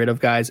to get rid of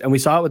guys, and we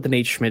saw it with the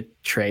Nate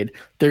Schmidt trade,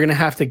 they're going to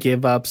have to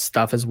give up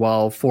stuff as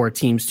well for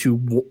teams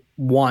to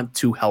want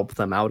to help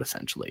them out,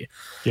 essentially.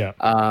 Yeah.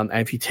 And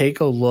if you take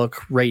a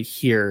look right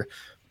here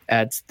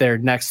at their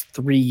next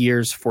 3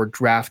 years for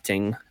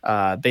drafting,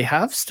 they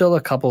have still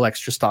a couple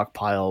extra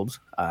stockpiled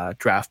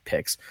draft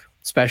picks,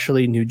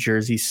 especially New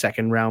Jersey's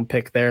second round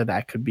pick there.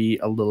 That could be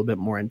a little bit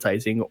more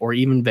enticing, or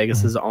even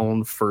Vegas's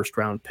own first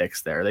round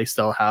picks there. They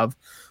still have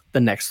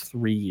the next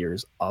 3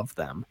 years of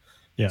them.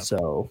 Yeah.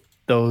 So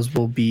those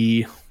will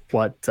be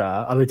what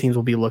other teams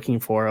will be looking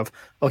for of,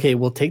 okay,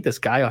 we'll take this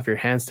guy off your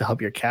hands to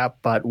help your cap,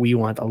 but we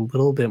want a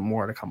little bit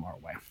more to come our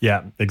way.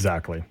 Yeah,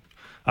 exactly.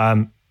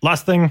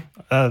 Last thing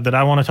that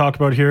I want to talk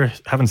about here,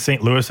 having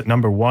St. Louis at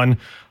number 1.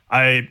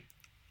 I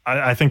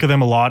think of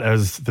them a lot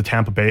as the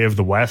Tampa Bay of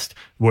the West,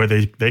 where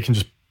they can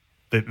just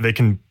they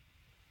can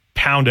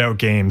pound out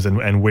games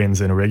and wins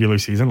in a regular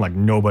season like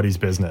nobody's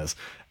business.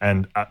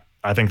 And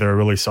I think they're a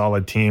really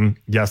solid team.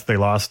 Yes, they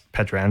lost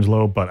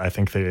Pietrangelo, but I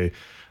think they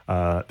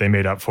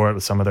made up for it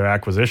with some of their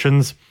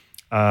acquisitions.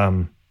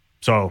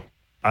 So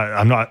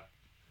I'm not,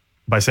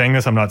 by saying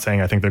this, I'm not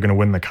saying I think they're going to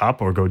win the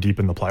cup or go deep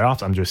in the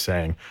playoffs. I'm just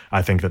saying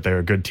I think that they're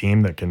a good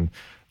team that can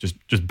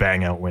just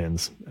bang out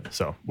wins.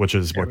 So, which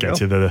is what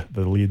gets you the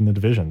lead in the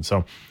division.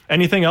 So,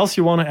 anything else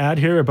you want to add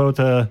here about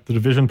the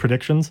division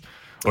predictions?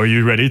 Or are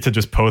you ready to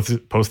just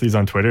post these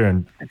on Twitter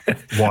and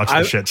watch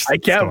the shit I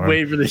can't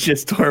wait for the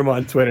shitstorm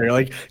on Twitter.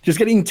 Like, just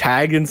getting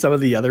tagged in some of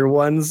the other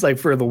ones, like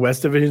for the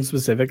West Division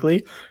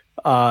specifically.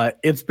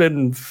 It's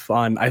been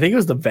fun. I think it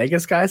was the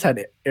Vegas guys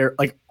had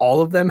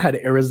all of them had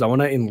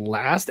Arizona in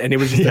last, and it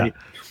was just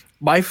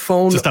my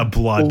phone just a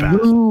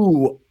bloodbath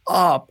blew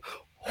up.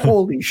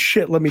 Holy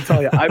shit! Let me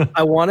tell you,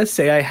 I want to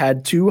say I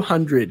had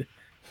 200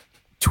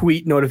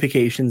 tweet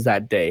notifications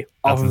that day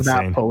off of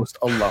that post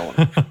alone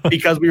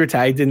because we were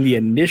tagged in the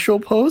initial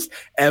post.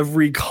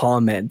 Every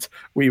comment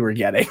we were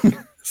getting.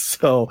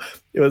 So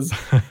it was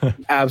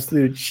an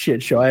absolute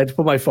shit show. I had to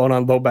put my phone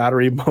on low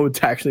battery mode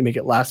to actually make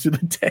it last through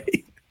the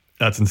day.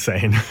 That's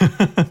insane.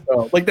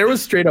 So, like, there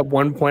was straight up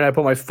one point I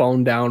put my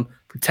phone down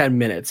for 10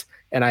 minutes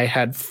and I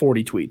had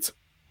 40 tweets.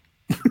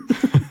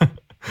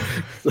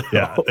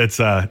 Yeah, it's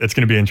going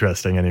to be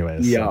interesting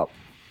anyways. Yeah.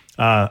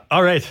 So.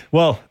 All right.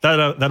 Well,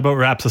 that about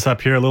wraps us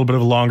up here. A little bit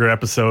of a longer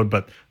episode,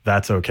 but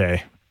that's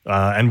okay.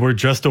 And we're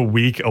just a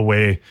week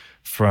away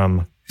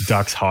from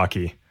Ducks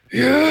hockey.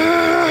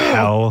 Yeah.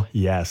 Hell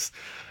yes.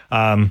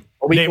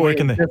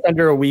 Just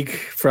under a week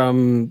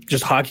from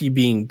just hockey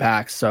being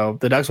back. So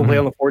the Ducks will play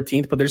on the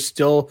 14th, but there's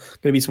still going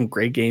to be some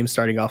great games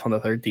starting off on the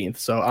 13th.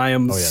 So I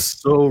am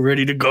so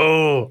ready to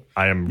go.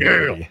 I am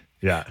ready.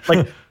 Yeah.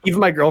 Like, even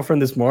my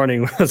girlfriend this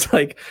morning was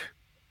like,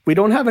 we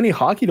don't have any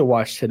hockey to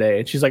watch today.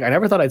 And she's like, I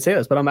never thought I'd say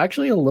this, but I'm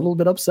actually a little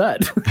bit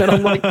upset. And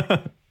I'm like,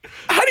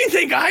 how do you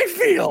think I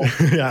feel?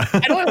 Yeah. I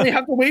don't only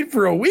have to wait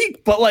for a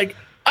week, but like,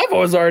 I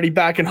was already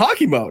back in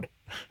hockey mode.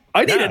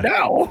 I need it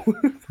now.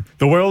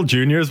 The World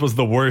Juniors was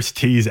the worst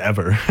tease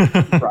ever.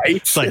 Right?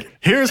 It's like,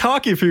 here's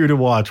hockey for you to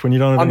watch when you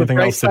don't have anything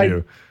else to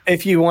do.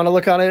 If you want to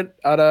look on it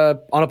on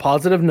a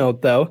positive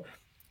note, though,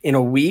 in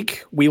a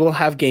week, we will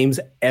have games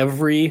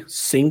every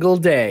single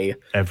day.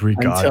 Every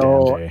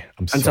goddamn day.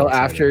 Until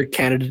after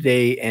Canada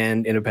Day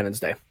and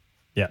Independence Day.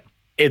 Yeah.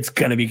 It's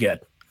going to be good.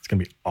 It's going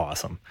to be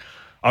awesome.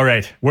 All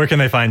right. Where can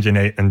they find you,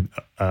 Nate, and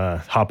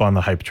hop on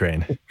the hype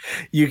train?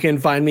 You can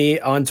find me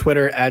on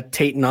Twitter at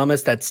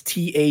Tatenomas. That's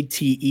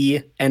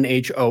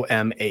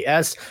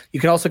TATENHOMAS. You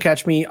can also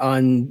catch me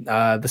on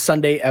the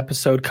Sunday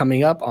episode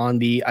coming up on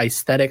the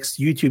Aesthetics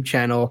YouTube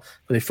channel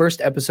for the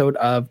first episode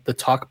of The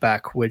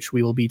Talkback, which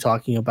we will be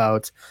talking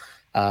about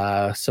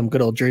some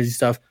good old Jersey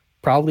stuff,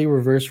 probably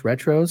reverse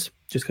retros.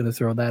 just going to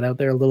throw that out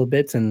there a little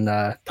bit and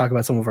talk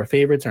about some of our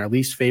favorites and our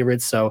least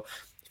favorites. So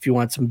if you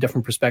want some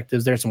different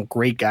perspectives, there's some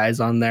great guys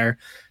on there.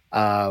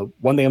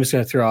 One thing I'm just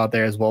going to throw out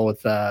there as well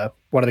with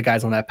one of the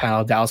guys on that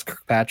panel, Dallas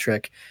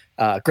Kirkpatrick,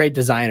 great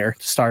designer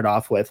to start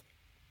off with.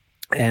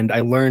 And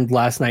I learned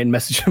last night and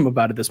messaged him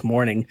about it this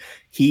morning.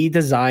 He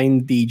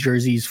designed the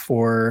jerseys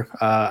for,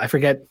 I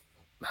forget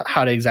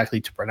how to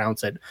exactly to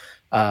pronounce it,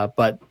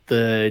 but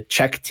the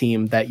Czech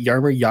team that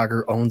Jaromír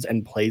Jágr owns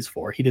and plays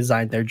for. He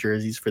designed their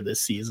jerseys for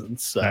this season.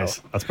 So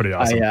nice. That's pretty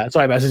awesome.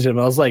 So I messaged him.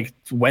 I was like,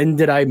 when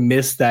did I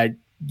miss that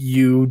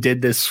you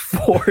did this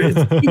for his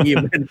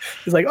team? And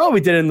he's like, oh, we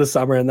did it in the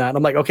summer and that. And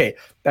I'm like, okay,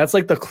 that's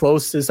like the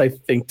closest I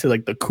think to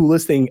like the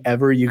coolest thing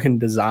ever you can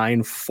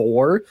design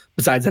for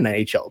besides an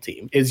NHL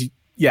team is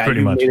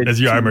pretty much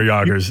as Jaromír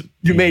Jágr's.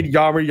 You made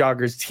Jaromír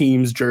Jágr's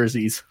team's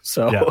jerseys.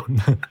 So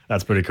yeah,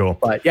 that's pretty cool.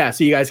 But yeah,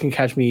 so you guys can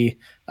catch me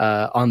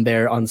on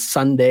there on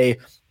Sunday.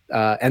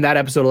 And that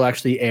episode will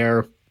actually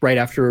air right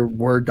after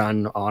we're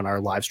done on our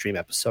live stream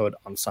episode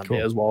on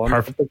Sunday as well.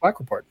 Perfect. The Quack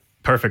Report.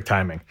 Perfect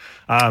timing.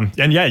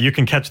 And yeah, you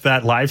can catch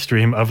that live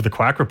stream of the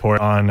Quack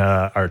Report on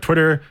our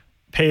Twitter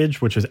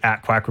page, which is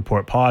at Quack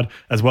Report Pod,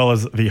 as well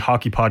as the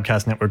Hockey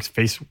Podcast Network's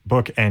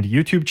Facebook and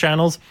YouTube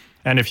channels.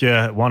 And if you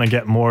want to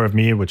get more of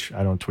me, which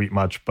I don't tweet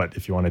much, but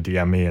if you want to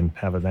DM me and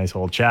have a nice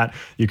old chat,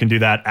 you can do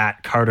that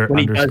at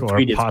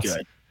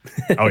Carter_Potts.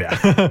 Oh yeah.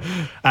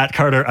 At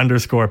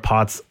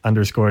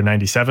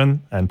Carter_Potts_97,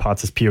 and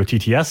Potts is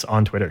POTTS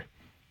on Twitter.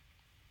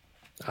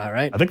 All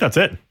right. I think that's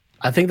it.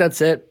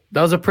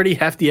 That was a pretty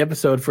hefty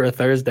episode for a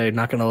Thursday,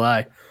 not going to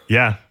lie.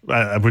 Yeah,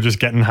 we're just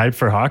getting hyped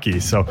for hockey,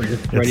 so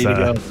ready to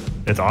go.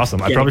 It's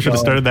awesome. I probably should have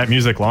started that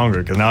music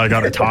longer because now I got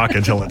to talk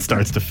until it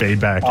starts to fade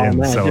back in.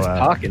 Man, so just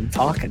talk. What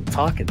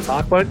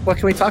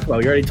can we talk about?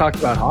 We already talked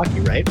about hockey,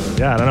 right?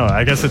 Yeah, I don't know.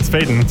 I guess it's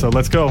fading, so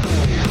let's go.